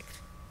regional aspect.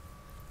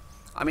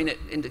 I mean,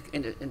 in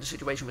the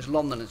situation with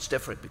London, it's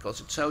different because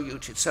it's so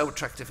huge, it's so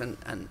attractive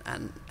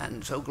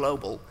and so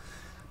global.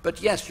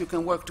 But yes, you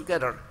can work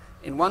together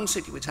in one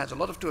city which has a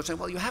lot of tourists. Say,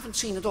 well, you haven't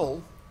seen it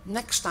all.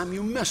 Next time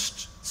you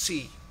must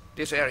see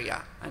this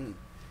area. And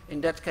in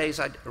that case,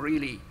 I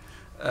really,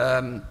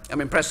 I'm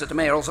impressed that the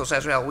mayor also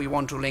says, well, we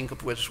want to link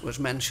up with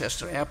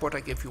Manchester Airport. I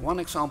give you one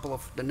example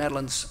of the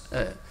Netherlands,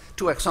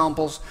 2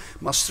 examples,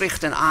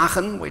 Maastricht and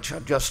Aachen, which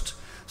are just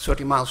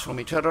 30 miles from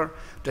each other.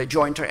 They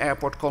joined their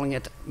airport, calling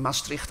it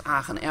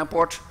Maastricht-Aachen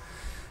Airport.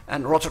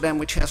 And Rotterdam,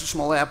 which has a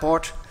small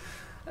airport.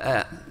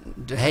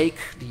 The Hague,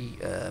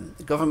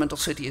 the governmental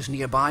city, is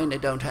nearby and they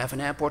don't have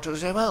an airport. So they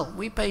say, well,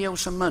 we pay you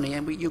some money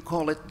and you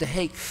call it the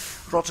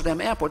Hague-Rotterdam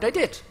Airport. They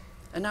did.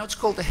 And now it's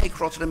called the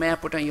Hague-Rotterdam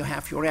Airport and you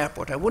have your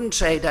airport. I wouldn't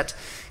say that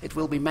it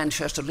will be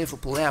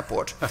Manchester-Liverpool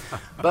Airport,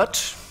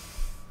 but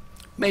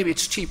maybe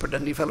it's cheaper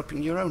than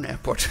developing your own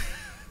airport.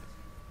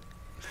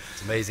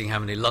 It's amazing how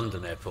many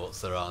London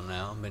airports there are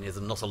now. Many of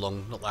them not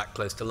that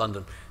close to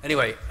London.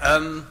 Anyway,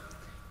 another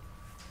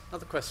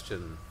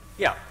question.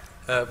 Yeah,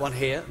 one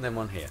here and then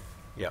one here.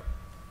 Yeah.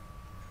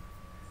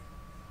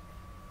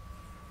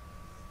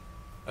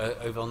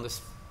 Over on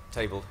this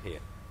table here.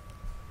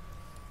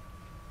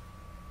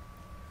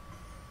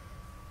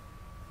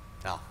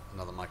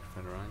 Another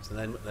microphone arrives, and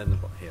then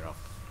here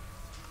after.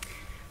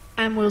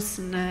 Anne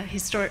Wilson,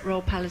 Historic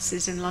Royal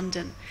Palaces in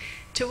London.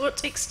 To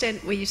what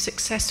extent were you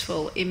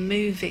successful in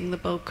moving the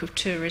bulk of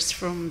tourists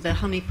from the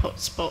honeypot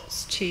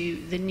spots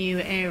to the new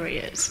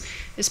areas,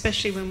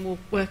 especially when we're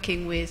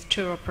working with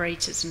tour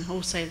operators and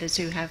wholesalers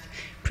who have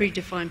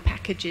predefined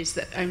packages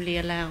that only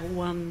allow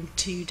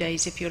 1-2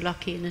 days, if you're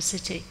lucky, in a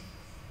city?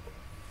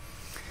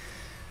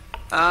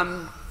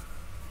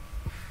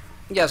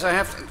 Yes, I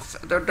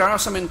have. There are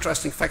some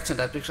interesting facts in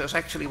that, because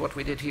actually what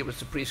we did here with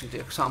the precinct, the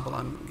example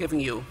I'm giving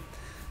you,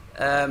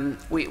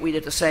 we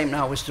did the same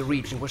now with the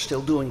region. We're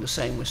still doing the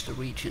same with the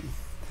region.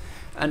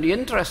 And the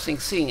interesting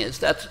thing is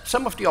that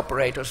some of the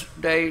operators,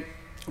 they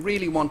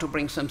really want to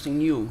bring something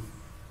new.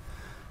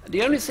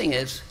 The only thing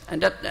is,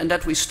 and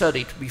that we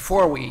studied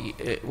before we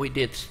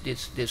did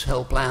this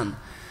whole plan,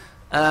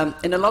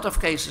 in a lot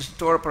of cases,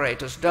 tour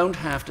operators don't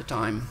have the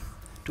time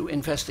to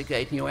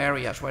investigate new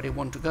areas where they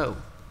want to go.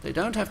 They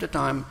don't have the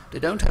time, they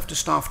don't have the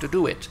staff to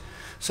do it.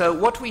 So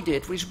what we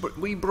did,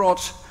 we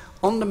brought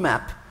on the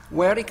map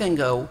where they can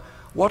go,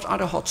 what are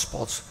the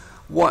hotspots.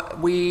 What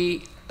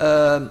we,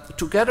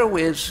 together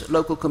with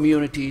local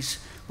communities,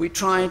 we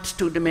tried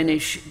to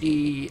diminish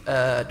the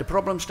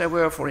problems there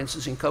were, for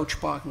instance, in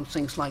coach parking,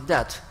 things like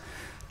that.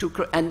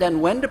 And then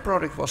when the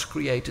product was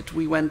created,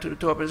 we went to the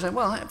tour operators and said,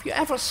 well, have you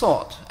ever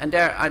thought, and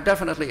there I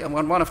definitely, and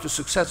one of the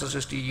successes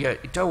is the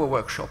ETOA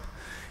workshop,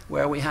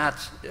 where we had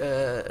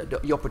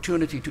the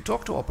opportunity to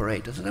talk to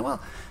operators. And then, well,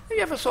 have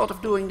you ever thought of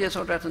doing this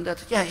or that and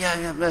that?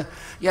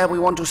 Yeah, we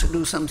want to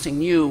do something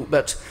new,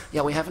 but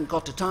yeah, we haven't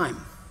got the time.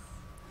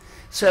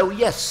 So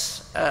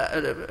yes,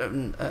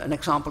 an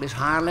example is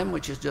Haarlem,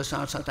 which is just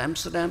outside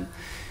Amsterdam,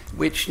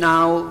 which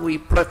now we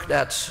plug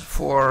that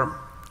for,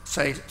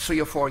 say, 3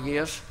 or 4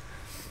 years,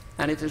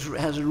 and it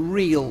has a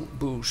real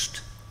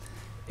boost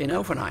in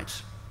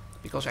overnights,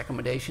 because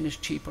accommodation is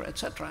cheaper,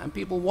 etc. And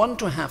people want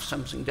to have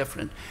something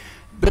different.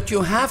 But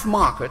you have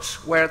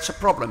markets where it's a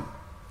problem.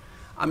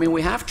 I mean,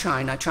 we have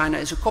China. China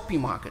is a copy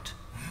market.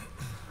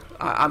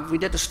 We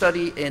did a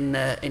study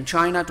in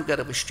China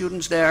together with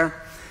students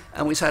there,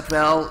 and we said,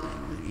 well,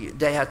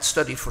 they had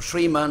studied for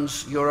 3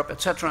 months, Europe,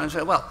 etc. And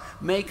said, well,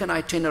 make an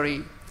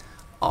itinerary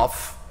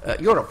of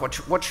Europe.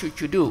 What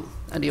should you do?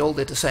 And they all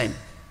did the same.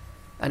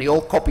 And they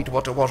all copied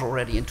what there was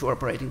already in tour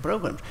operating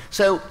programs.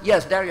 So,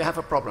 yes, there you have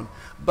a problem.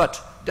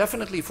 But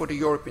definitely for the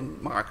European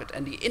market,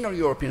 and the inner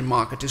European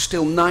market is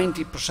still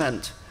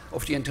 90%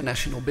 of the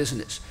international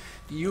business.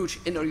 The huge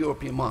inner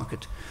European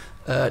market,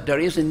 there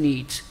is a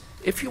need.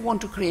 If you want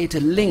to create a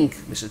link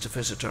with the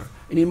visitor,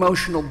 an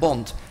emotional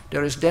bond,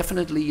 there is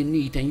definitely a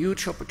need and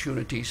huge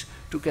opportunities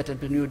to get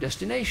into new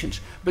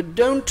destinations. But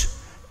don't,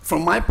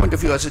 from my point of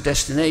view as a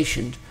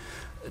destination,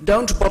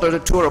 don't bother the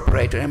tour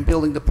operator in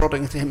building the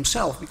product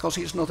himself, because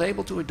he's not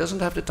able to, he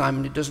doesn't have the time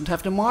and he doesn't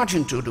have the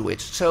margin to do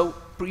it. So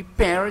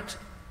prepare it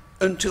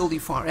until the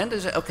far end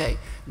and say, okay,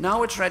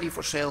 now it's ready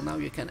for sale, now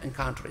you can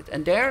encounter it.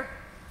 And there,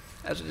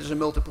 as it is a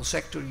multiple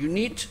sector, you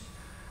need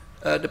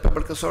the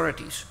public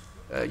authorities,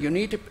 you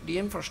need the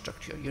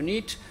infrastructure, you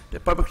need the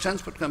public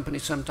transport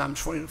companies sometimes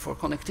for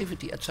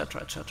connectivity,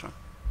 etc., etc.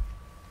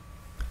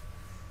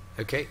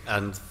 Okay,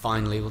 and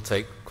finally we'll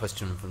take a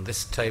question from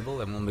this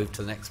table, and we'll move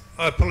to the next.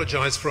 I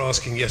apologise for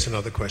asking yet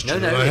another question. No,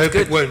 and I hope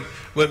good. it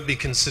won't be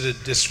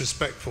considered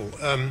disrespectful.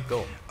 Go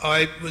on.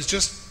 I was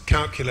just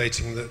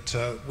calculating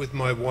that with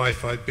my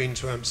wife I've been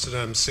to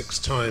Amsterdam 6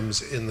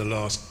 times in the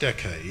last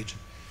decade.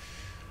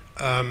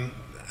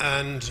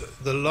 And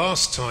the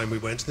last time we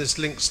went, and this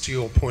links to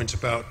your point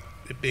about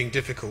it being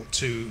difficult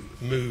to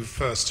move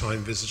first-time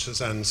visitors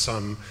and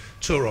some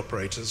tour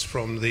operators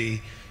from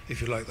the,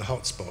 if you like, the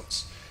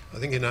hotspots. I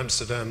think in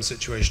Amsterdam the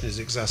situation is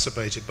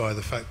exacerbated by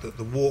the fact that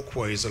the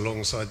walkways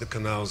alongside the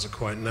canals are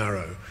quite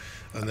narrow,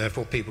 and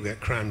therefore people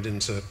get crammed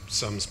into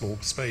some small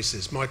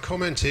spaces. My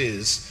comment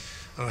is,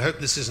 and I hope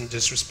this isn't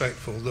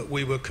disrespectful, that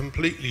we were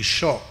completely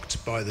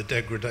shocked by the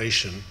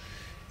degradation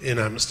in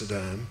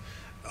Amsterdam.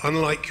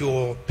 Unlike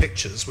your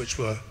pictures, which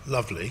were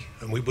lovely,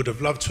 and we would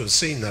have loved to have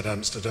seen that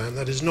Amsterdam,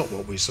 that is not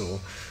what we saw.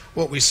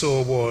 What we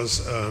saw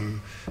was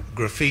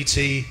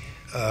graffiti,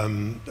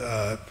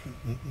 a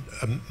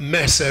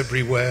mess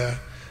everywhere,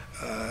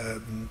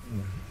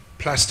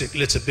 plastic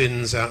litter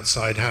bins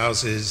outside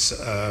houses,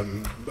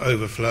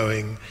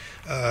 overflowing.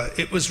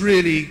 It was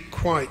really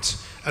quite,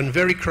 and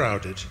very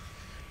crowded.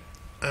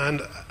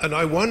 And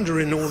I wonder,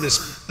 in all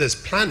this, there's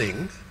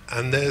planning,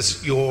 and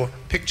there's your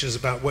pictures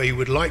about where you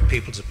would like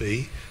people to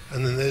be,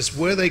 and then there's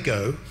where they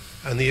go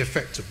and the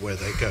effect of where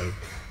they go.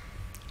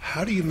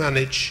 How do you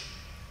manage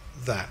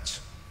that?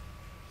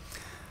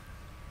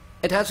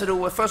 It has to do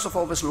with, first of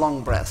all, with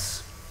long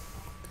breaths.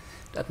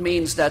 That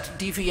means that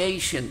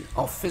deviation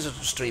of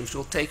visitor streams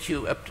will take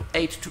you up to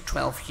 8 to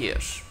 12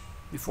 years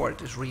before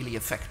it is really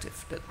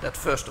effective. That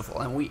first of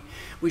all. And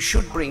we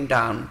should bring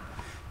down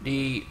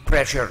the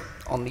pressure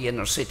on the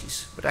inner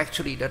cities. But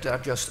actually there are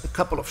just a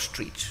couple of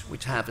streets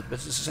which have it. But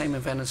it's the same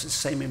in Venice, it's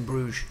the same in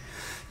Bruges.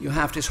 You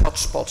have these hot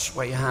spots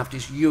where you have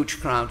these huge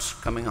crowds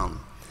coming on.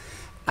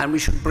 And we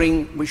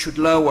should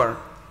lower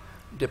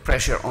the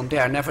pressure on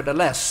there.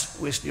 Nevertheless,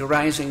 with the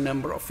rising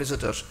number of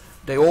visitors,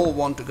 they all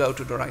want to go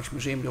to the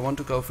Rijksmuseum, they want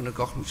to go to the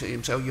Koch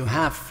Museum, so you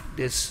have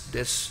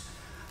this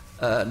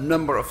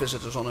number of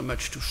visitors on a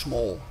much too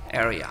small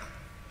area.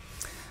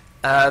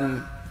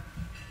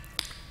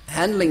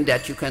 Handling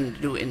that you can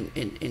do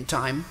in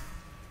time.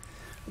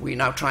 We're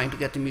now trying to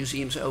get the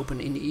museums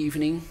open in the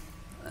evening.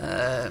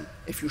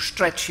 If you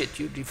stretch it,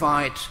 you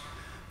divide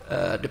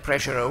the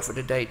pressure over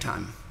the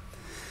daytime.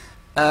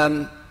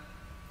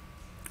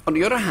 On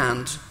the other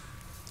hand,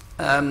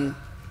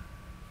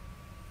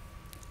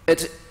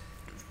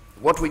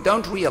 what we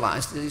don't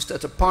realize is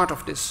that a part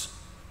of this,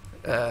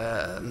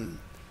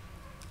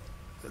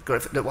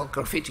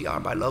 graffiti are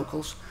by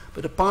locals,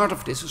 but a part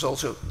of this is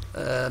also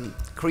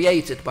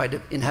created by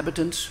the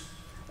inhabitants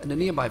and the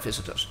nearby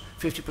visitors.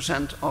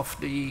 50% of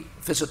the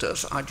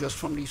visitors are just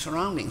from the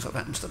surroundings of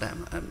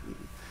Amsterdam, and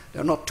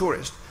they're not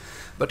tourists,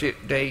 but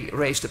they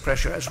raise the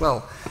pressure as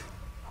well.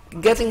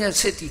 Getting a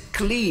city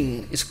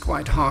clean is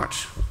quite hard,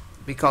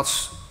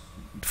 because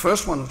the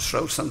first one who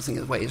throws something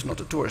away is not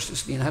a tourist,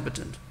 it's the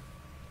inhabitant,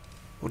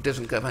 who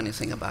doesn't give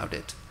anything about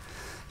it.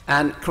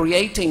 And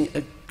creating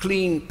a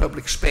clean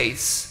public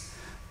space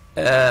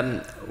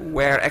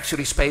where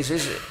actually space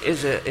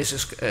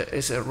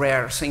is a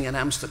rare thing in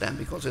Amsterdam,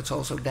 because it's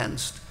also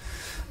dense,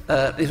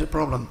 is a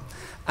problem.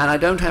 And I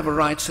don't have a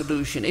right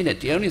solution in it.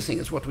 The only thing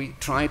is what we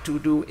try to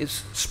do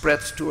is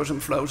spread tourism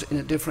flows in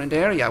a different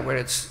area where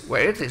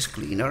it is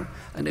cleaner,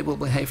 and they will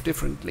behave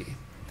differently.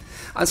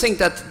 I think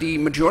that the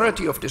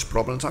majority of these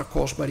problems are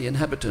caused by the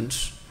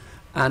inhabitants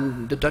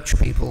and the Dutch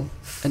people,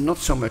 and not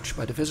so much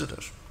by the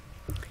visitors.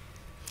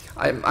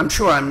 I'm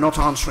sure I'm not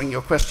answering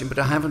your question, but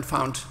I haven't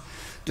found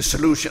the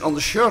solution. On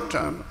the short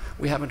term,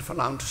 we haven't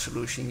found a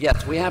solution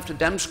yet. We have the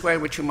Dam Square,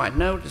 which you might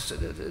know,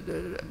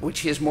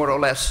 which is more or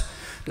less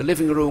the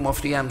living room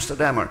of the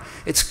Amsterdammer.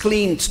 It's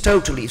cleaned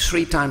totally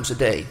 3 times a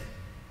day,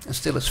 and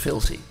still it's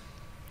filthy.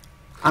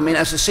 I mean,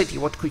 as a city,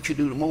 what could you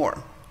do more?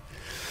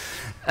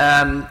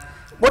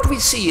 What we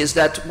see is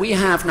that we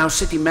have now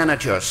city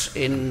managers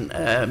in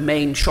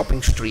main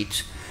shopping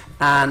street,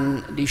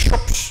 and the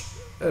shops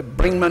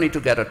bring money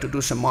together to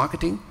do some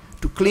marketing,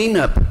 to clean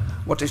up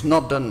what is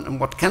not done and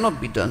what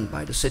cannot be done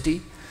by the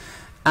city.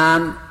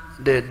 And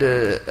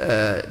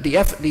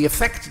the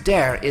effect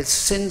there is,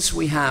 since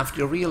we have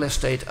the real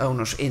estate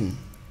owners in,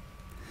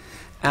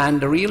 and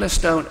the real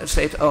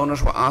estate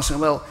owners were asking,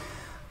 well,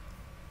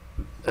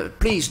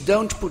 please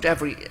don't put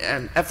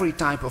every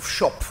type of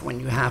shop when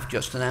you have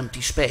just an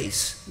empty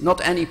space, not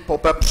any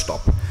pop-up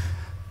stop.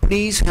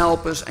 Please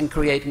help us in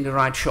creating the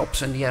right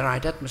shops and the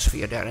right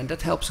atmosphere there, and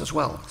that helps as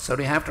well. So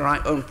they have their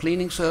own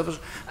cleaning service,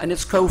 and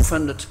it's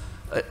co-funded,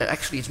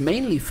 actually it's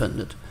mainly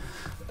funded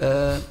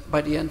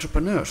by the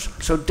entrepreneurs.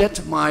 So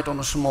that might on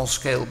a small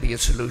scale be a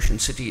solution,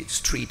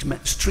 street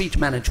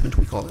management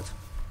we call it.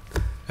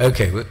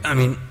 Okay, well, I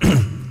mean,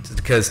 it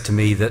occurs to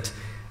me that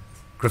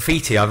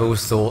graffiti, I've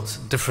always thought,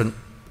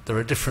 there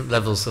are different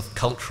levels of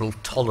cultural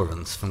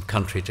tolerance from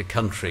country to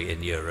country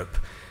in Europe.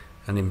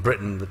 And in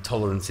Britain, the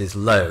tolerance is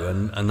low,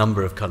 and a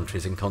number of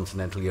countries in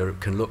continental Europe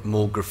can look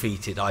more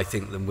graffitied, I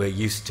think, than we're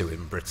used to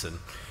in Britain,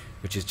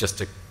 which is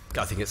just a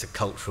I think it's a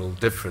cultural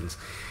difference.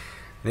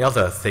 The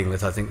other thing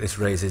that I think this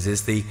raises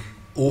is the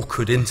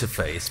awkward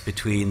interface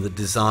between the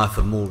desire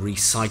for more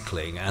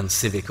recycling and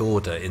civic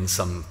order in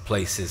some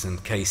places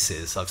and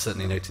cases. I've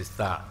certainly noticed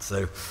that.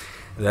 So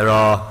there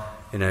are,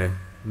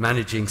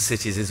 managing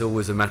cities is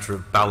always a matter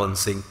of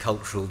balancing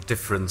cultural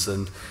difference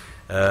and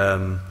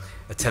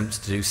attempts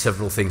to do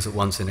several things at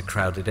once in a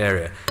crowded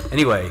area.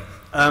 Anyway,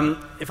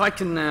 if I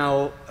can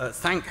now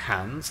thank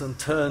Hans and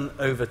turn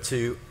over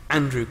to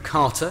Andrew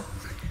Carter,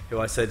 who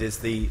I said is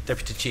the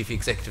Deputy Chief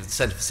Executive of the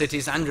Centre for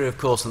Cities. Andrew, of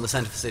course, and the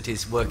Centre for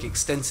Cities work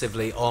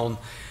extensively on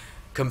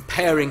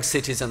comparing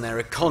cities and their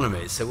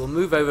economies. So we'll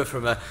move over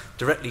from a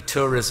directly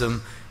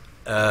tourism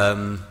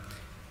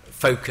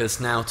focus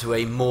now to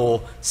a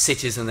more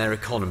cities and their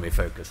economy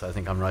focus. I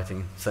think I'm right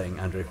in saying,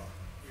 Andrew.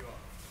 You are.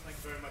 Thank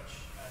you very much,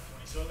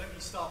 Tony. So let me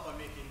start by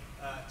making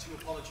two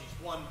apologies.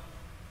 One,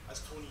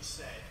 as Tony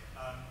said,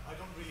 I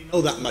don't really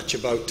know that much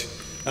about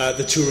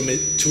the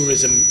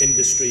tourism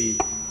industry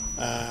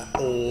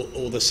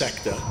or the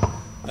sector.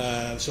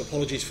 So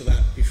apologies for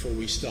that before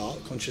we start,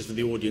 conscious of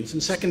the audience.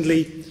 And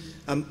secondly,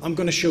 I'm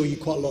going to show you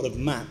quite a lot of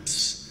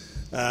maps,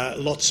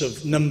 lots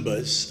of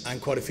numbers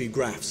and quite a few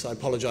graphs. I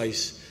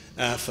apologise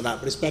for that,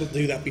 but it's better to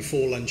do that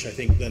before lunch, I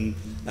think, than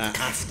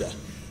after.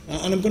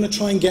 And I'm going to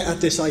try and get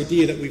at this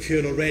idea that we've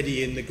heard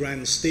already in the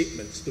grand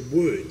statements, the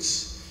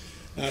words,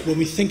 when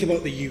we think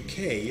about the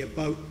UK,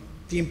 about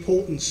the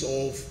importance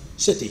of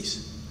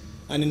cities,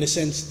 and in a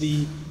sense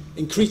the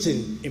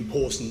increasing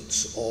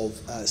importance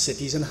of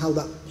cities and how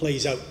that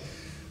plays out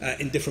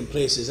in different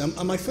places. And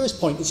my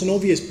first point, it's an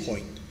obvious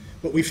point,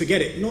 but we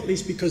forget it, not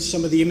least because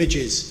some of the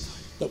images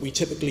that we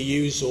typically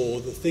use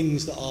or the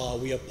things that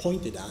we are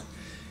pointed at,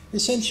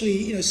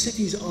 essentially,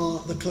 cities are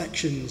the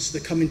collections, the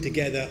coming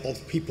together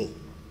of people.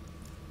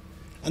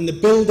 And the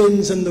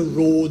buildings and the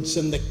roads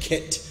and the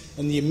kit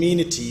and the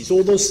amenities,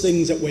 all those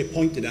things that we're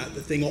pointed at,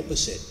 the thing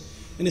opposite,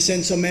 in a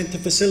sense are meant to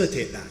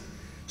facilitate that.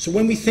 So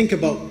when we think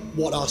about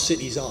what our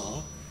cities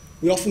are,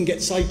 we often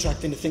get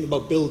sidetracked into thinking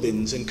about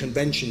buildings and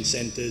convention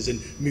centres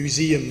and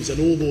museums and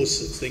all those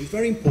sorts of things,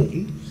 very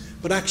important,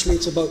 but actually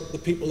it's about the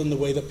people and the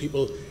way that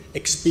people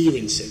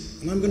experience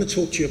it. And I'm going to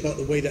talk to you about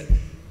the way that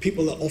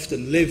people that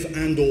often live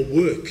and or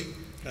work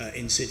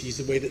in cities,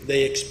 the way that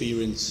they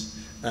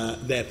experience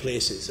their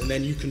places. And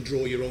then you can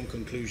draw your own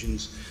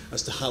conclusions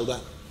as to how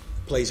that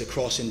plays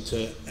across into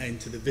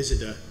the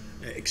visitor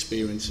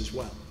experience as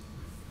well.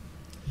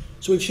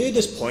 So we've shared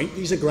this point,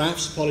 these are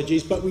graphs,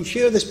 apologies, but we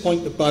share this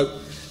point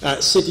about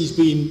cities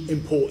being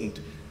important,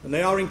 and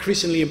they are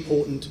increasingly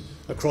important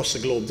across the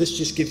globe. This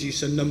just gives you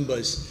some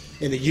numbers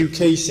in the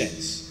UK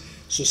sense.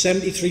 So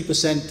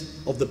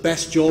 73% of the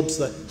best jobs,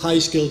 the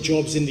high-skilled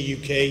jobs in the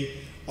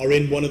UK are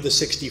in one of the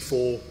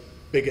 64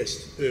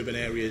 biggest urban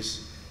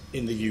areas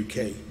in the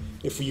UK.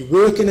 If you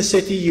work in a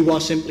city, you are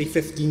simply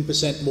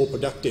 15% more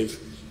productive,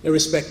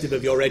 irrespective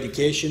of your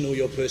education or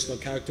your personal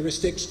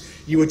characteristics.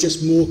 You are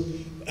just more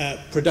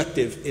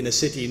productive in a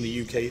city in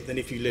the UK than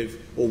if you live,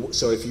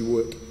 if you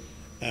work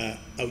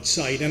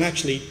outside. And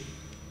actually,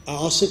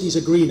 our cities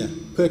are greener.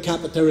 Per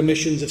capita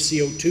emissions of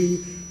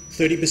CO2,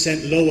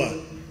 30%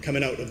 lower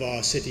coming out of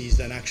our cities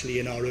than actually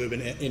in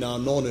our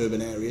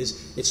non-urban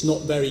areas. It's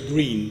not very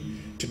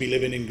green to be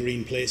living in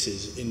green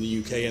places in the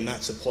UK, and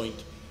that's a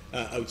point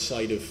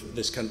outside of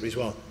this country as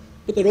well.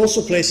 But there are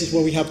also places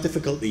where we have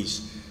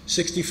difficulties.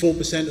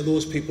 64% of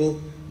those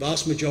people,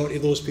 vast majority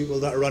of those people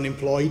that are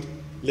unemployed,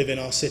 live in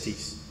our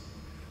cities.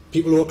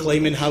 People who are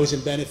claiming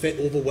housing benefit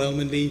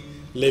overwhelmingly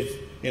live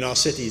in our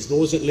cities.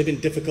 Those that live in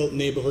difficult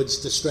neighbourhoods,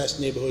 distressed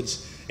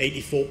neighbourhoods,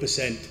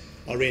 84%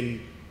 are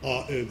in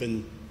our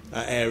urban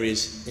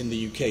areas in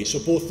the UK. So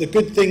both the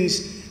good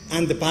things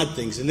and the bad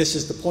things, and this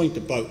is the point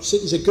about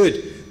cities are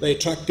good, they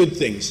attract good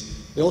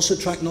things. They also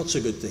attract not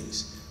so good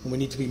things, and we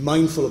need to be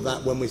mindful of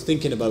that when we're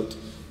thinking about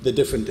the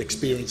different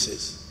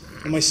experiences.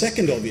 And my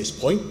second obvious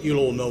point, you'll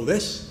all know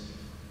this,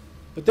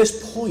 but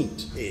this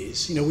point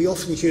is, we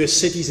often hear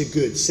cities are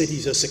good,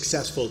 cities are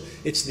successful,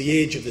 it's the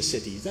age of the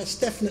cities. That's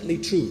definitely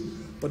true,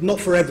 but not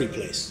for every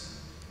place.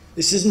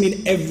 This doesn't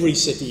mean every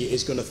city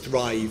is going to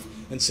thrive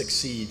and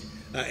succeed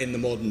in the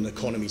modern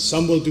economy.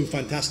 Some will do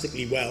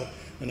fantastically well,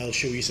 and I'll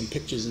show you some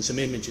pictures and some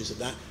images of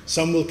that.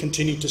 Some will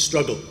continue to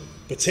struggle,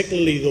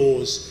 particularly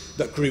those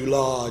that grew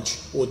large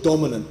or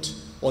dominant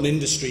on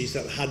industries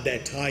that had their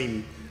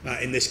time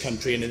in this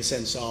country and in a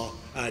sense are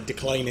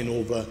declining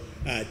over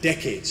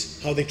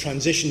decades. How they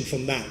transition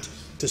from that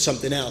to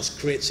something else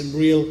creates some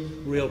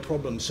real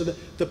problems. So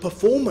the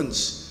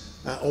performance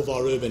of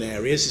our urban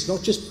areas is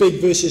not just big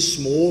versus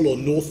small or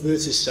north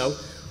versus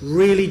south,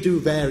 really do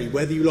vary.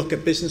 Whether you look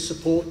at business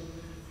support,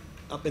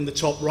 up in the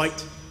top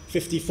right,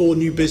 54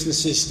 new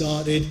businesses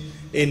started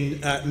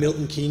in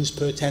Milton Keynes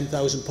per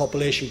 10,000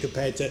 population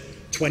compared to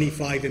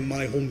 25 in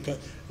my home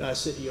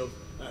city of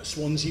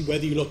Swansea.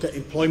 Whether you look at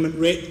employment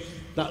rate,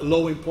 that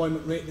low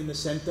employment rate in the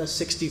centre,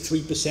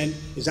 63%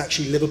 is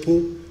actually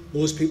Liverpool.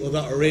 Those people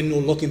that are in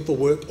or looking for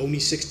work, only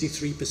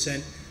 63%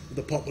 of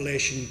the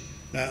population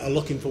are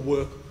looking for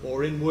work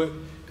or in work.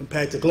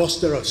 Compared to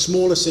Gloucester, a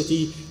smaller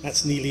city,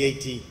 that's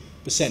nearly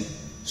 80%.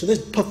 So this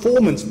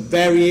performance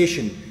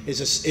variation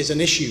is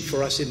an issue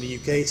for us in the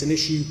UK. It's an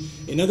issue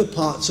in other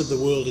parts of the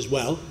world as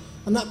well.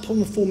 And that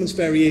performance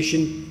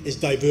variation is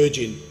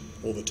diverging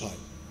over time.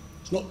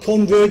 It's not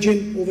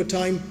converging over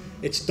time,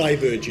 it's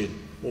diverging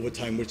over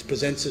time, which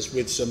presents us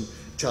with some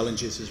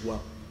challenges as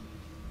well.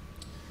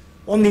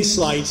 On these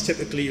slides,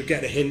 typically you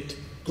get a hint.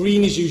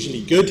 Green is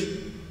usually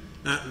good.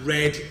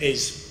 Red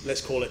is,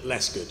 let's call it,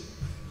 less good.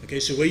 Okay,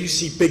 so where you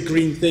see big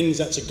green things,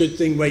 that's a good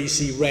thing. Where you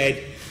see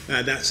red,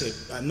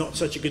 that's not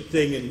such a good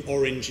thing. And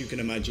orange, you can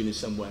imagine, is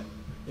somewhere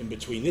in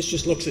between. This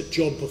just looks at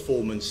job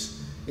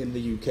performance in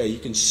the UK. You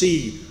can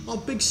see how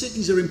big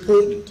cities are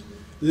important.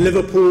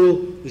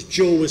 Liverpool, as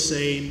Joe was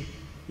saying,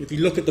 if you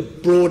look at the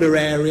broader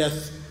area,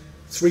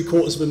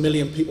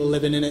 750,000 people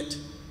living in it.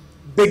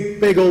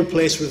 Big old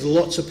place with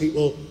lots of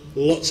people,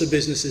 lots of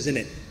businesses in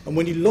it. And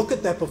when you look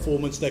at their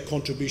performance, their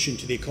contribution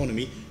to the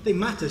economy, they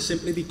matter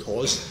simply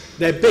because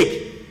they're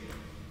big.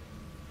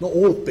 Not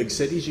all big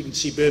cities. You can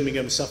see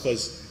Birmingham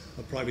suffers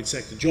a private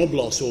sector job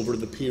loss over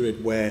the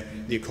period where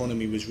the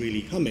economy was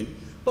really humming.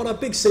 But our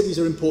big cities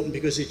are important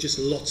because there's just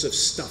lots of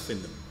stuff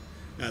in them.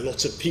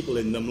 Lots of people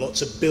in them,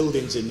 lots of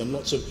buildings in them,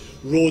 lots of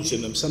roads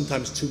in them,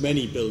 sometimes too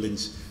many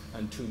buildings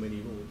and too many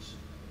roads.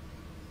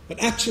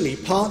 But actually,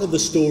 part of the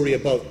story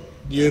about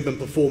the urban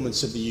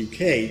performance of the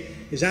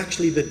UK is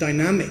actually the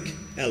dynamic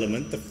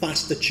element, the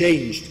faster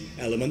changed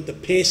element, the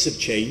pace of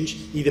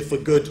change, either for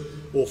good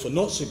or for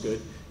not so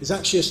good, is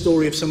actually a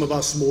story of some of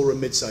our smaller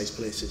and mid-sized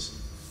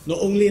places. Not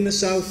only in the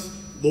south,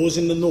 those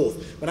in the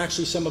north, but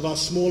actually some of our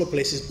smaller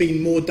places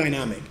being more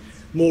dynamic,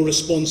 more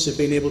responsive,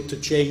 being able to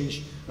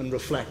change and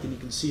reflect. And you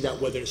can see that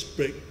whether it's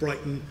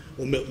Brighton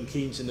or Milton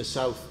Keynes in the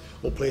south,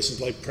 or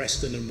places like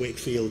Preston and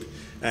Wakefield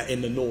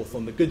in the north.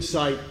 On the good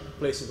side,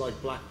 places like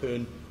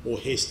Blackburn or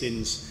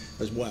Hastings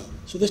as well.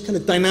 So this kind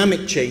of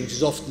dynamic change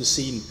is often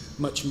seen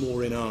much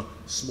more in our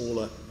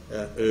smaller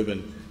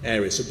urban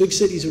areas. So big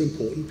cities are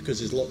important because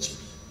there's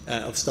lots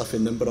of stuff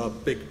in them, but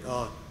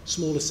our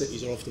smaller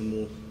cities are often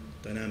more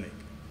dynamic.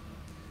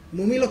 And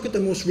when we look at the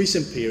most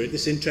recent period,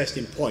 this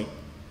interesting point,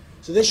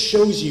 so this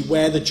shows you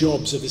where the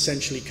jobs have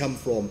essentially come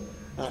from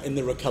in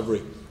the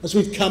recovery. As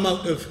we've come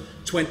out of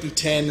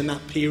 2010 and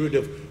that period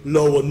of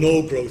low or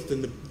no growth,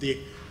 and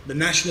the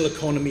national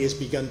economy has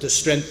begun to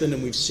strengthen,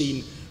 and we've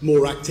seen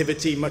more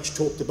activity, much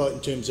talked about in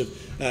terms of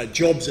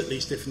jobs at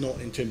least, if not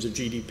in terms of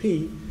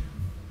GDP.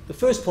 The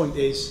first point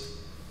is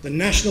the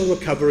national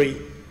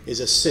recovery is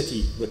a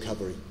city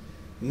recovery.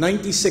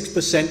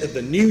 96% of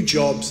the new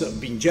jobs that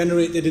have been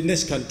generated in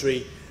this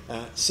country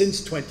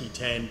since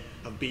 2010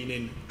 have been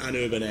in an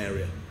urban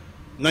area.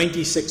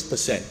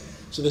 96%.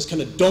 So there's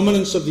kind of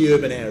dominance of the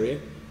urban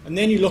area, and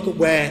then you look at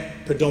where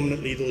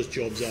predominantly those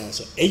jobs are.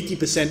 So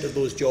 80% of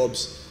those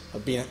jobs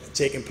have been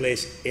taking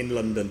place in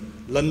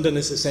London. London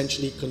has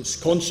essentially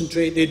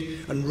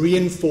concentrated and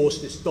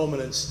reinforced its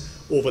dominance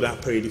over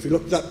that period. If you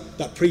look at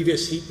that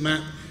previous heat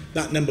map,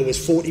 that number was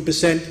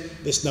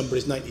 40%, this number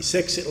is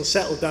 96%. It'll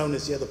settle down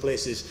as the other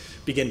places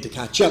begin to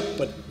catch up,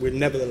 but we're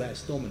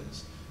nevertheless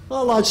dominant.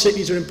 Our large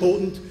cities are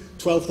important,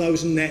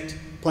 12,000 net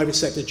private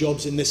sector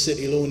jobs in this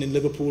city alone in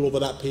Liverpool over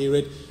that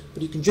period.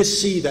 But you can just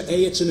see that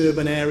A, it's an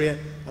urban area,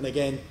 and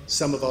again,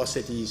 some of our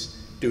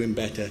cities doing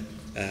better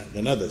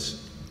than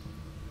others.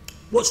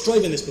 What's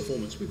driving this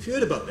performance? We've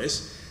heard about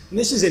this, and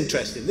this is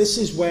interesting. This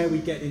is where we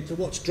get into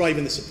what's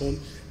driving this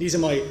performance. These are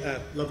my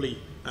lovely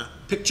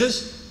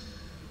pictures.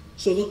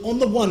 So on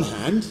the one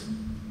hand,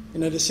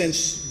 in a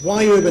sense,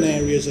 why urban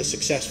areas are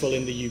successful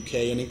in the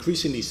UK and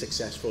increasingly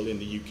successful in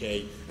the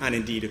UK and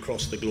indeed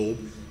across the globe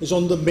is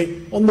on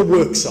the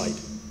work side.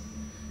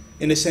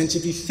 In a sense,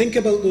 if you think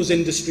about those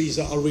industries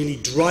that are really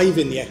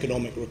driving the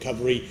economic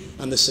recovery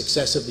and the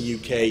success of the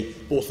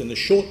UK, both in the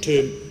short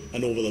term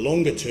and over the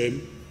longer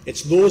term,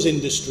 it's those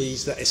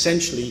industries that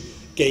essentially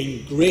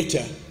gain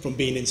greater from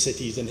being in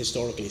cities than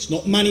historically. It's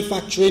not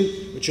manufacturing,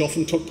 which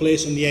often took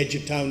place on the edge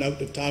of town, out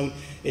of town.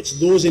 It's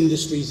those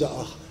industries that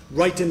are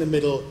right in the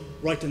middle,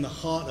 right in the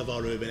heart of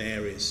our urban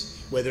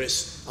areas, whether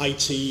it's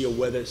IT or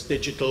whether it's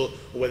digital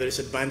or whether it's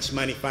advanced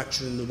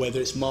manufacturing or whether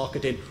it's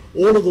marketing.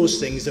 All of those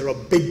things, there are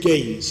big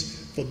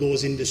gains for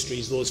those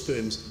industries, those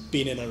firms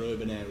being in our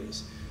urban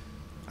areas.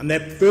 And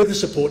they're further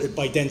supported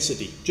by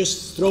density.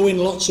 Just throw in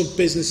lots of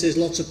businesses,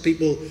 lots of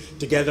people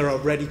together.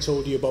 I've already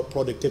told you about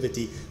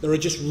productivity. There are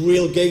just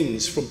real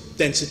gains from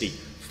density,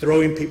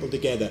 throwing people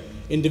together.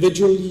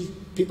 Individually,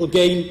 people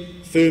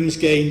gain, firms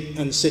gain,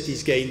 and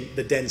cities gain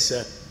the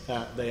denser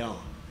they are.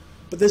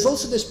 But there's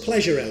also this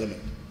pleasure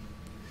element.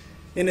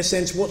 In a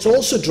sense, what's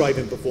also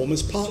driving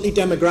performance, partly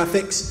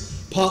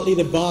demographics, partly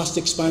the vast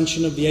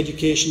expansion of the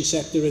education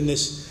sector in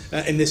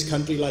this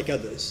country like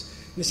others.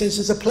 In a sense,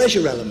 there's a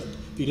pleasure element.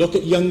 If you look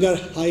at younger,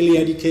 highly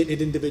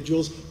educated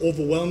individuals,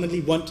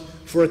 overwhelmingly want,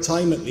 for a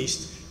time at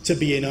least, to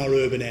be in our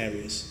urban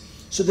areas.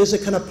 So there's a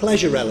kind of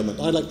pleasure element.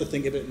 I like to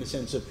think of it in the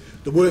sense of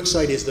the work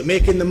side is the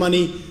making the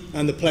money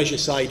and the pleasure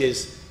side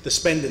is the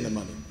spending the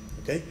money.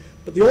 Okay?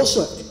 But the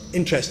also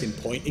interesting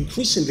point,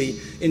 increasingly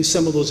in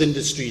some of those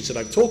industries that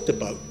I've talked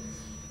about,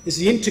 is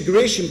the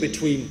integration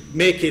between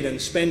making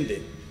and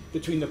spending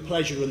between the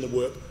pleasure and the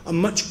work are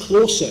much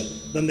closer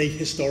than they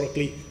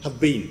historically have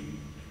been.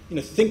 You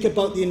know, think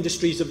about the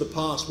industries of the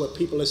past where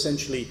people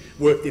essentially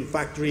worked in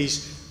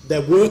factories.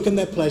 Their work and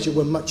their pleasure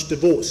were much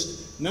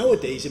divorced.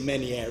 Nowadays, in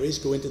many areas,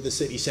 go into the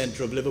city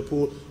centre of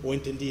Liverpool or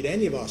into indeed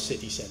any of our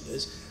city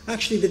centres,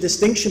 actually the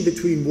distinction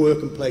between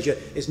work and pleasure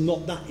is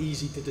not that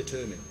easy to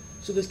determine.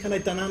 So there's kind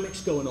of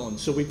dynamics going on.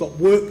 So we've got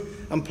work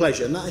and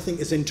pleasure, and that I think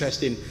is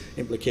interesting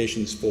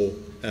implications for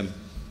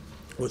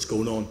what's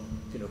going on,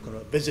 you know, kind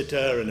of a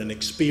visitor and an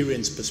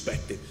experience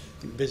perspective.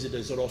 I think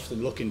visitors are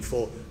often looking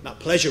for that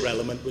pleasure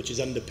element, which is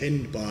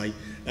underpinned by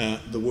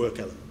the work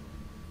element.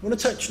 I want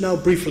to touch now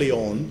briefly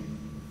on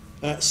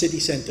city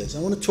centres. I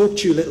want to talk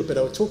to you a little bit.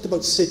 I talked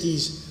about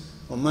cities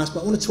en masse,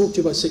 but I want to talk to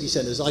you about city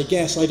centres. I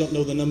guess, I don't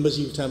know the numbers,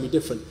 you tell me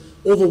different.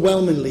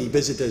 Overwhelmingly,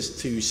 visitors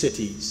to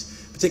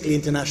cities, particularly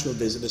international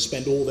visitors,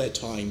 spend all their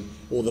time,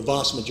 or the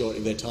vast majority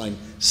of their time,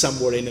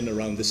 somewhere in and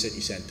around the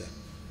city centre.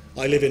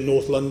 I live in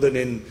North London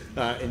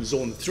in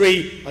Zone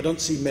 3. I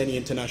don't see many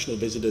international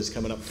visitors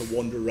coming up to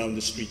wander around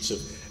the streets of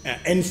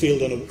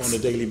Enfield on a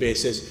daily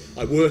basis.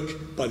 I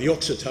work by the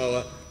Oxford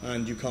Tower,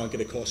 and you can't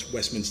get across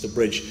Westminster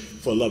Bridge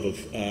for love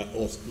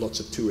of lots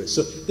of tourists.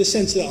 So this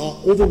sense that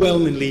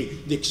overwhelmingly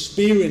the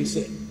experience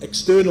that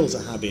externals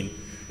are having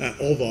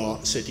of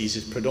our cities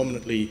is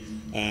predominantly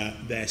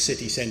their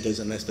city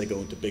centres, unless they go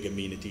into big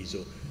amenities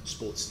or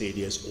sports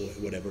stadiums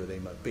or whatever they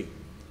might be.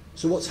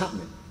 So what's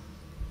happening?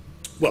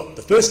 Well,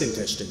 the first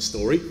interesting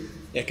story,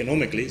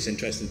 economically, it's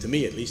interesting to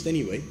me at least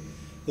anyway,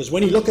 is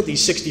when you look at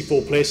these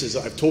 64 places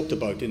that I've talked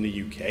about in the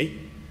UK,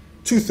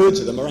 2/3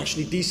 of them are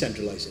actually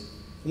decentralising.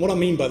 And what I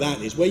mean by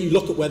that is where you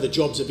look at where the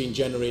jobs are being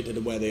generated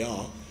and where they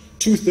are,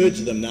 2/3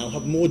 of them now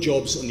have more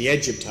jobs on the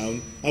edge of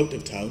town, out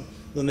of town,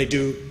 than they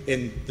do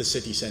in the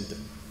city centre.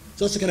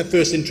 So that's the kind of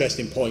first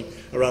interesting point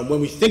around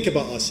when we think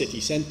about our city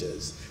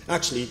centres,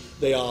 actually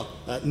they are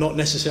not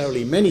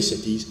necessarily many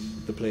cities,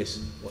 the place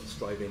what's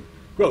driving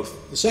growth.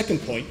 The second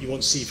point you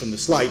won't see from the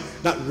slide,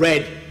 that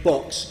red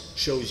box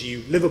shows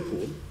you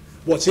Liverpool.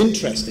 What's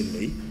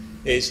interestingly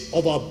is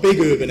of our big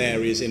urban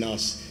areas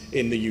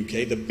in the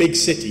UK, the big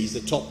cities, the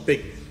top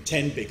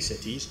 10 big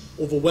cities,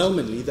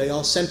 overwhelmingly they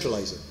are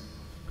centralising.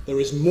 There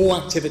is more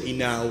activity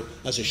now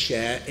as a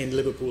share in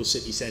Liverpool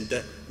city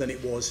centre than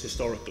it was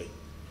historically.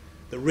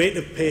 The rate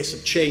of pace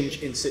of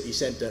change in city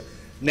centre,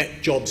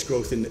 net jobs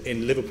growth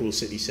in Liverpool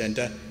city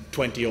centre,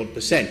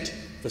 20-odd%.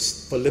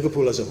 For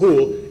Liverpool as a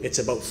whole, it's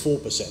about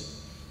 4%.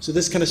 So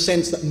this kind of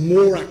sense that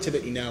more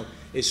activity now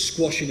is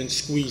squashing and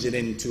squeezing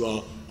into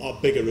our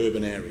bigger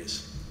urban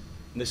areas.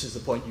 And this is the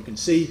point you can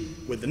see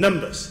with the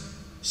numbers.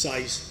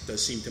 Size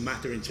does seem to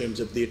matter in terms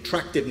of the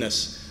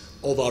attractiveness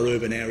of our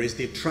urban areas,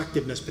 the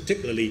attractiveness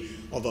particularly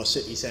of our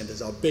city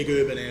centres, our big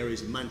urban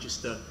areas,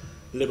 Manchester,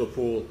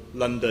 Liverpool,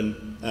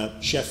 London,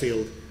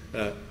 Sheffield,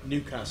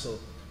 Newcastle,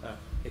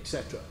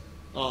 etc.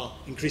 are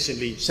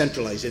increasingly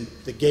centralising.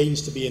 The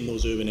gains to be in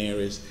those urban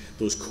areas,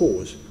 those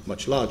cores,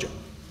 much larger.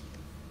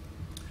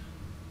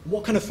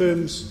 What kind of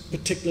firms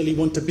particularly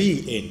want to be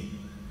in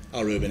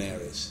our urban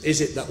areas? Is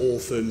it that all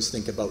firms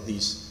think about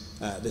this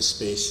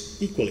space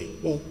equally?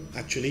 Well,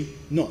 actually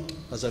not,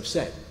 as I've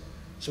said.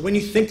 So when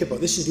you think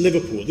about, this is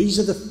Liverpool, these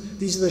are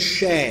the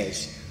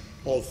shares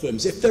of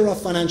firms. If there are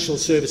financial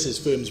services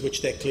firms,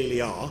 which there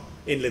clearly are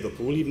in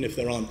Liverpool, even if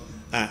there aren't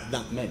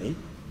that many,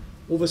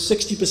 over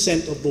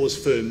 60% of those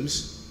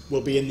firms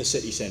will be in the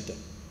city centre.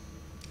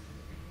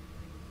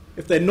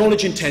 If they're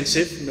knowledge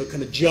intensive, you know,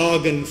 kind of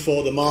jargon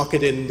for the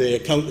marketing, the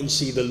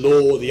accountancy, the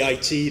law, the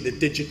IT, the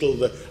digital,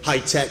 the high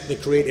tech, the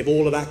creative,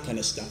 all of that kind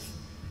of stuff.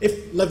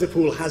 If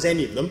Liverpool has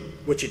any of them,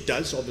 which it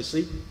does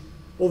obviously,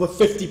 over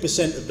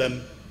 50% of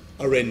them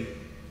are in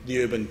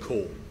the urban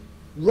core.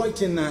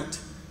 Right in that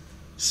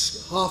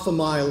half a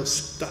mile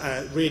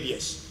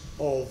radius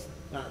of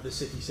the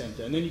city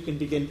centre. And then you can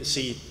begin to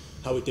see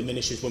how it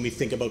diminishes when we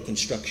think about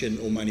construction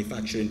or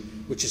manufacturing,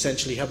 which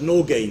essentially have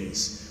no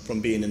gains from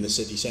being in the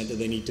city centre.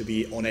 They need to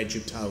be on edge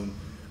of town,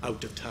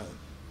 out of town.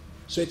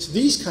 So it's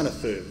these kind of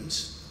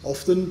firms,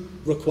 often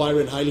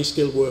requiring highly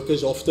skilled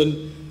workers,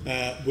 often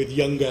with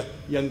younger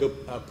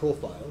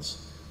profiles,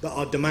 that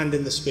are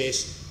demanding the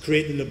space,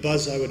 creating the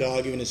buzz, I would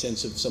argue, in a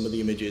sense of some of the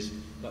images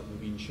that were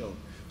being shown.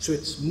 So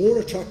it's more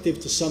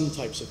attractive to some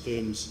types of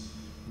firms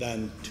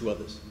than to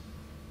others.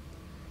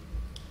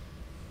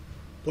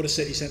 What do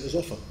city centres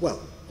offer? Well,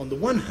 on the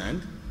one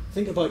hand,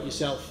 think about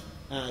yourself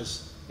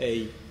as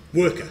a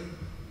worker,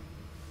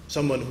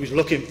 someone who's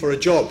looking for a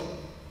job.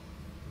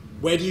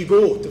 Where do you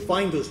go to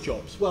find those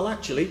jobs? Well,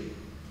 actually,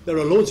 there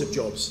are loads of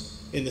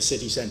jobs in the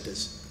city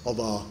centres of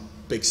our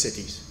big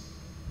cities.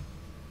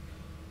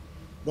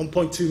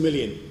 1.2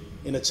 million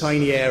in a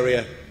tiny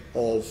area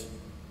of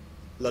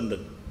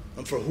London.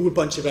 And for a whole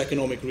bunch of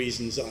economic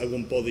reasons that I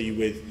won't bother you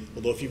with,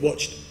 although if you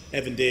watched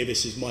Evan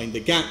Davis's Mind the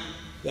Gap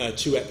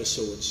 2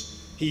 episodes,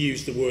 he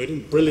used the word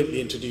and brilliantly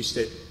introduced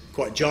it,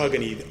 quite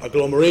jargony,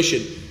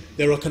 agglomeration.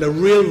 There are kind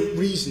of real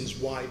reasons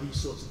why these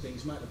sorts of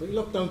things matter. But you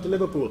look down to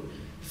Liverpool,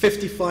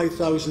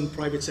 55,000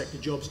 private sector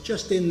jobs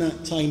just in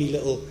that tiny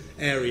little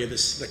area,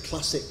 the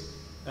classic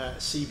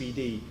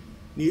CBD.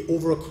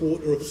 Over a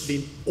quarter of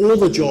all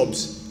the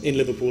jobs in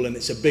Liverpool, and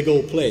it's a big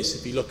old place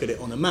if you look at it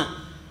on a map,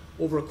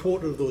 over a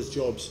quarter of those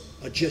jobs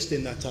are just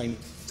in that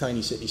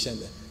tiny city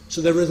centre.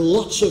 So there are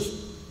lots of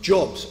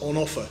jobs on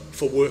offer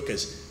for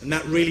workers, and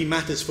that really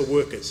matters for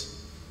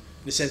workers.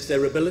 In the sense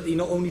their ability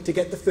not only to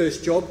get the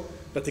first job,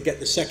 but to get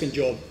the second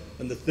job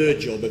and the third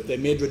job. If they're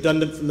made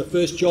redundant from the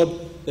first job,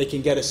 they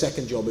can get a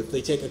second job. If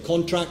they take a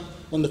contract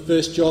on the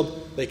first job,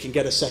 they can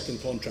get a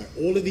second contract.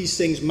 All of these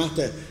things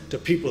matter to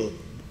people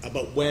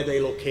about where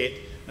they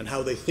locate and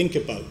how they think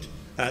about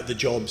the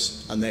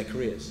jobs and their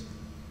careers.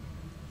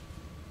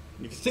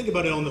 And if you think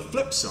about it on the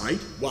flip side,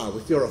 wow,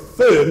 if you're a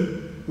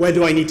firm, where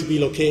do I need to be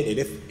located?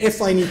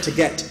 If I need to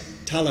get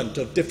talent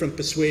of different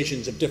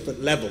persuasions, of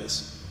different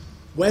levels,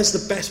 where's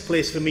the best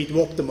place for me to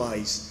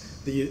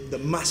optimise the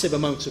massive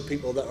amounts of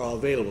people that are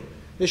available?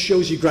 This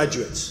shows you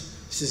graduates.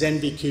 This is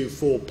NVQ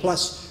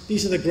 4+.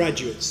 These are the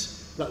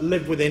graduates that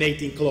live within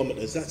 18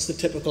 kilometres. That's the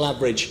typical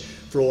average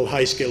for all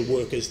high-skilled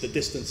workers, the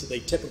distance that they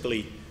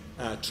typically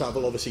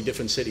travel. Obviously,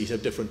 different cities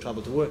have different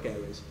travel-to-work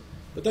areas.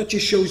 But that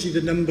just shows you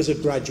the numbers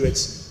of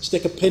graduates.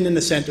 Stick a pin in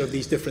the centre of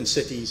these different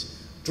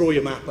cities, draw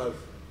your map out,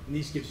 and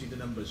these gives you the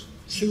numbers.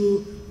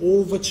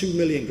 Over 2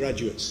 million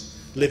graduates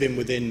living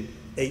within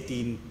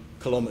 18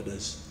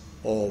 kilometres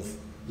of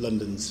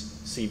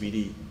London's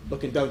CBD.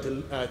 Looking down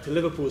to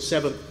Liverpool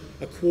 7th,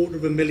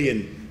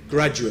 250,000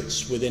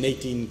 graduates within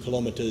 18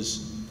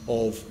 kilometres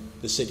of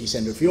the city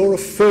centre. If you're a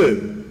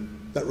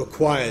firm that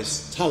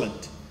requires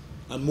talent,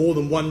 and more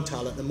than one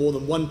talent, and more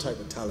than one type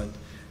of talent,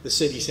 the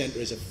city centre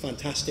is a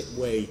fantastic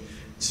way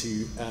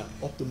to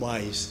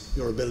optimise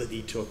your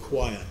ability to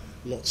acquire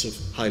lots of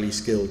highly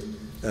skilled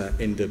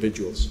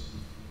individuals.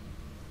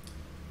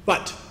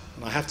 But,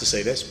 and I have to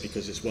say this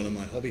because it's one of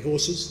my hobby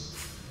horses,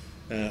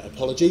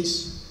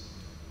 apologies,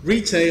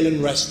 retail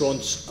and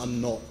restaurants are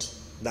not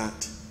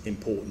that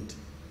important.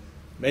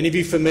 Many of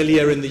you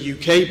familiar in the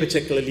UK,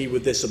 particularly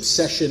with this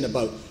obsession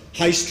about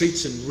high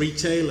streets and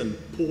retail, and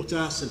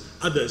Portas and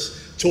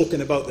others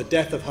talking about the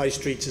death of high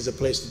streets as a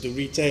place to do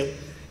retail.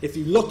 If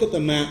you look at the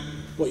map,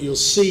 what you'll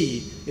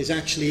see is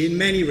actually, in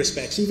many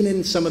respects, even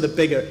in some of the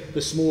bigger,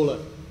 the smaller,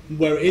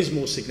 where it is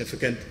more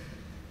significant,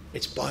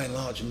 it's by and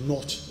large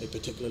not a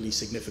particularly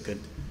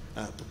significant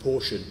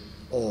proportion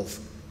of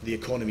the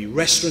economy.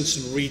 Restaurants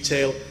and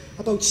retail,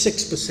 about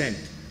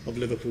 6% of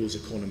Liverpool's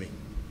economy.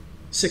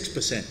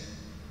 6%.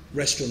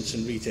 Restaurants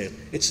and retail.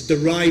 It's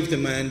derived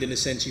demand in a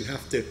sense you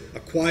have to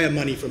acquire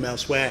money from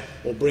elsewhere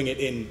or bring it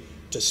in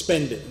to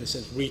spend it. In a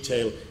sense,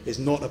 retail is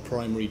not a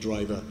primary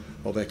driver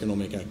of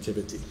economic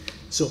activity.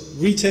 So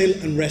retail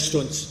and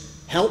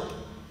restaurants help,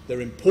 they're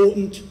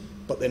important,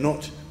 but they're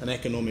not an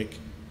economic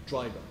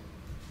driver.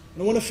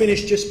 And I want to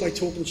finish just by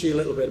talking to you a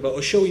little bit about,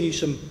 or showing you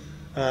some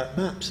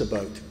maps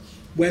about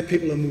where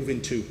people are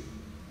moving to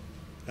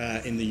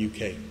in the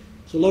UK.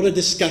 So a lot of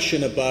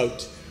discussion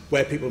about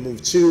where people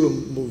move to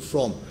and move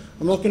from.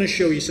 I'm not going to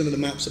show you some of the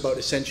maps about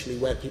essentially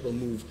where people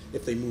move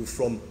if they move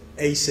from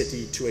a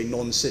city to a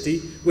non-city,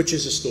 which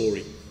is a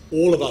story.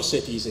 All of our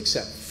cities,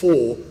 except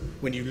 4,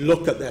 when you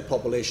look at their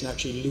population,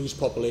 actually lose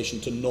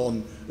population to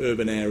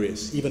non-urban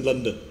areas, even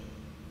London,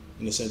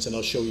 in a sense, and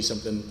I'll show you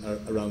something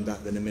around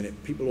that in a minute.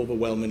 People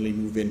overwhelmingly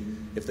move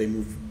in if they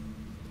move.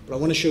 But I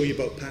want to show you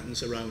about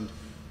patterns around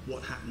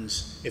what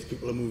happens if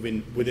people are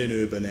moving within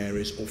urban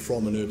areas or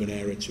from an urban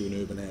area to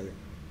an urban area.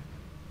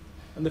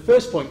 And the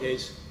first point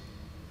is,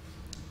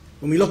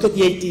 when we look at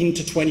the 18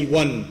 to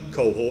 21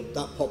 cohort,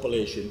 that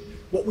population,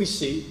 what we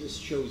see, this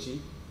shows you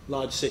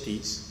large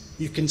cities,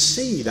 you can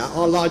see that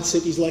our large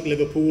cities like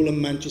Liverpool and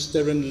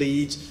Manchester and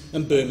Leeds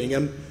and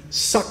Birmingham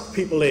suck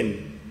people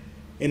in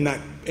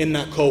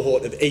that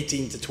cohort of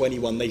 18 to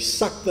 21. They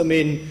suck them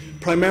in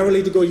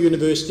primarily to go to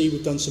university.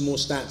 We've done some more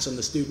stats on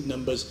the student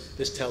numbers.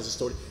 This tells a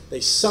story.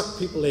 They suck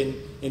people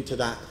into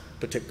that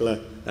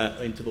particular,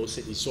 into those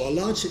cities. So our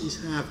large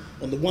cities have,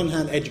 on the one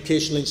hand,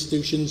 educational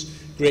institutions,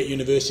 great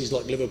universities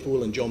like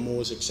Liverpool and John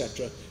Moores,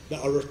 etc.,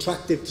 that are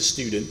attractive to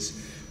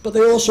students, but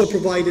they also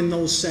provide in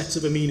those sets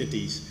of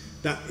amenities,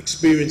 that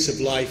experience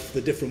of life,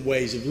 the different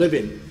ways of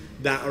living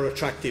that are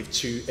attractive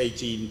to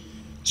 18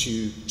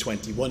 to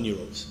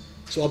 21-year-olds.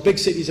 So our big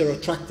cities are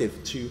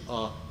attractive to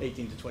our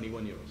 18 to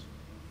 21-year-olds.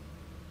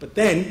 But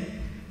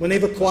then, when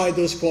they've acquired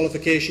those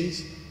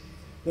qualifications,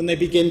 when they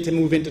begin to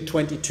move into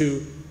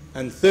 22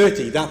 and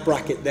 30, that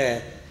bracket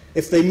there,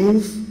 if they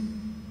move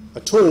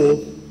at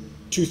all,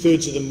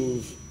 2/3 of them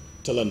move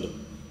to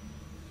London.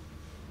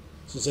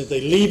 So if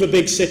they leave a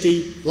big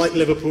city like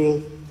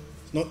Liverpool,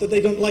 it's not that they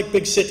don't like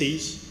big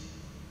cities,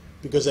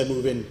 because they're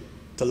moving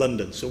to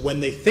London. So when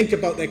they think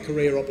about their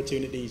career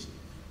opportunities,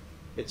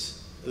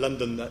 it's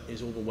London that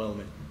is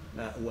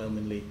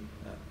overwhelmingly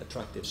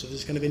attractive. So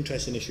there's kind of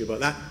interesting issue about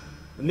that.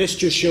 And this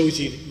just shows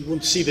you, you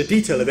won't see the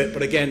detail of it,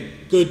 but again,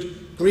 good.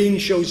 Green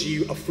shows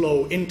you a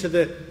flow into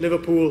the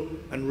Liverpool,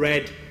 and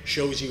red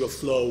shows you a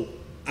flow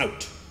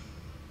out.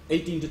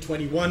 18 to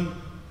 21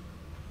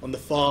 on the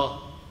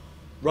far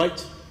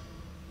right,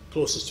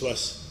 closest to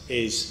us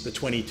is the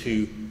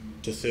 22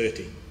 to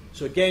 30.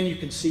 So again, you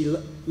can see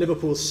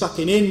Liverpool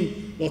sucking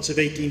in lots of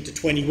 18 to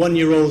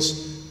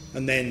 21-year-olds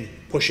and then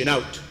pushing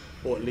out,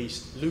 or at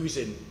least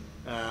losing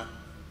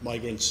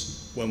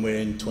migrants when we're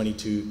in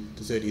 22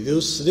 to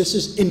 30. So this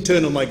is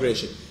internal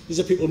migration. These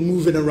are people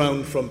moving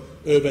around from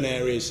urban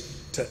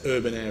areas to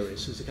urban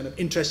areas. So it's a kind of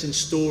interesting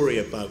story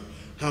about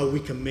how we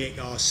can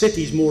make our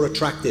cities more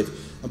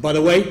attractive. And by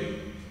the way,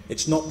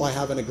 it's not by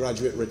having a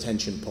graduate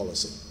retention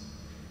policy.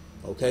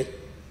 Okay?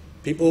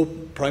 People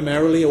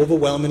primarily,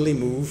 overwhelmingly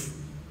move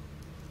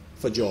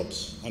for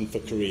jobs and for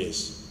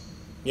careers.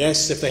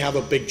 Yes, if they have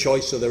a big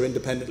choice or they're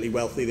independently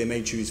wealthy, they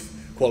may choose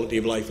quality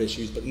of life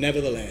issues, but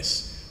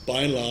nevertheless,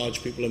 by and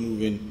large, people are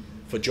moving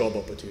for job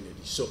opportunities.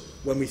 So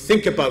when we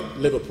think about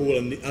Liverpool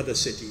and the other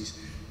cities,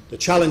 the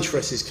challenge for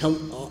us is,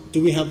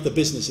 do we have the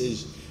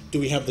businesses, do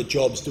we have the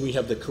jobs, do we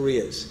have the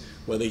careers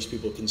where these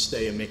people can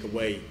stay and make a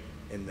way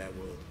in their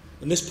world?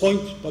 And this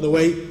point, by the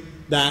way,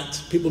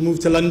 that people move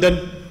to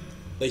London,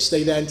 they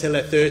stay there until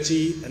they're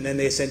 30, and then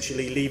they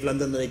essentially leave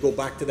London and they go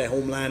back to their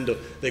homeland, or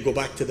they go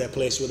back to their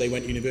place where they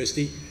went to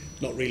university.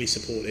 It's not really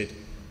supported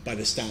by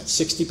the stats.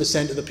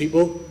 60% of the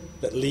people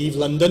that leave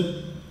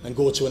London and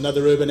go to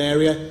another urban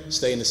area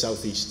stay in the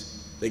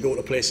southeast. They go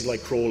to places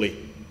like Crawley.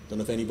 Don't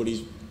know if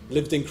anybody's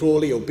lived in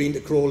Crawley or been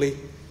to Crawley.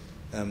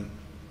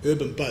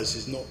 Urban buzz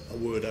is not a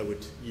word I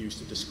would use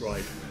to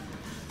describe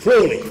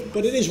Crawley,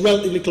 but it is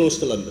relatively close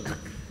to London.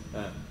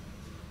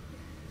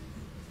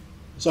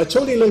 So I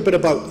told you a little bit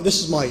about,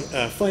 this is my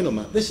final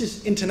map. This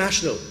is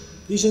international.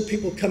 These are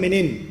people coming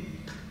in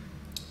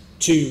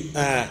to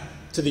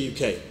the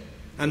UK.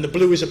 And the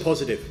blue is a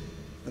positive.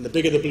 And the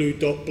bigger the blue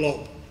dot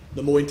blob,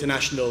 the more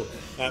international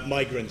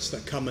migrants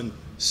that come and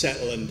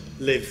settle and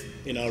live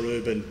in our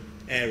urban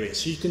areas.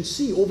 So you can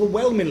see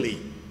overwhelmingly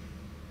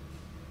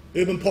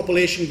urban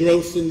population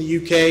growth in the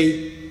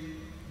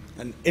UK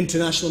and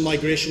international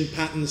migration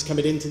patterns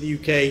coming into the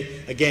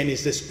UK, again,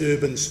 is this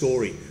urban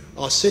story.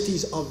 Our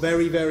cities are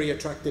very, very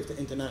attractive to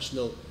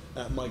international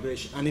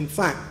migration. And in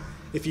fact,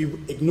 if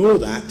you ignore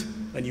that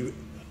and you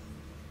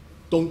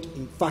don't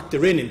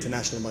factor in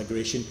international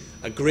migration,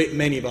 a great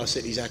many of our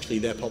cities, actually,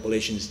 their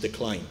populations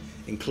decline,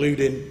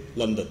 including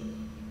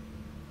London.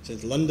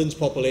 Since London's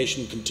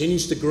population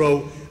continues to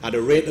grow at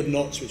a rate of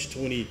knots, which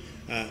Tony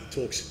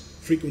talks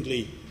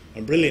frequently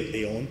and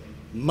brilliantly on,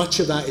 much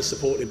of that is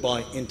supported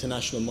by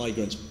international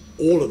migrants.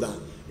 All of that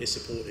is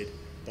supported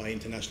by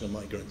international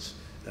migrants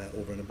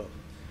over and above.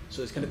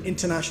 So it's kind of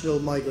international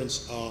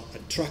migrants are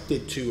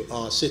attracted to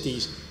our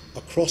cities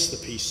across the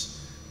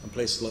piece, and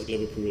places like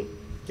Liverpool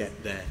get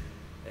their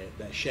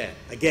share.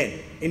 Again,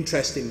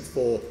 interesting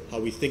for how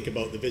we think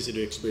about the visitor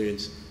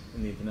experience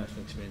and the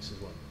international experience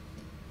as well.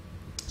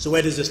 So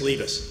where does this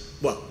leave us?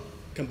 Well,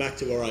 come back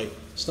to where I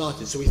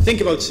started. So we think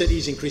about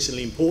cities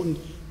increasingly important.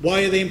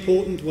 Why are they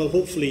important? Well,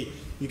 hopefully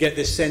you get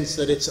this sense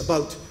that it's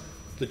about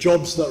the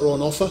jobs that are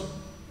on offer,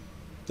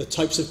 the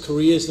types of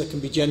careers that can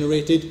be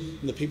generated,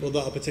 and the people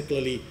that are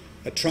particularly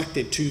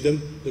attracted to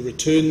them, the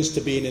returns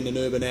to being in an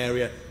urban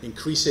area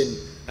increasing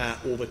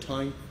over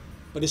time.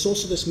 But it's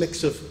also this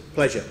mix of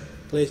pleasure,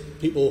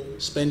 people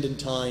spending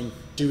time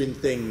doing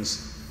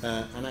things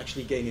and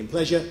actually gaining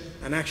pleasure,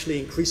 and actually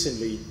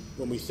increasingly,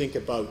 when we think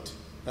about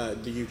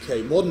the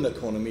UK modern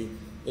economy,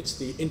 it's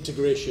the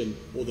integration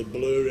or the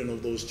blurring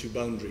of those two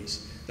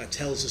boundaries that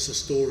tells us a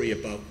story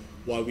about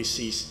why we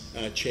see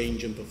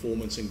change and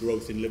performance and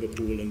growth in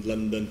Liverpool and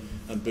London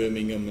and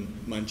Birmingham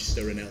and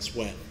Manchester and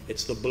elsewhere.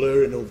 It's the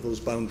blurring of those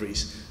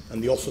boundaries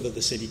and the offer that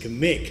the city can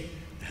make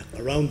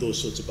around those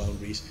sorts of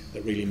boundaries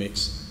that really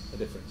makes a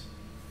difference.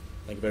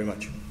 Thank you very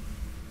much.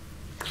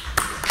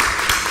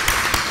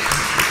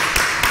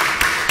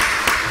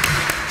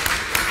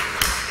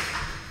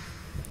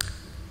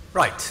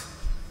 Right.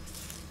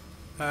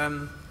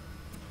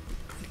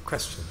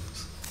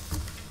 Questions?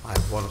 I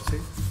have one or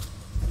two.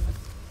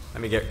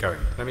 Let me get going.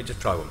 Let me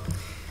just try one.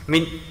 I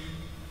mean,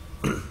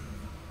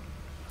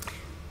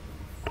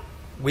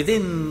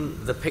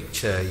 within the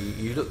picture,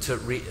 you looked at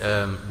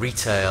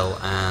retail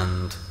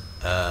and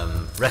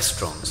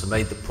restaurants and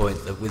made the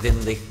point that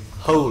within the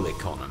whole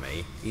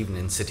economy, even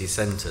in city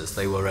centres,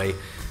 they were a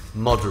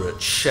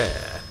moderate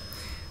share,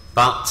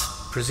 but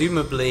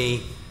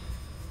presumably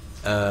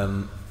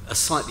a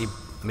slightly...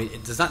 I mean,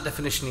 does that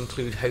definition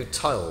include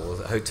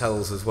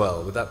hotels as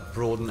well? Would that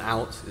broaden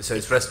out? So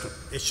it's restaurant.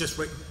 It's just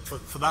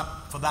for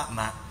that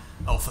map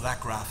or for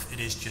that graph. It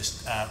is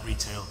just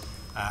retail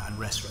and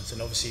restaurants.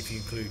 And obviously, if you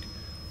include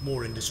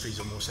more industries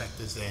or more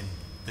sectors, then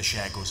the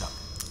share goes up.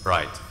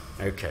 Right.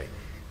 Okay.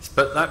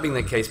 But that being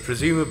the case,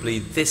 presumably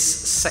this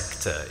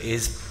sector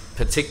is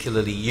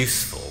particularly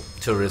useful,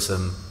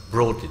 tourism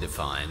broadly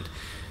defined,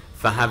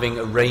 for having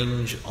a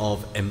range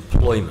of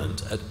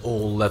employment at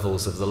all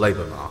levels of the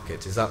labour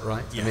market. Is that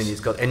right? Yes. I mean,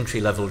 it's got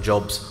entry-level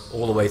jobs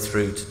all the way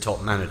through to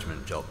top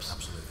management jobs.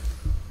 Absolutely.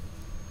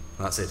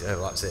 That's it.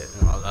 Oh, that's it.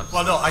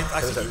 Well, no, I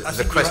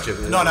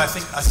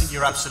think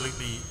you're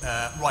absolutely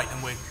right,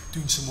 and we're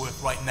doing some work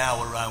right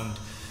now around,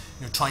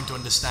 trying to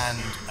understand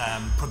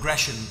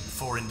progression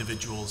for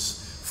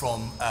individuals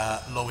from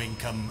low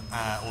income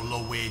or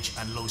low wage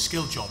and low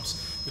skill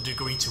jobs the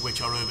degree to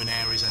which our urban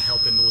areas are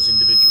helping those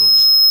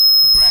individuals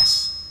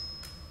progress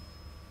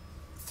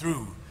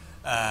through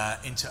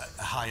into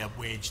higher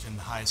waged and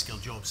higher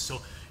skilled jobs.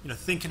 So,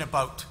 thinking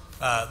about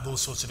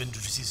those sorts of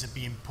industries would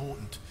be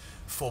important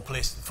for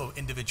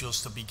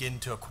individuals to begin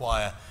to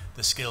acquire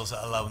the skills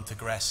that allow them to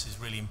progress is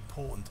really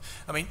important.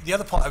 I mean, the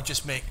other point I would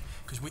just make,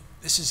 because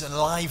this is a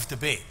live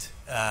debate,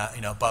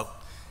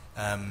 about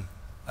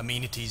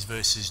amenities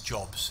versus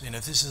jobs.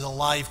 This is a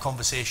live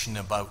conversation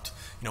about,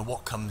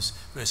 what comes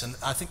first. And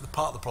I think the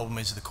part of the problem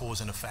is the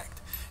cause and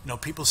effect.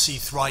 People see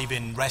thrive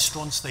in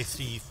restaurants, they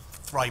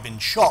thrive in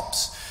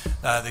shops,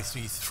 they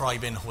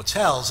thrive in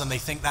hotels, and they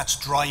think that's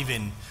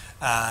driving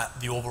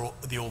the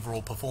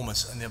overall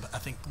performance. And I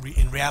think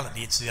in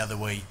reality it's the other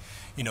way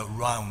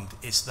round.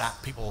 It's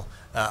that people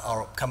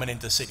are coming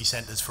into city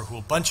centres for a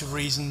whole bunch of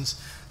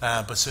reasons,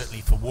 but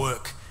certainly for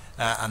work,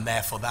 and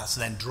therefore that's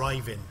then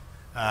driving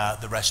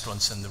the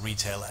restaurants and the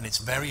retail, and it's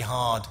very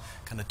hard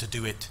kind of to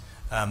do it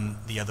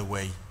the other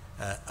way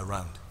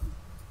around.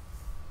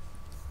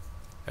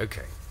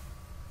 Okay,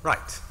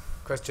 right.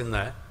 Question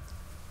there.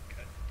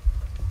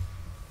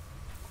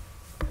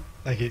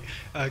 Thank you.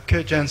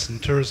 Kurt Jansen,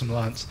 Tourism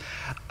Alliance.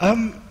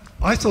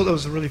 I thought that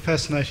was a really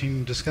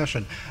fascinating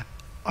discussion.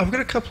 I've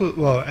got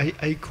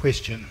a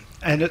question,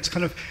 and it's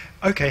kind of,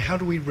 okay, how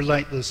do we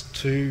relate this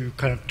to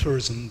kind of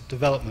tourism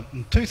development?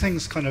 And two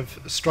things kind of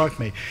strike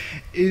me.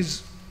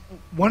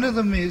 One of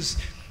them is,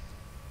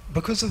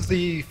 because of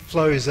the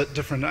flows at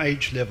different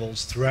age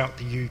levels throughout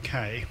the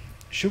UK,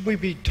 should we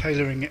be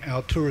tailoring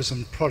our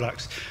tourism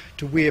products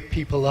to where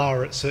people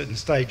are at certain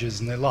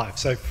stages in their life?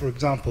 So, for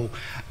example,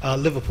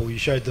 Liverpool, you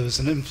showed there was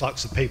an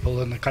influx of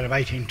people in the kind of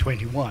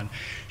 1821.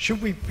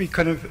 Should we be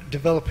kind of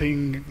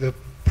developing the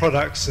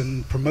products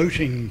and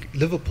promoting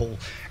Liverpool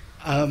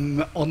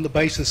on the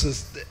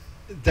basis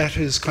that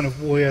is kind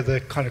of where the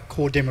kind of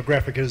core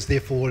demographic is,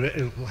 therefore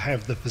it will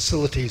have the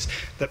facilities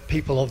that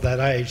people of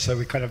that age, so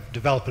we kind of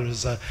develop it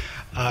as a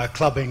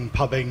clubbing,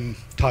 pubbing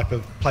type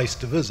of place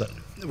to visit.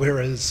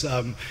 Whereas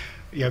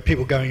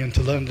people going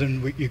into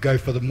London, you go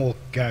for the more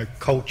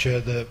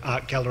culture, the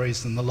art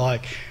galleries and the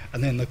like,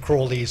 and then the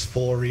Crawleys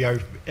for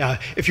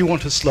if you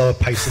want a slower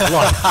pace of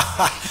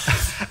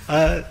life.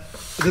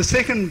 The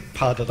second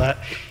part of that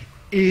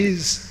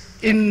is,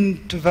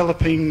 in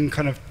developing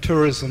kind of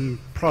tourism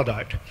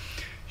product,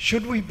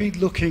 should we be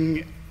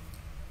looking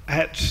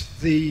at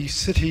the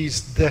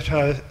cities that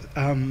are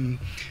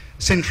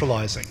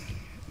centralising,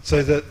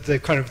 so that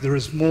there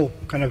is more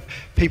kind of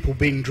people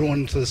being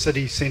drawn to the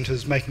city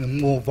centres, making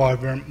them more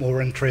vibrant,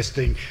 more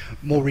interesting,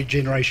 more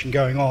regeneration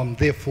going on.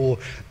 Therefore,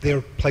 there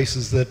are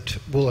places that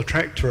will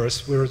attract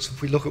tourists, whereas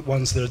if we look at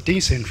ones that are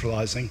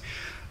decentralising,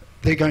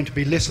 they're going to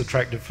be less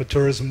attractive for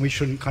tourism. We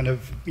shouldn't kind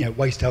of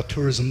waste our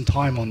tourism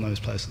time on those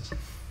places.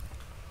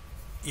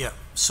 Yeah,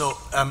 so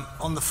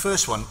on the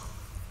first one,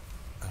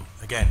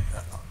 again,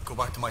 go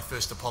back to my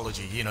first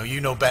apology.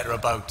 You know better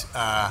about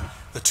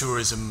the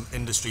tourism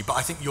industry, but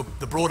I think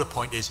the broader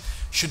point is,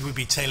 should we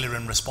be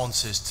tailoring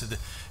responses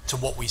to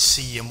what we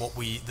see and what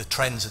the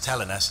trends are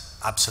telling us?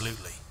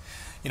 Absolutely.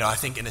 I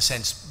think in a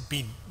sense,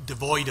 be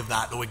devoid of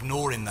that or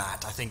ignoring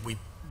that. I think we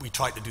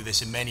try to do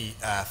this in many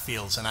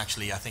fields, and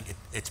actually I think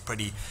it's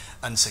pretty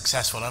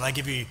unsuccessful. And I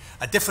give you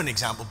a different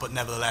example, but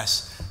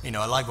nevertheless,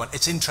 I like one.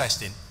 It's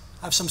interesting.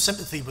 I have some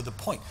sympathy with the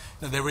point.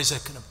 There is a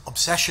kind of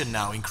obsession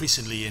now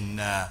increasingly in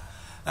the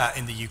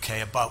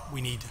UK about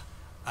we need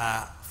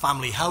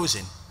family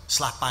housing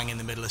slap bang in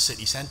the middle of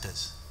city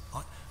centres.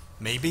 Right?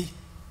 Maybe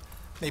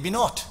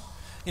not.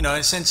 In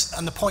a sense,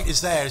 and the point is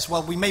there is,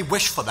 well, we may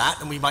wish for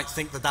that, and we might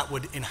think that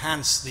would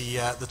enhance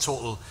the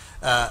total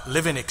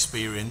living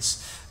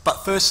experience.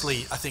 But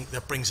firstly, I think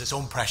that brings its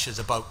own pressures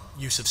about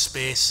use of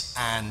space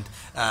and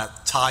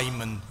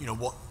time, and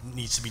what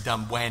needs to be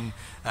done when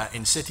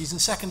in cities. And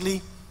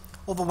secondly,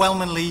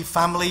 overwhelmingly,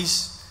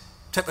 families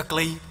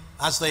typically,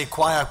 as they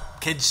acquire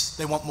kids,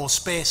 they want more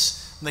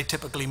space, and they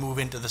typically move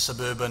into the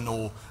suburban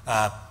or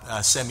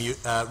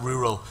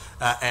semi-rural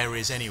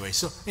areas anyway.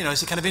 So,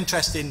 it's a kind of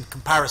interesting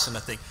comparison, I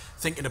think,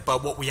 thinking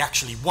about what we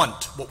actually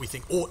want, what we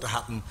think ought to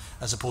happen,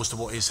 as opposed to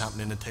what is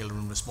happening in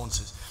tailoring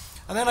responses.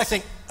 And then I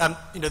think,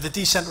 the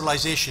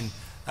decentralisation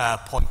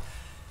point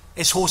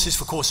is horses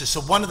for courses.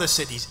 So one of the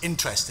cities,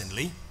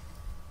 interestingly,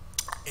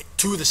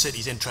 two of the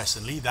cities,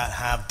 interestingly, that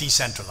have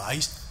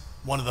decentralised,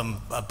 one of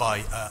them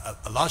by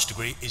a large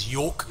degree, is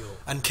York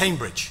and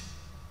Cambridge.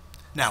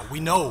 Now, we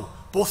know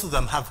both of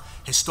them have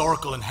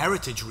historical and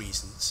heritage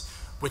reasons,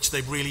 which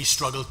they've really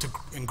struggled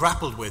and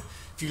grappled with.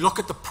 If you look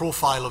at the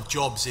profile of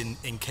jobs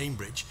in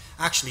Cambridge,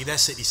 actually their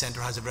city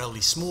centre has a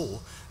relatively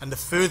small, and the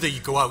further you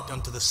go out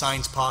onto the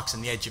science parks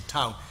and the edge of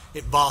town,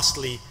 it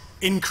vastly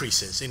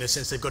increases. In a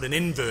sense, they've got an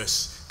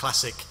inverse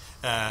classic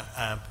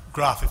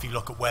graph if you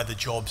look at where the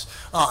jobs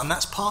are, and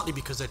that's partly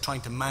because they're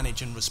trying to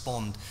manage and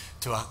respond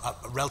to a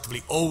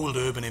relatively old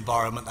urban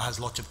environment that has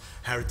lots of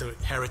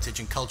heritage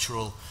and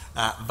cultural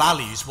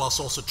values, whilst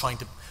also trying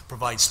to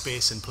provide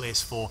space and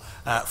place for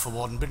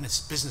modern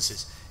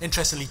businesses.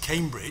 Interestingly,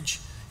 Cambridge,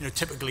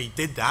 typically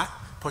did that,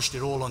 pushed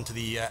it all onto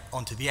the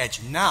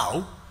edge.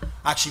 Now,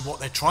 actually what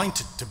they're trying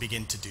to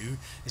begin to do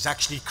is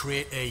actually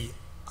create a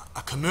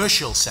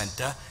commercial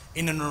centre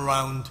in and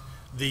around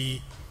the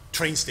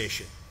train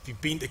station. If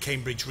you've been to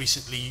Cambridge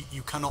recently,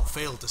 you cannot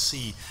fail to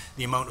see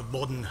the amount of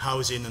modern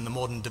housing and the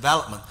modern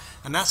development.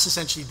 And that's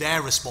essentially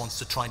their response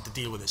to trying to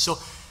deal with it. So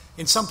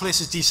in some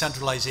places,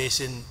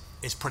 decentralisation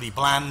is pretty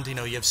bland. You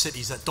know, you have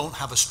cities that don't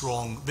have a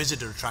strong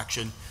visitor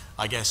attraction.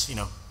 I guess, you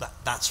know,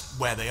 that's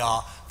where they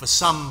are. For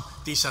some,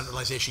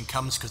 decentralisation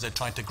comes because they're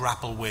trying to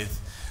grapple with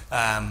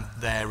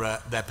their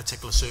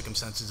particular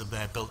circumstances of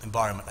their built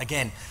environment.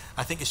 Again,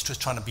 I think it's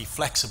just trying to be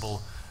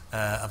flexible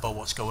about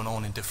what's going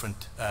on in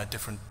different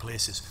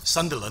places.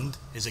 Sunderland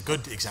is a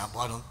good example.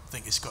 I don't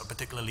think it's got a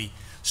particularly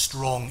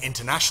strong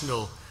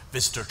international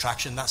visitor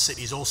attraction. That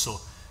city is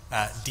also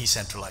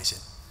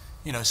decentralising.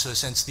 You know, so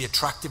since the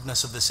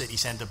attractiveness of the city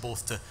centre,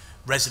 both to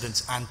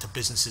residents and to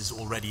businesses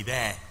already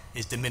there,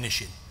 is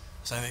diminishing.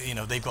 So, you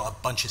know, they've got a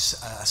bunch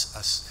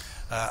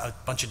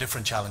of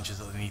different challenges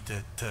that they need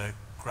to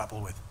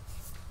grapple with.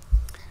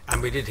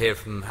 And we did hear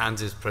from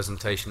Hans's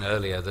presentation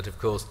earlier that, of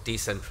course,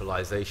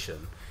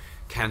 decentralisation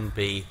can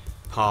be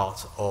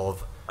part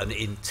of an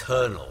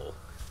internal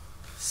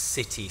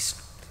city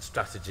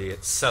strategy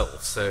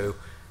itself. So,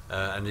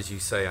 and as you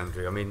say,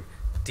 Andrew, I mean,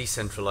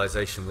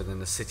 decentralisation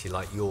within a city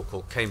like York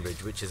or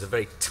Cambridge, which is a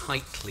very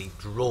tightly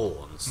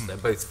drawn, they're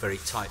both very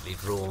tightly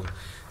drawn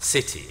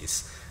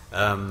cities,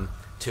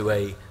 to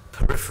a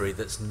periphery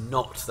that's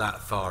not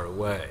that far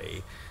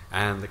away,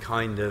 and the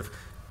kind of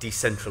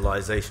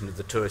decentralisation of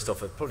the tourist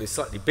offer, probably a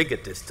slightly bigger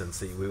distance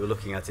that we were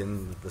looking at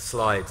in the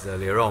slides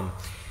earlier on.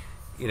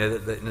 You know,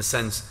 that in a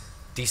sense,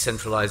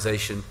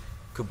 decentralisation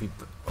could be,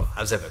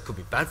 as ever, could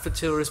be bad for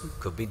tourism,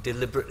 could be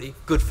deliberately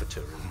good for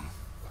tourism.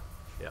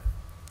 Yeah.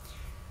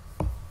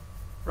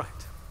 Right.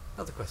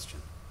 Another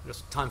question.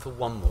 Just time for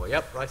one more.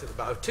 Yep, right at the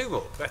back. Oh, two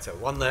more. Better.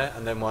 One there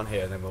and then one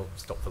here, and then we'll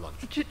stop for lunch.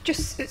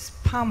 Just, it's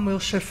Pam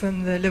Wilshire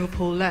from the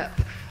Liverpool LEP.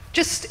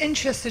 Just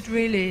interested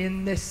really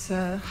in this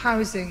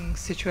housing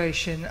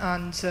situation,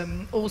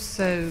 and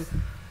also,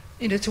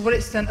 you know, to what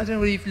extent, I don't know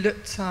whether you've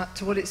looked at,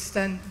 to what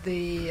extent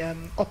the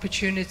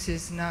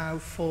opportunities now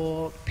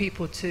for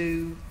people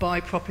to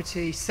buy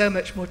property so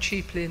much more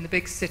cheaply in the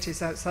big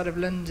cities outside of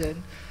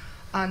London,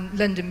 and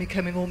London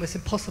becoming almost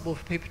impossible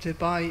for people to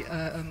buy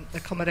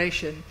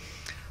accommodation,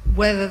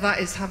 whether that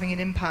is having an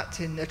impact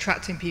in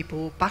attracting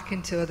people back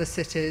into other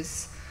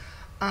cities,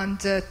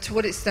 and to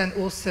what extent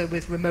also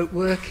with remote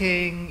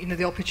working, you know,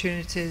 the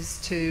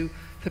opportunities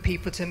for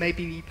people to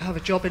maybe have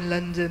a job in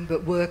London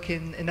but work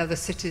in other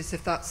cities,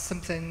 if that's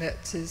something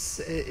that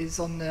is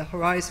on the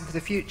horizon for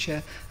the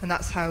future, and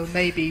that's how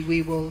maybe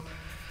we will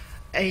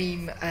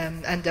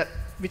end up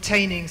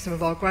retaining some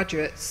of our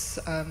graduates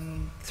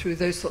through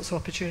those sorts of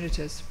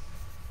opportunities.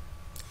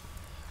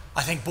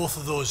 I think both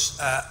of those.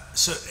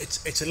 So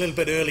it's a little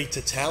bit early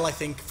to tell. I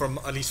think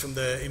at least from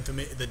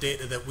the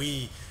data that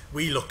we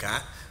look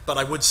at. But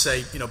I would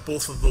say, you know,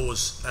 both of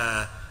those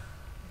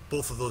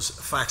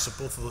facts or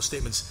both of those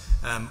statements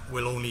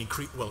will only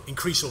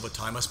increase over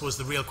time. I suppose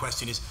the real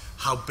question is,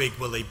 how big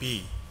will they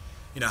be?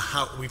 You know,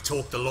 we've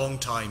talked a long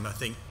time, I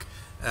think,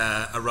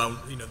 around,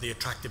 you know, the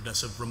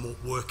attractiveness of remote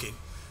working.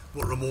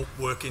 What remote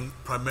working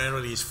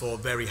primarily is for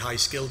very high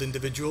skilled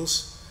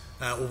individuals.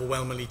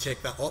 Overwhelmingly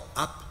take that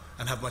up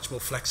and have much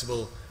more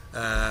flexible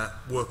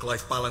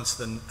work-life balance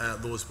than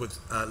those with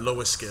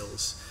lower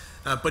skills.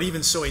 But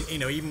even so, you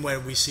know, even where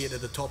we see it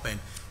at the top end,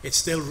 it's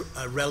still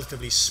a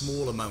relatively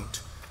small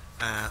amount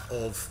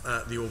of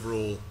the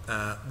overall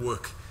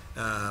work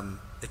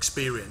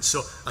experience.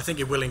 So I think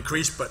it will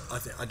increase, but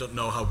I don't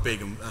know how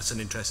big, and that's an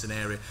interesting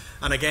area.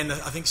 And again,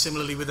 I think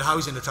similarly with the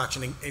housing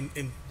attraction,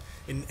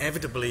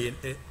 inevitably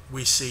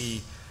we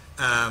see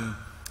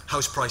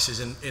house prices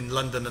in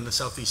London and the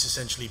South East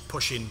essentially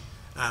pushing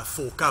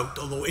folk out,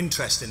 although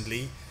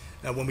interestingly,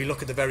 when we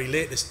look at the very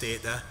latest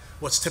data,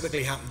 what's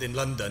typically happened in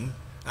London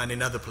and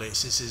in other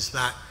places is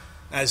that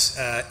as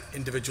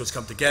individuals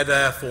come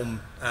together,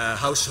 form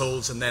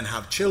households and then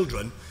have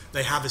children,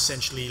 they have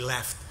essentially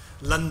left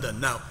London.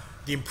 Now,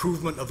 the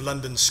improvement of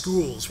London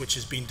schools, which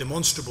has been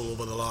demonstrable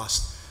over the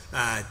last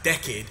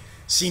decade,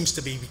 seems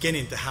to be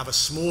beginning to have a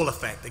small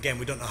effect, again,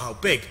 we don't know how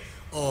big,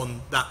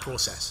 on that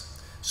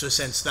process. So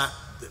since that,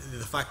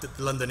 the fact that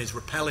London is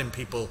repelling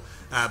people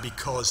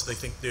because they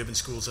think the urban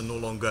schools are no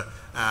longer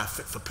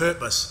fit for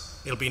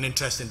purpose, it'll be an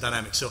interesting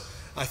dynamic. So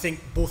I think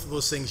both of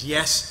those things,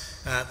 yes.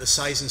 The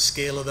size and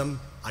scale of them,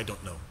 I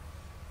don't know.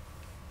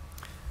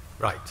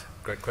 Right,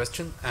 great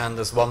question. And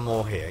there's one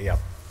more here, yeah.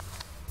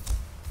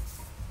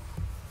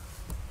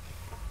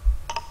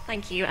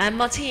 Thank you.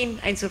 Martine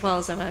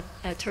Ainsworth-Wells, I'm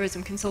a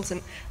tourism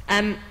consultant.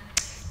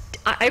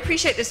 I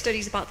appreciate the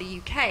studies about the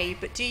UK,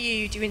 but do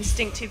you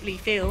instinctively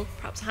feel,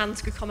 perhaps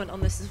Hans could comment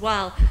on this as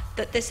well,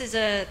 that this is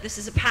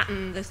a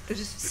pattern, the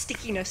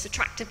stickiness,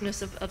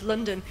 attractiveness of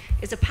London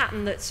is a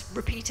pattern that's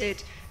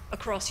repeated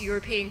across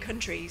European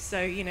countries,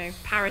 so, you know,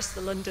 Paris,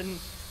 the London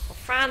of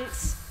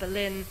France,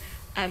 Berlin,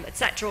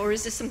 etc., or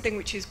is this something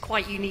which is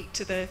quite unique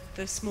to the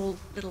small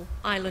little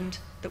island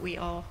that we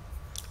are?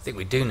 I think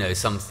we do know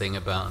something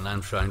about, and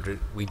I'm sure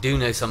we do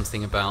know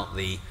something about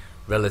the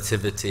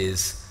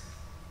relativities,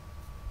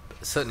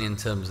 certainly in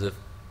terms of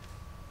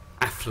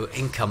affluent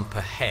income per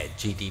head,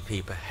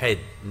 GDP per head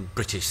in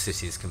British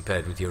cities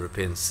compared with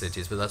European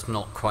cities, but that's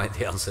not quite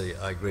the answer,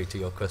 I agree, to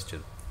your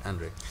question.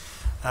 Andrew?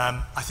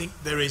 I think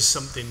there is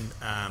something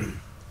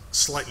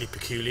slightly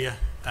peculiar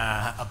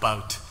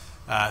about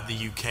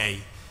the UK.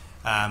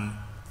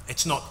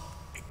 It's not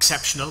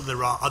exceptional.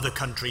 There are other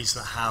countries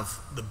that have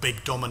the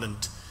big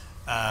dominant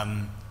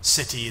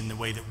city in the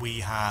way that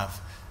we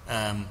have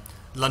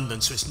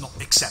London, so it's not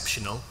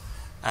exceptional,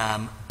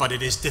 but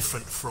it is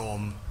different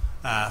from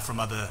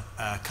other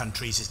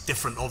countries. It's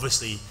different,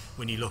 obviously,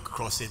 when you look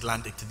across the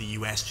Atlantic to the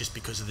US, just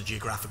because of the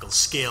geographical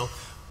scale.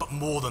 But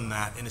more than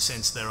that, in a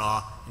sense, there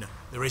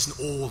isn't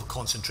all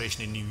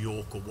concentration in New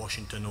York or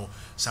Washington or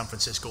San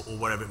Francisco or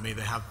wherever it may.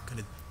 They have kind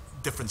of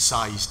different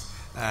sized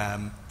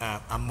and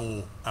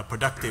more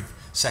productive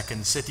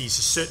second cities.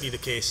 It's certainly the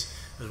case,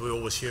 as we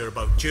always hear,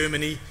 about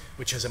Germany,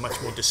 which has a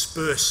much more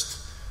dispersed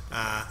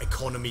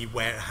economy,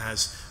 where it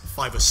has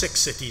 5 or 6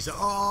 cities that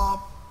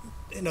are,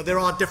 there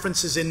are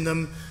differences in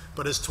them,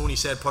 but as Tony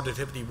said,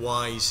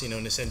 productivity-wise, in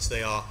a sense,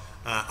 they are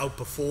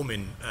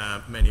outperforming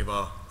many of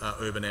our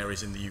urban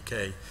areas in the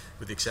UK,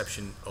 with the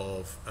exception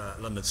of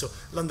London. So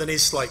London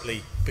is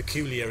slightly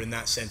peculiar in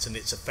that sense, and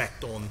its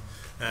effect on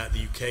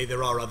the UK.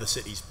 There are other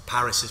cities.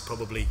 Paris is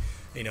probably,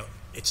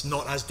 it's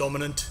not as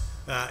dominant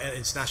in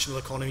its national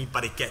economy,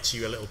 but it gets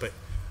you a little bit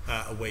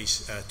a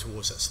ways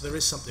towards that. So there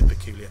is something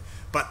peculiar.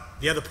 But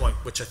the other point,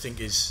 which I think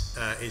is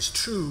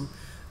true,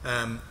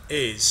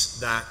 is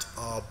that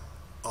our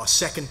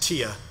second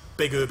tier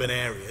big urban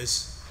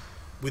areas,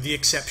 with the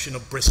exception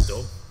of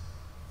Bristol,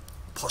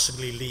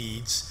 possibly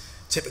Leeds,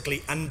 typically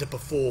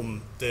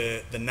underperform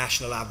the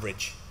national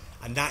average,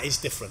 and that is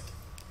different.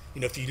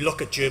 If you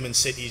look at German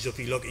cities, or if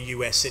you look at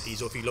US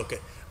cities, or if you look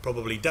at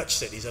probably Dutch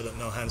cities, I don't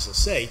know, Hans will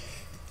say,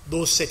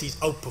 those cities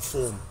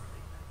outperform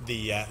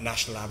the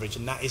national average,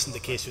 and that isn't the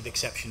case with the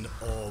exception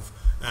of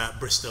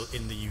Bristol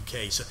in the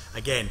UK. So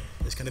again,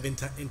 there's kind of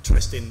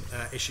interesting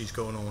issues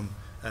going on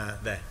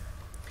there.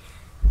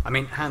 I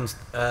mean, Hans,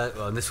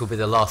 well, and this will be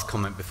the last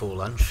comment before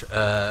lunch.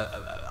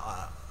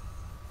 I'm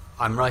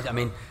right. I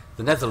mean,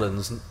 the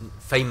Netherlands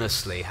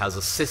famously has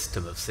a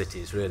system of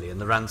cities, really, and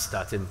the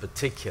Randstad in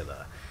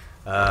particular,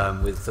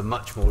 with a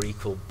much more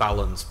equal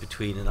balance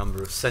between a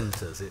number of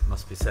centres, it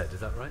must be said.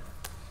 Is that right?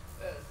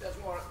 That's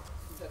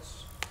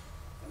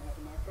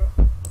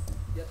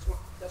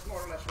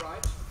more or less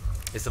right.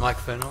 Is the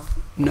microphone on?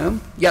 No?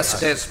 Yes,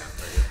 it is.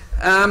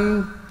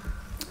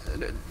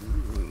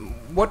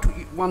 What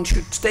one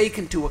should take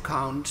into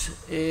account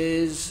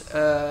is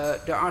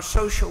there are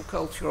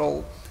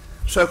social-cultural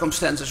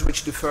circumstances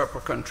which differ per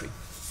country.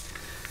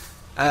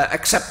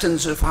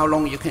 Acceptance of how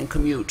long you can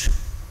commute.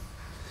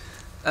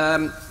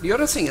 The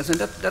other thing is, and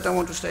that I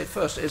want to state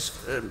first, is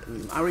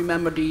I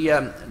remember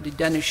the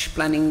Danish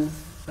planning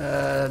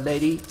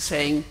lady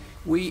saying,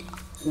 we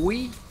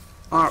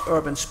are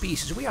urban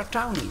species, we are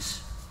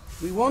townies.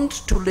 We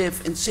want to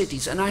live in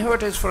cities. And I heard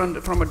this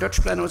from a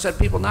Dutch planner who said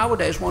people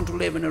nowadays want to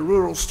live in a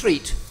rural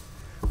street,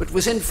 but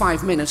within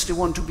 5 minutes they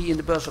want to be in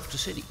the buzz of the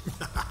city.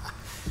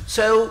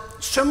 So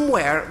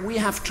somewhere we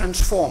have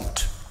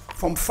transformed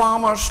from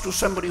farmers to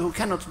somebody who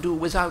cannot do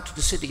without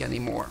the city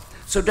anymore.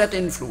 So that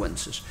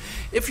influences.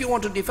 If you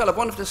want to develop,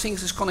 one of the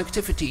things is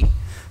connectivity.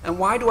 And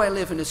why do I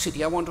live in a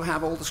city? I want to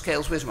have all the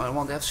scales with me. I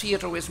want to have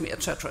theatre with me,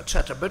 etc.,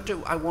 etc. But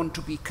I want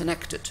to be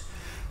connected.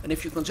 And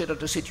if you consider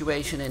the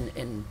situation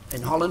in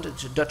Holland,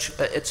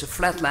 it's a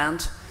flat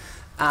land,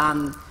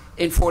 and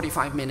in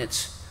 45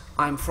 minutes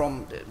I'm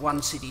from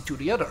one city to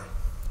the other.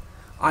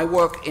 I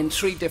work in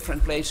 3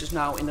 different places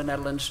now in the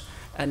Netherlands,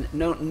 and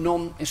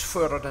none is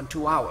further than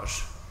 2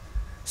 hours.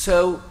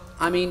 So,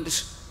 I mean,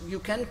 you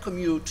can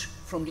commute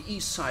from the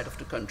east side of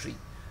the country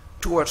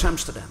towards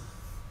Amsterdam.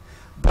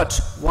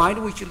 But why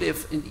would you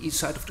live in the east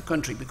side of the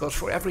country? Because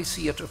for every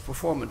theatre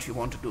performance you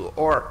want to do,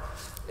 or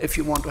if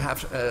you want to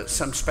have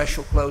some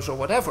special clothes or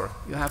whatever,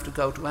 you have to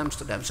go to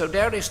Amsterdam. So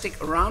there they stick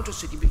around the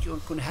city, but you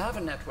can have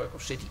a network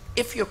of city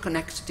if your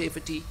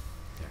connectivity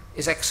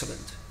is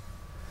excellent.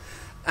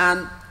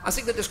 And I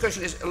think the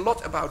discussion is a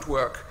lot about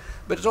work,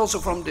 but it's also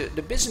from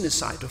the business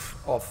side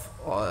of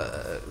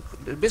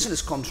the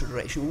business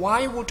consideration.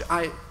 Why would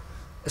I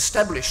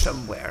establish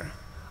somewhere?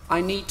 I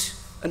need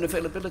an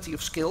availability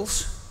of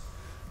skills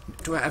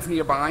to have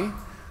nearby.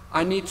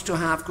 I need to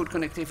have good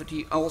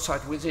connectivity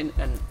outside within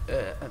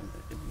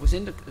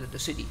the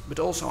city, but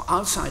also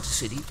outside the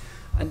city,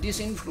 and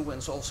this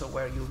influence also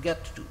where you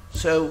get to.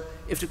 So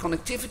if the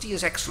connectivity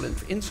is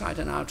excellent inside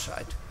and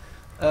outside,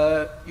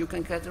 you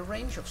can get a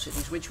range of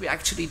cities, which we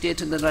actually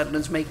did in the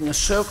Netherlands, making a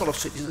circle of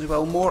cities as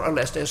well, more or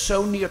less. They're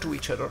so near to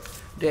each other,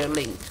 they're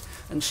linked.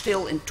 And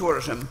still in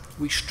tourism,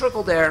 we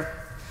struggle there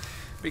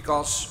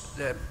because,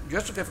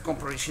 just to give a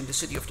comparison, the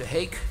city of The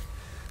Hague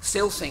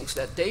still thinks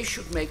that they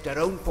should make their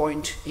own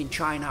point in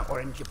China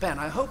or in Japan.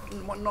 I hope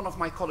none of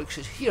my colleagues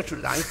is here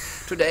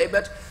today,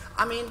 but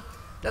I mean,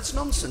 that's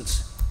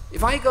nonsense.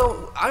 If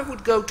I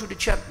would go to the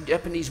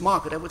Japanese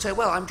market, I would say,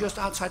 well, I'm just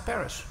outside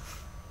Paris.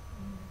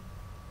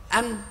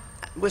 And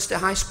with the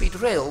high-speed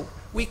rail,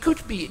 we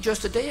could be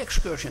just a day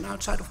excursion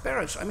outside of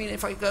Paris. I mean,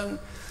 if I go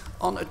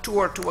on a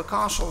tour to a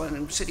castle and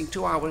I'm sitting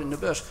 2 hours in the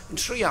bus, in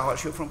 3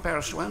 hours you're from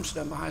Paris to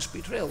Amsterdam by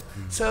high-speed rail.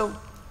 So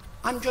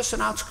I'm just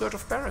an outskirt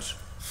of Paris.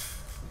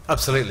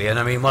 Absolutely, and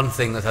I mean, one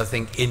thing that I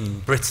think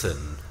in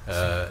Britain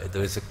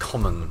there is a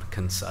common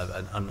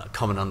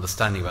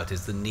understanding about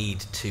is the need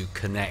to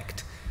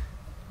connect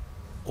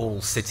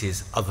all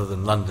cities other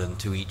than London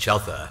to each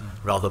other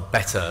rather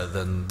better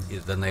than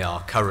they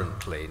are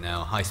currently.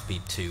 Now, High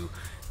Speed 2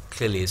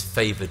 clearly is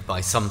favoured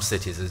by some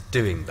cities as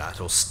doing that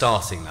or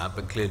starting that,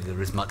 but clearly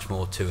there is much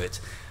more to it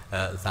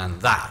than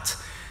that.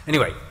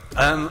 Anyway,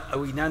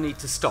 we now need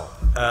to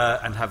stop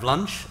and have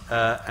lunch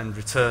and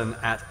return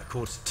at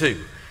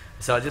 1:45.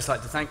 So I'd just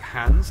like to thank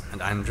Hans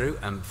and Andrew,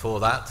 and before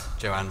that,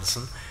 Joe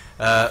Anderson,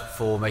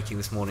 for making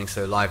this morning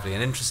so lively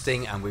and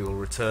interesting, and we will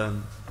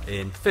return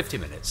in 50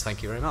 minutes.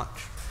 Thank you very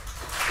much.